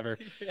upset ever.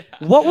 Yeah.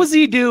 What was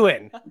he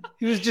doing?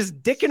 He was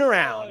just dicking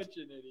around. Such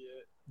an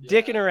idiot.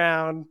 Dicking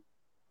around.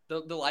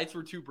 The lights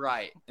were too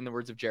bright, in the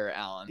words of Jarrett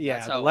Allen. Yeah,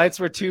 That's how the it lights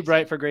was were for too Grayson.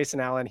 bright for Grayson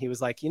Allen. He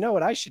was like, you know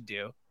what I should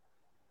do?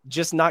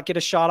 Just not get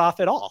a shot off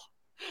at all.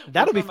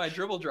 That'll Work be on my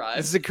dribble drive.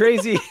 This is a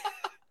crazy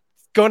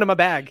going to my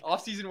bag.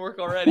 Off-season work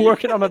already.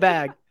 Working on my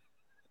bag.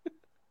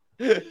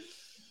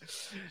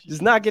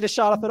 Just not get a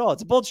shot off at all.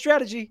 It's a bold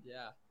strategy.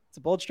 Yeah. It's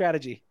a bold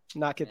strategy.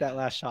 Not get that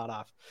last shot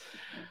off.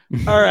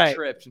 All right.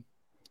 Tripped.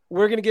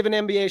 We're going to give an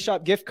NBA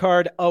shop gift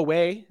card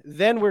away.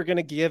 Then we're going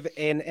to give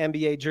an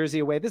NBA jersey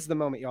away. This is the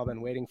moment y'all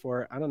been waiting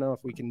for. I don't know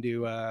if we can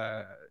do,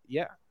 we're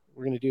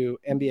going to do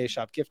NBA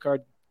shop gift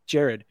card.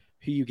 Jared,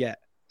 who you get?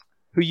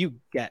 Who you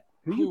got?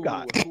 Who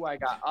I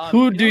got?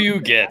 Who do you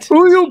get?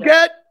 Who you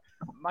get?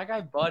 My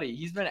guy Buddy.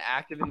 He's been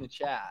active in the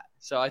chat,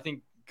 so I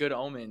think good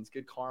omens,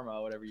 good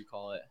karma, whatever you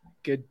call it.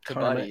 Good To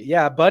karma. Buddy.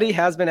 Yeah, Buddy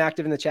has been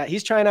active in the chat.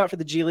 He's trying out for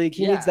the G League.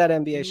 He Yeah, needs that he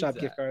NBA needs shop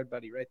that. gift card,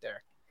 Buddy, right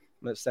there.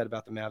 I'm upset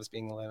about the Mavs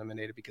being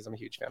eliminated because I'm a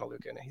huge fan of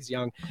Luka and he's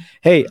young.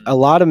 Hey, a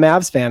lot of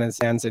Mavs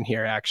fans in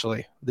here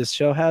actually. This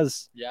show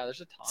has Yeah,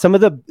 there's a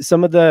ton.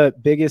 some of the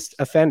biggest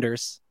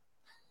offenders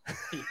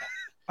Yeah.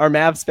 are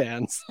Mavs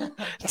fans,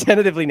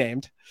 tentatively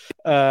named.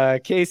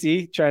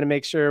 Casey trying to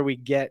make sure we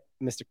get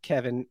Mr.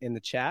 Kevin in the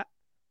chat.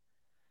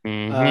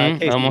 Casey,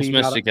 I almost who you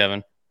missed got you,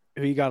 Kevin.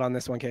 Who you got on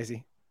this one,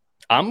 Casey?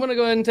 I'm gonna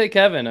go ahead and take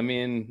Kevin. I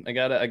mean, I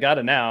got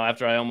it now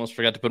after I almost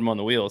forgot to put him on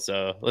the wheel.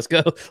 So let's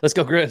go,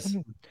 Chris.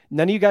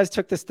 None of you guys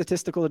took the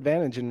statistical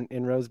advantage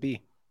in Rose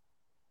B.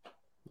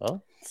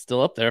 Well,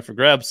 still up there for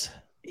grabs.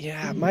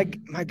 Yeah, my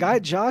guy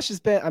Josh has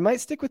been. I might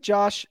stick with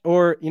Josh,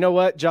 or you know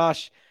what,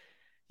 Josh,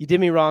 you did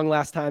me wrong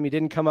last time. You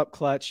didn't come up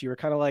clutch. You were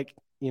kind of like,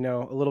 a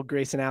little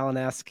Grayson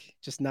Allen-esque,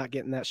 just not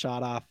getting that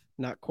shot off.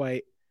 Not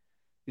quite.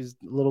 He was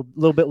a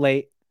little bit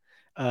late.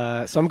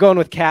 So I'm going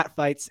with cat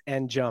fights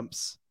and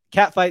jumps.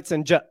 Cat fights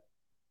and jump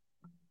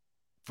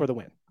for the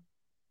win.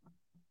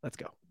 Let's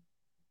go.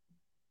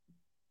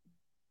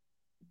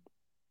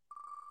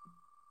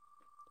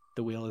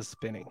 The wheel is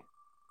spinning.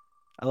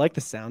 I like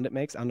the sound it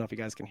makes. I don't know if you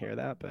guys can hear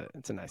that, but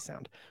it's a nice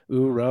sound.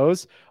 Ooh,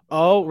 Rose.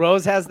 Oh,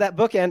 Rose has that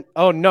bookend.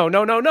 Oh, no.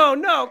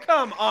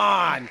 Come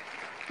on.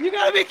 You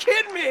got to be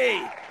kidding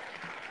me.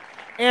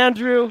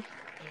 Andrew,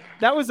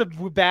 that was a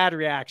bad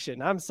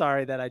reaction. I'm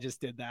sorry that I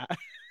just did that.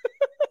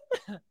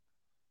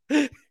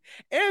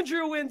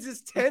 Andrew wins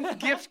his 10th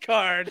gift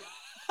card.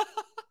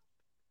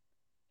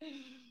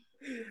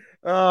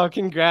 Oh,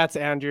 congrats,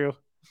 Andrew.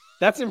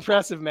 That's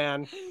impressive,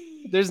 man.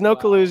 There's no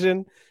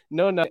collusion.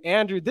 No.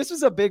 Andrew, this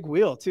was a big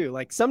wheel too.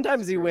 Like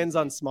sometimes he wins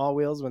on small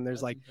wheels when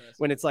there's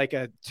when it's like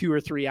a 2 or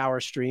 3 hour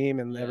stream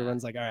and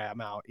everyone's like, all right,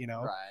 I'm out,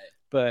 Right.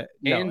 But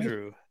no.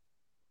 Andrew.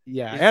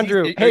 Yeah. Is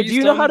Andrew. he- are Hey, you do you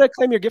know still- how to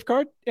claim your gift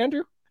card,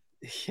 Andrew?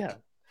 Yeah.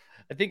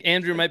 I think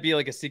Andrew might be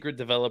like a secret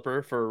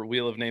developer for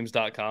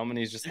wheelofnames.com and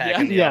he's just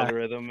hacking the Yeah.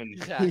 algorithm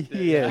and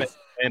He is.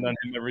 and on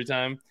him every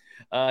time.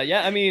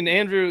 I mean,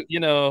 Andrew,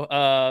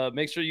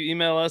 make sure you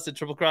email us at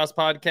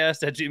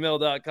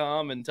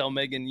triplecrosspodcast@gmail.com and tell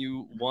Megan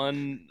you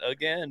won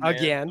again. Man.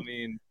 Again.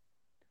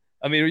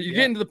 I mean, you're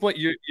getting to the point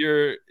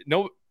you're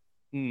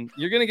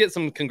gonna get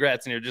some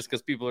congrats in here just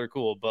because people are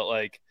cool, but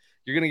like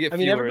you're gonna get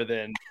fewer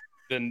than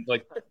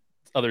like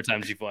other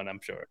times you've won, I'm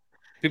sure.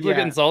 People are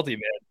getting salty,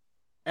 man.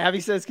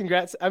 Abby says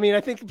congrats. I mean, I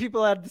think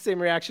people had the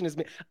same reaction as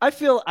me. I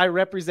feel I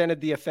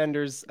represented the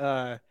offenders.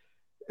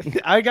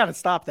 I got to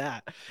stop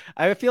that.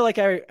 I feel like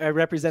I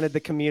represented the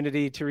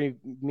community to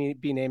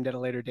be named at a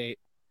later date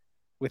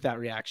with that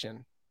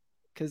reaction.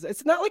 Because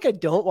it's not like I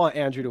don't want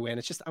Andrew to win.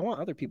 It's just I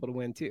want other people to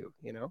win too,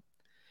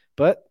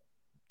 But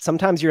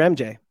sometimes you're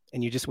MJ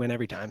and you just win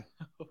every time.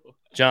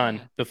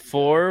 John,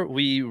 before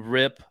we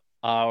rip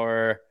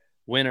our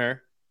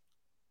winner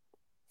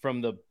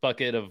from the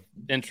bucket of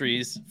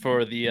entries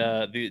for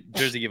the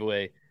jersey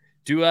giveaway,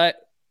 do I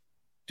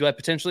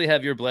potentially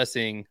have your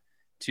blessing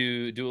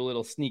to do a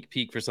little sneak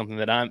peek for something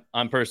that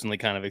I'm personally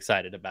kind of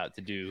excited about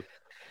to do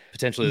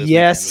potentially this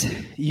Yes,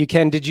 weekend. you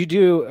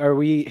can. Are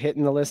we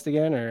hitting the list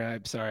again? Or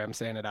I'm sorry, I'm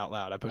saying it out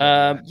loud. I put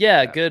it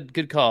Yeah,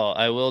 good call.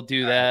 I will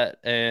do that,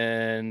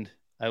 and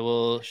I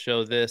will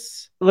show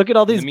this. Look at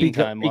all In the these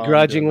meantime, while I'm doing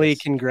begrudgingly this.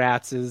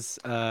 congrats.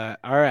 All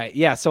right.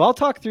 Yeah. So I'll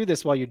talk through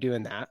this while you're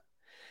doing that.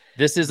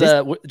 This is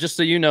just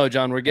so you know,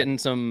 John, we're getting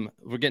some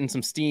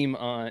steam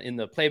in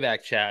the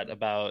playback chat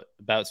about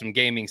some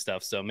gaming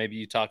stuff. So maybe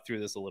you talk through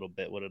this a little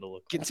bit, what it'll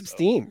look Getting like. some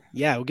steam.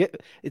 Yeah, we'll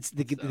get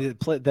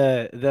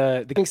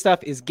the gaming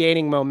stuff is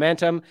gaining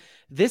momentum.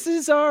 This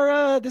is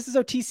our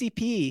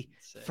TCP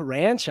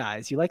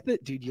franchise. You like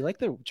you like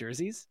the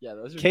jerseys? Yeah,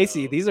 those are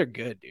Casey, dope. these are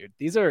good, dude.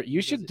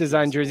 You should are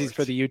design team jerseys for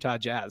sports. the Utah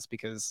Jazz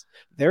because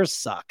theirs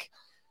suck.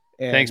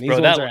 And Thanks, these bro.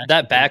 ones are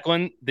That actually back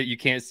one that you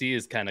can't see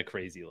is kind of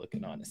crazy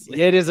looking,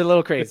 honestly. It is a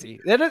little crazy.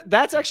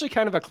 That's actually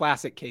kind of a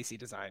classic Casey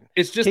design.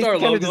 It's just Casey our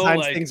kind of logo, designs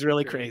like things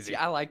really crazy.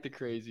 I like the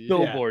crazy.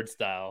 billboard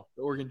style.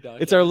 The Oregon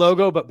Duck. It's our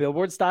logo, but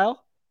billboard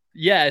style.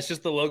 Yeah, it's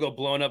just the logo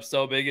blown up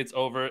so big it's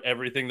over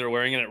everything they're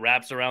wearing and it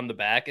wraps around the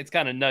back. It's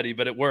kind of nutty,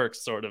 but it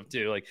works sort of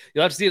too. Like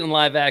you'll have to see it in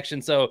live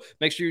action. So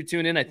make sure you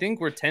tune in. I think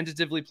we're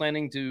tentatively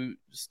planning to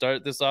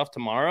start this off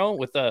tomorrow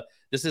with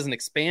this is an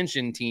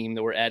expansion team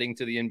that we're adding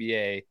to the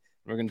NBA.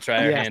 We're going to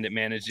try our hand at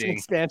managing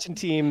expansion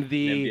team,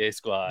 the NBA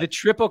squad. The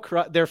Triple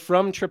Cross. They're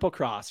from Triple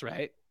Cross,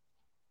 right?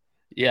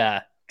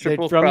 Yeah, They're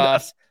Triple from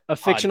Cross. a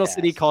fictional podcast.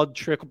 city called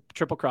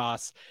Triple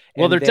Cross.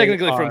 Well, and they're they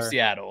technically from are-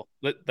 Seattle.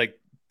 Like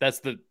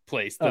that's the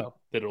place that Oh.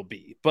 it'll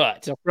be.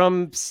 But So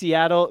from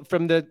Seattle,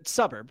 from the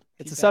suburb.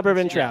 It's Keep a that suburb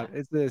in in Seattle. Trout.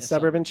 It's the It's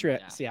suburb in suburb,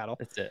 yeah. Seattle.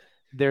 that's it.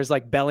 There's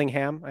like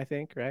Bellingham, I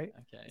think, right?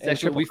 Okay. It's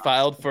actually, we Triple Cross.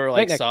 filed for Right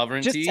like next-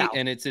 sovereignty, just south.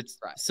 and it's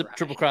Right.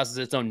 Triple Cross is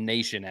its own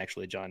nation,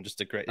 actually, John. Just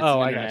to correct, it's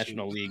Oh, an I got you.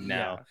 international league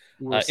now. Yeah.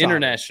 We're sovereign.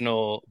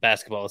 International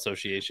Basketball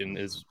Association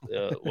is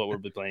what we'll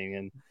be playing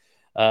in.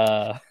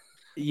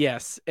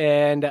 Yes,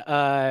 and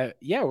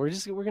yeah,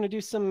 we're gonna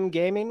do some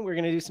gaming. We're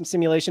gonna do some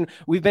simulation.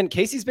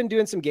 Casey's been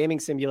doing some gaming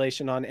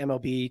simulation on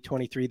MLB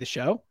 23, the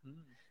show,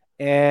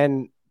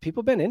 and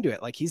people been into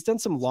it. Like he's done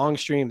some long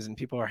streams, and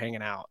people are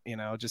hanging out.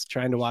 Just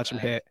trying to watch him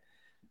hit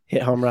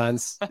home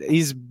runs.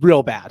 He's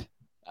real bad.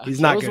 He's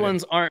not those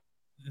good.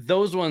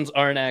 Those ones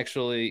aren't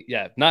actually,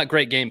 not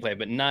great gameplay,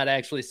 but not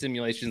actually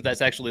simulations.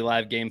 That's actually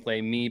live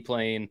gameplay. Me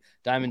playing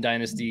Diamond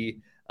Dynasty.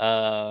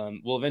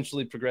 We'll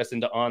eventually progress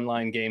into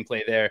online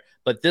gameplay there,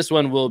 but this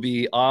one will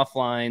be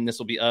offline. This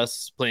will be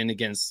us playing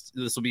against.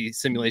 This will be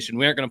simulation.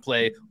 We aren't going to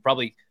play.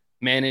 Probably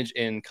manage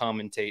and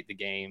commentate the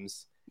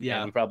games. Yeah,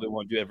 and we probably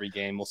won't do every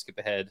game. We'll skip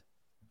ahead.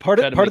 Part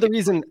of the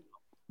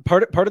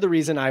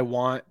reason I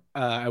want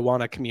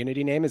a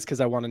community name is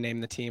because I want to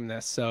name the team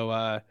this.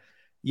 So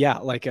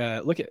look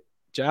at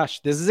Josh.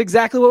 This is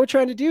exactly what we're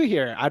trying to do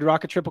here. I'd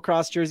rock a Triple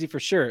Cross jersey for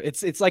sure.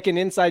 It's like an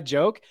inside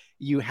joke.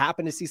 You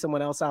happen to see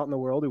someone else out in the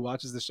world who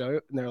watches the show,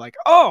 and they're like,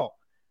 "Oh,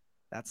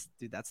 that's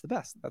the best.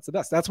 That's the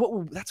best. That's what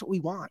we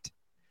want.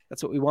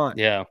 That's what we want."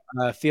 Yeah.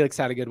 Felix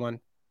had a good one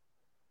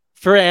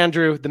for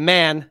Andrew, the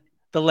man,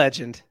 the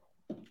legend,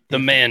 the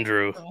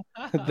Mandrew.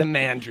 the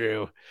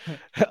Mandrew.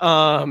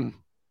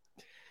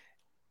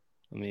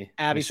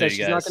 Abby says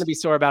she's not going to be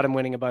sore about him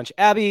winning a bunch.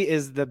 Abby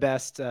is the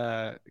best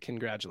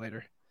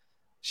congratulator.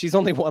 She's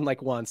only won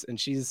like once, and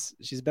she's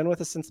been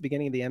with us since the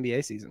beginning of the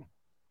NBA season.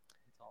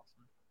 That's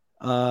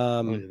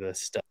awesome. Look at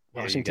this stuff.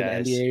 Washington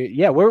NBA.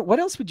 Yeah. What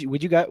else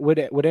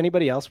would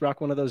anybody else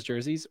rock one of those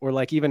jerseys, or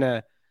like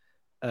even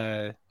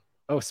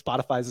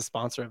Spotify's a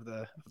sponsor of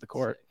the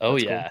court. Oh,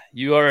 That's yeah. cool.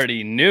 You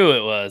already knew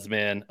it was,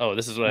 man. Oh,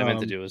 this is what I meant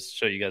to do, was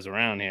show you guys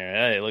around here.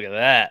 Hey, look at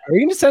that. Are you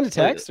going to send a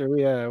text or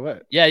we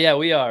what? Yeah,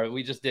 we are.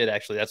 We just did,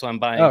 actually. That's why I'm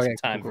buying some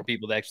time for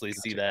people to actually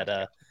see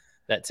that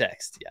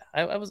text. Yeah,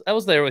 I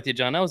was there with you,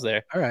 John. I was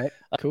there. All right,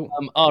 cool.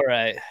 All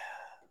right.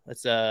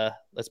 Let's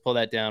pull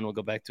that down. We'll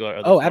go back to our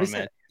other Abby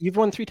said you've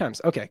won 3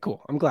 times. Okay,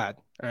 cool. I'm glad.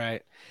 All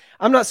right.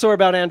 I'm not sore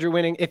about Andrew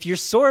winning. If you're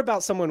sore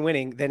about someone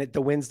winning, then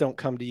the wins don't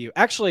come to you.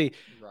 Actually,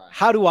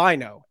 how do I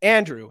know?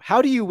 Andrew,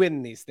 how do you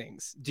win these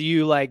things? Do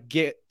you like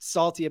get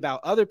salty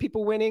about other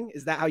people winning?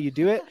 Is that how you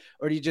do it?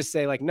 Or do you just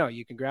say like, no,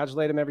 you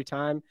congratulate them every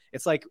time?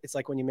 It's like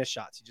when you miss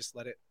shots, you just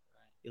let it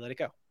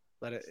go.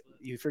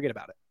 You forget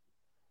about it.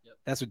 Yep.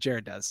 That's what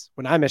Jared does.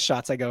 When I miss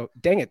shots, I go,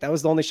 dang it, that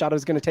was the only shot I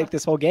was going to take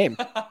this whole game.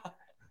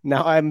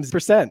 Now I'm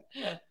 %.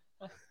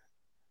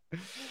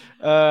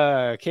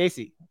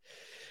 Casey.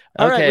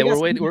 All okay, right, we're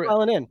waiting. We're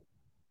filing in.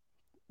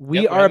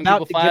 We Yep, are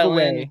about to give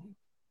away. in.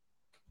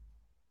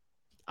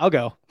 I'll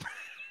go.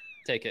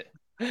 Take it.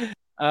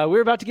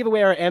 We're about to give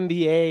away our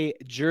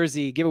NBA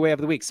jersey giveaway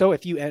of the week. So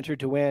if you enter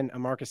to win a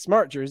Marcus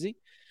Smart jersey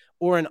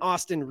or an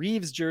Austin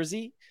Reeves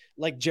jersey,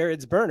 like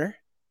Jared's burner,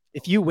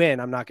 if you win,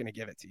 I'm not going to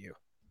give it to you.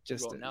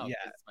 It's my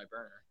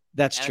burner.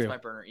 That's and true. It's my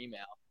burner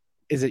email.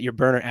 Is it your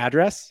burner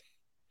address?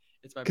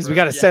 It's my because we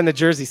got to send the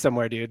jersey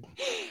somewhere, dude.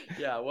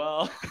 Yeah,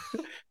 well,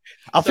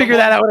 I'll figure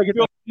that out when I get.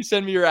 You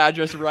send me your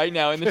address right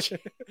now in the chat.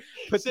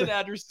 Put the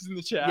addresses in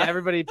the chat. Yeah,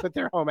 everybody put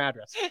their home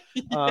address.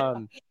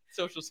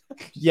 Social.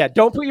 Yeah,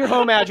 don't put your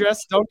home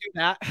address. Don't do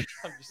that.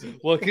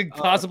 What could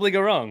possibly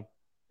go wrong?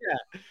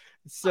 Yeah.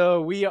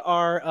 So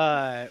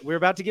we're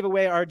about to give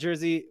away our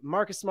jersey.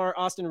 Marcus Smart,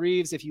 Austin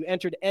Reeves. If you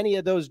entered any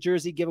of those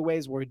jersey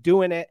giveaways, we're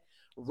doing it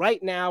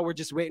right now. We're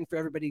just waiting for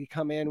everybody to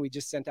come in. We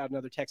just sent out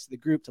another text to the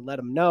group to let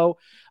them know.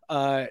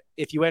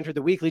 If you entered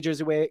the weekly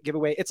jersey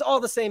giveaway, it's all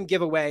the same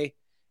giveaway.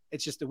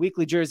 It's just a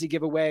weekly jersey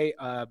giveaway.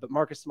 But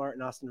Marcus Smart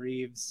and Austin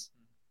Reeves,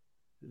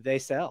 they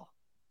sell.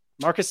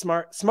 Marcus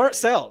Smart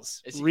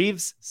sells.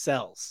 Reeves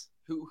sells.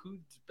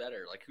 Who's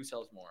better? Like, who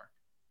sells more?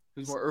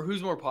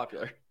 Who's more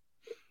popular?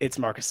 It's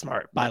Marcus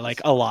Smart by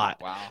like a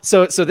lot. Wow.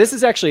 So this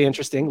is actually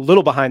interesting.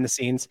 Little behind the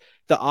scenes.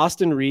 The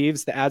Austin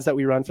Reeves, the ads that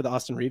we run for the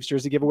Austin Reeves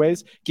jersey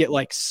giveaways get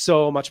like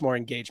so much more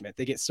engagement.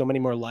 They get so many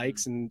more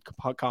likes and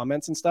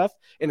comments and stuff.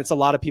 And it's a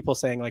lot of people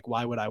saying like,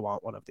 why would I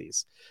want one of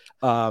these?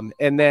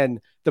 And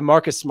then the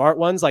Marcus Smart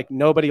ones, like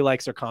nobody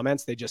likes or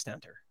comments. They just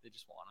enter. They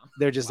just want them.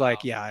 They're just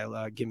like,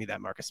 yeah, give me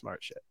that Marcus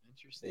Smart shit.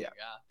 Interesting.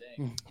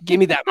 Yeah. Give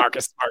me that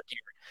Marcus Smart gear.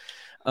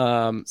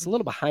 It's a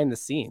little behind the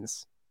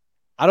scenes.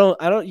 I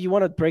don't. You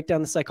want to break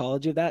down the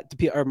psychology of that?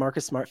 Are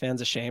Marcus Smart fans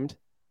ashamed?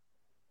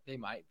 They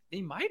might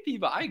be,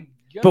 but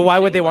But why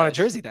would they want a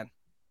jersey then?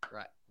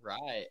 Right.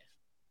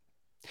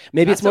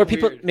 Maybe it's more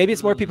people. Maybe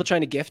it's more people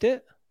trying to gift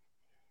it.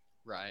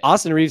 Right.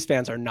 Austin Reeves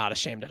fans are not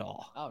ashamed at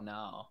all. Oh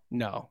no.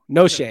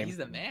 No shame. He's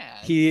the man.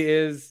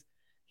 He's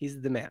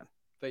the man.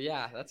 But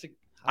yeah,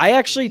 I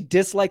actually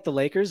dislike the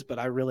Lakers, but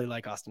I really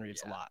like Austin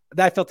Reeves a lot.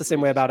 I felt the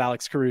same way about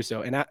Alex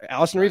Caruso, and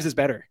Austin Reeves is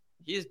better.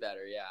 He is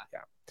better. Yeah.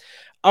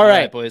 All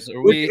right, boys.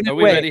 Are we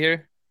ready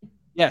here?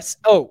 Yes.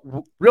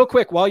 Oh, real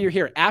quick, while you're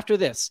here, after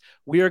this,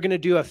 we are going to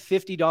do a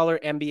 $50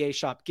 NBA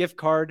shop gift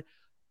card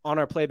on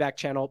our playback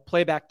channel,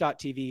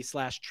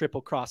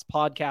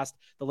 playback.tv/triplecrosspodcast.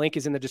 The link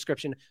is in the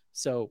description.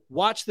 So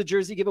watch the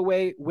jersey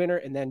giveaway winner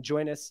and then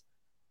join us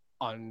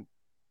on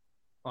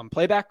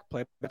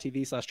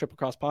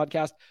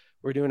playback.tv/triplecrosspodcast.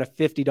 We're doing a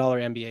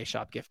 $50 NBA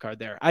shop gift card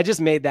there. I just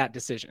made that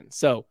decision.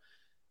 So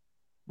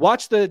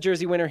watch the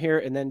jersey winner here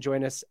and then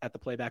join us at the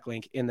playback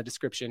link in the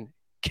description.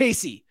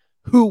 Casey,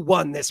 who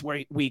won this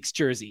week's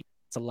jersey?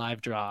 It's a live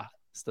draw.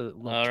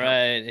 All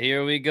right,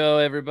 here we go,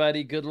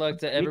 everybody. Good luck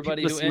to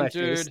everybody who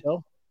entered.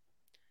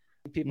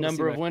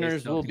 Number of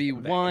winners will be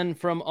one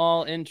from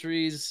all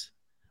entries.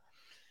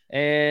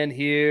 And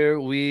here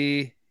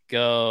we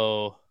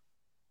go.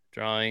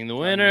 Drawing the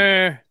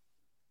winner.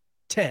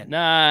 10,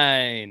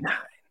 9,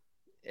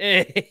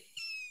 8,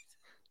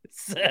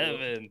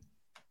 7,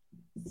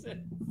 6,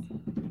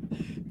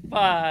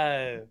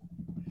 5,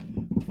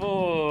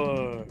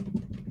 4,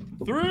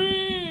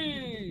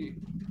 3,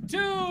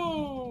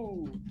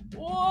 2,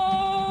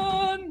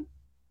 1.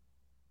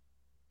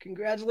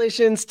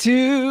 Congratulations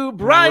to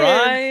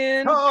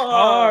Brian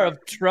Carr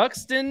of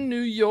Truxton,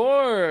 New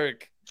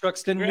York.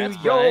 Truxton, New York.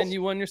 Brian,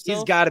 you won yourself.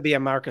 He's got to be a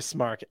Marcus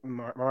Smart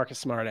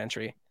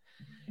entry.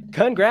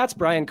 Congrats,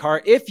 Brian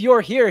Carr. If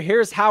you're here,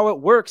 here's how it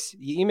works.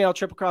 You email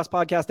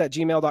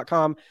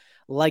triplecrosspodcast@gmail.com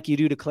like you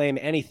do to claim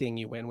anything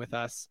you win with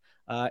us.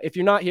 If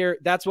you're not here,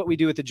 that's what we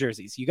do with the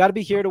jerseys. You got to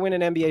be here to win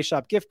an NBA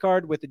shop gift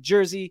card. With the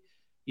jersey,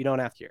 you don't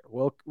have to hear.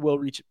 We'll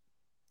reach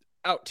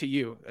out to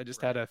you. I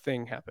just had a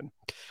thing happen.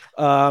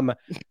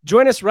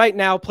 Join us right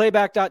now,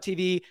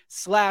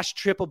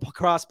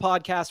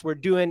 playback.tv/triplecrosspodcast. We're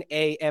doing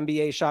a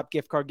NBA shop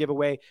gift card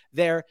giveaway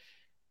there.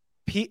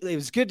 Pete, it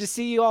was good to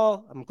see you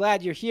all. I'm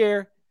glad you're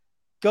here.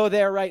 Go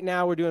there right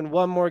now. We're doing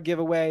one more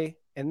giveaway.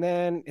 And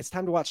then it's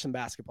time to watch some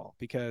basketball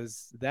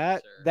because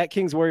that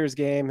Kings Warriors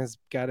game has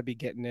got to be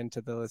getting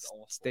into the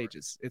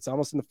stages. It's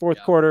almost in the fourth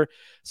quarter.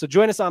 So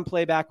join us on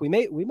playback. We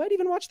might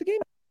even watch the game.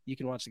 You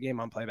can watch the game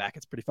on playback.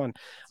 It's pretty fun.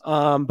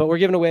 But we're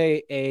giving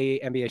away a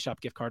NBA shop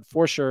gift card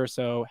for sure.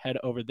 So head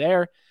over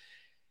there.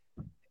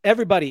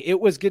 Everybody, it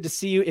was good to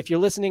see you. If you're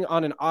listening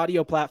on an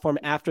audio platform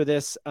after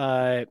this,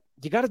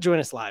 you got to join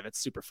us live. It's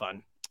super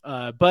fun.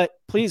 But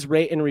please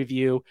rate and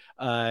review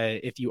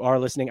if you are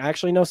listening. I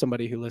actually know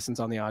somebody who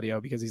listens on the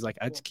audio because he's like,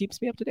 it just keeps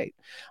me up to date.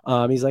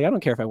 He's like, I don't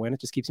care if I win. It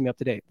just keeps me up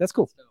to date. That's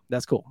cool.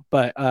 That's cool.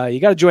 But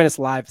you got to join us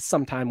live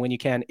sometime when you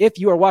can. If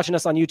you are watching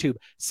us on YouTube,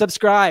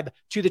 subscribe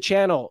to the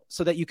channel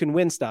so that you can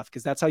win stuff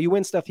because that's how you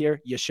win stuff here.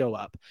 You show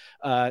up.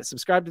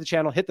 Subscribe to the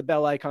channel. Hit the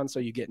bell icon so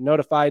you get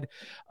notified.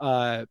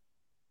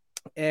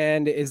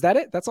 And is that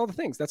it? That's all the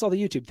things. That's all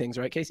the YouTube things,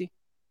 right, Casey?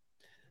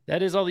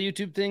 That is all the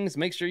YouTube things.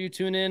 Make sure you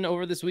tune in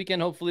over this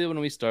weekend, hopefully, when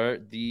we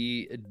start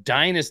the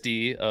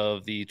dynasty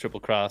of the Triple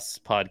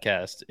Cross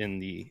podcast in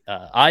the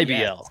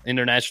IBL,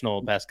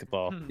 International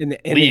Basketball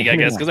League, I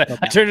guess, because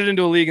I turned it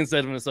into a league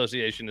instead of an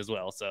association as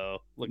well.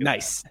 So look at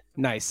that.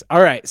 Nice.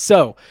 All right.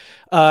 So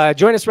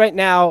join us right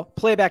now,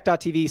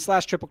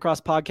 playback.tv/Triple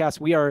Cross podcast.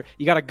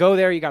 You got to go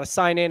there. You got to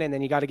sign in, and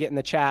then you got to get in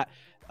the chat.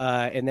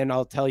 And then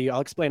I'll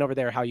explain over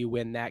there how you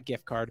win that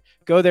gift card.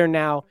 Go there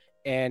now.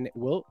 And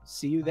we'll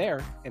see you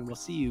there. And we'll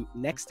see you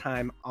next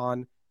time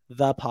on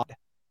the pod.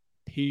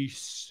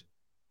 Peace.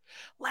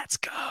 Let's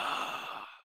go.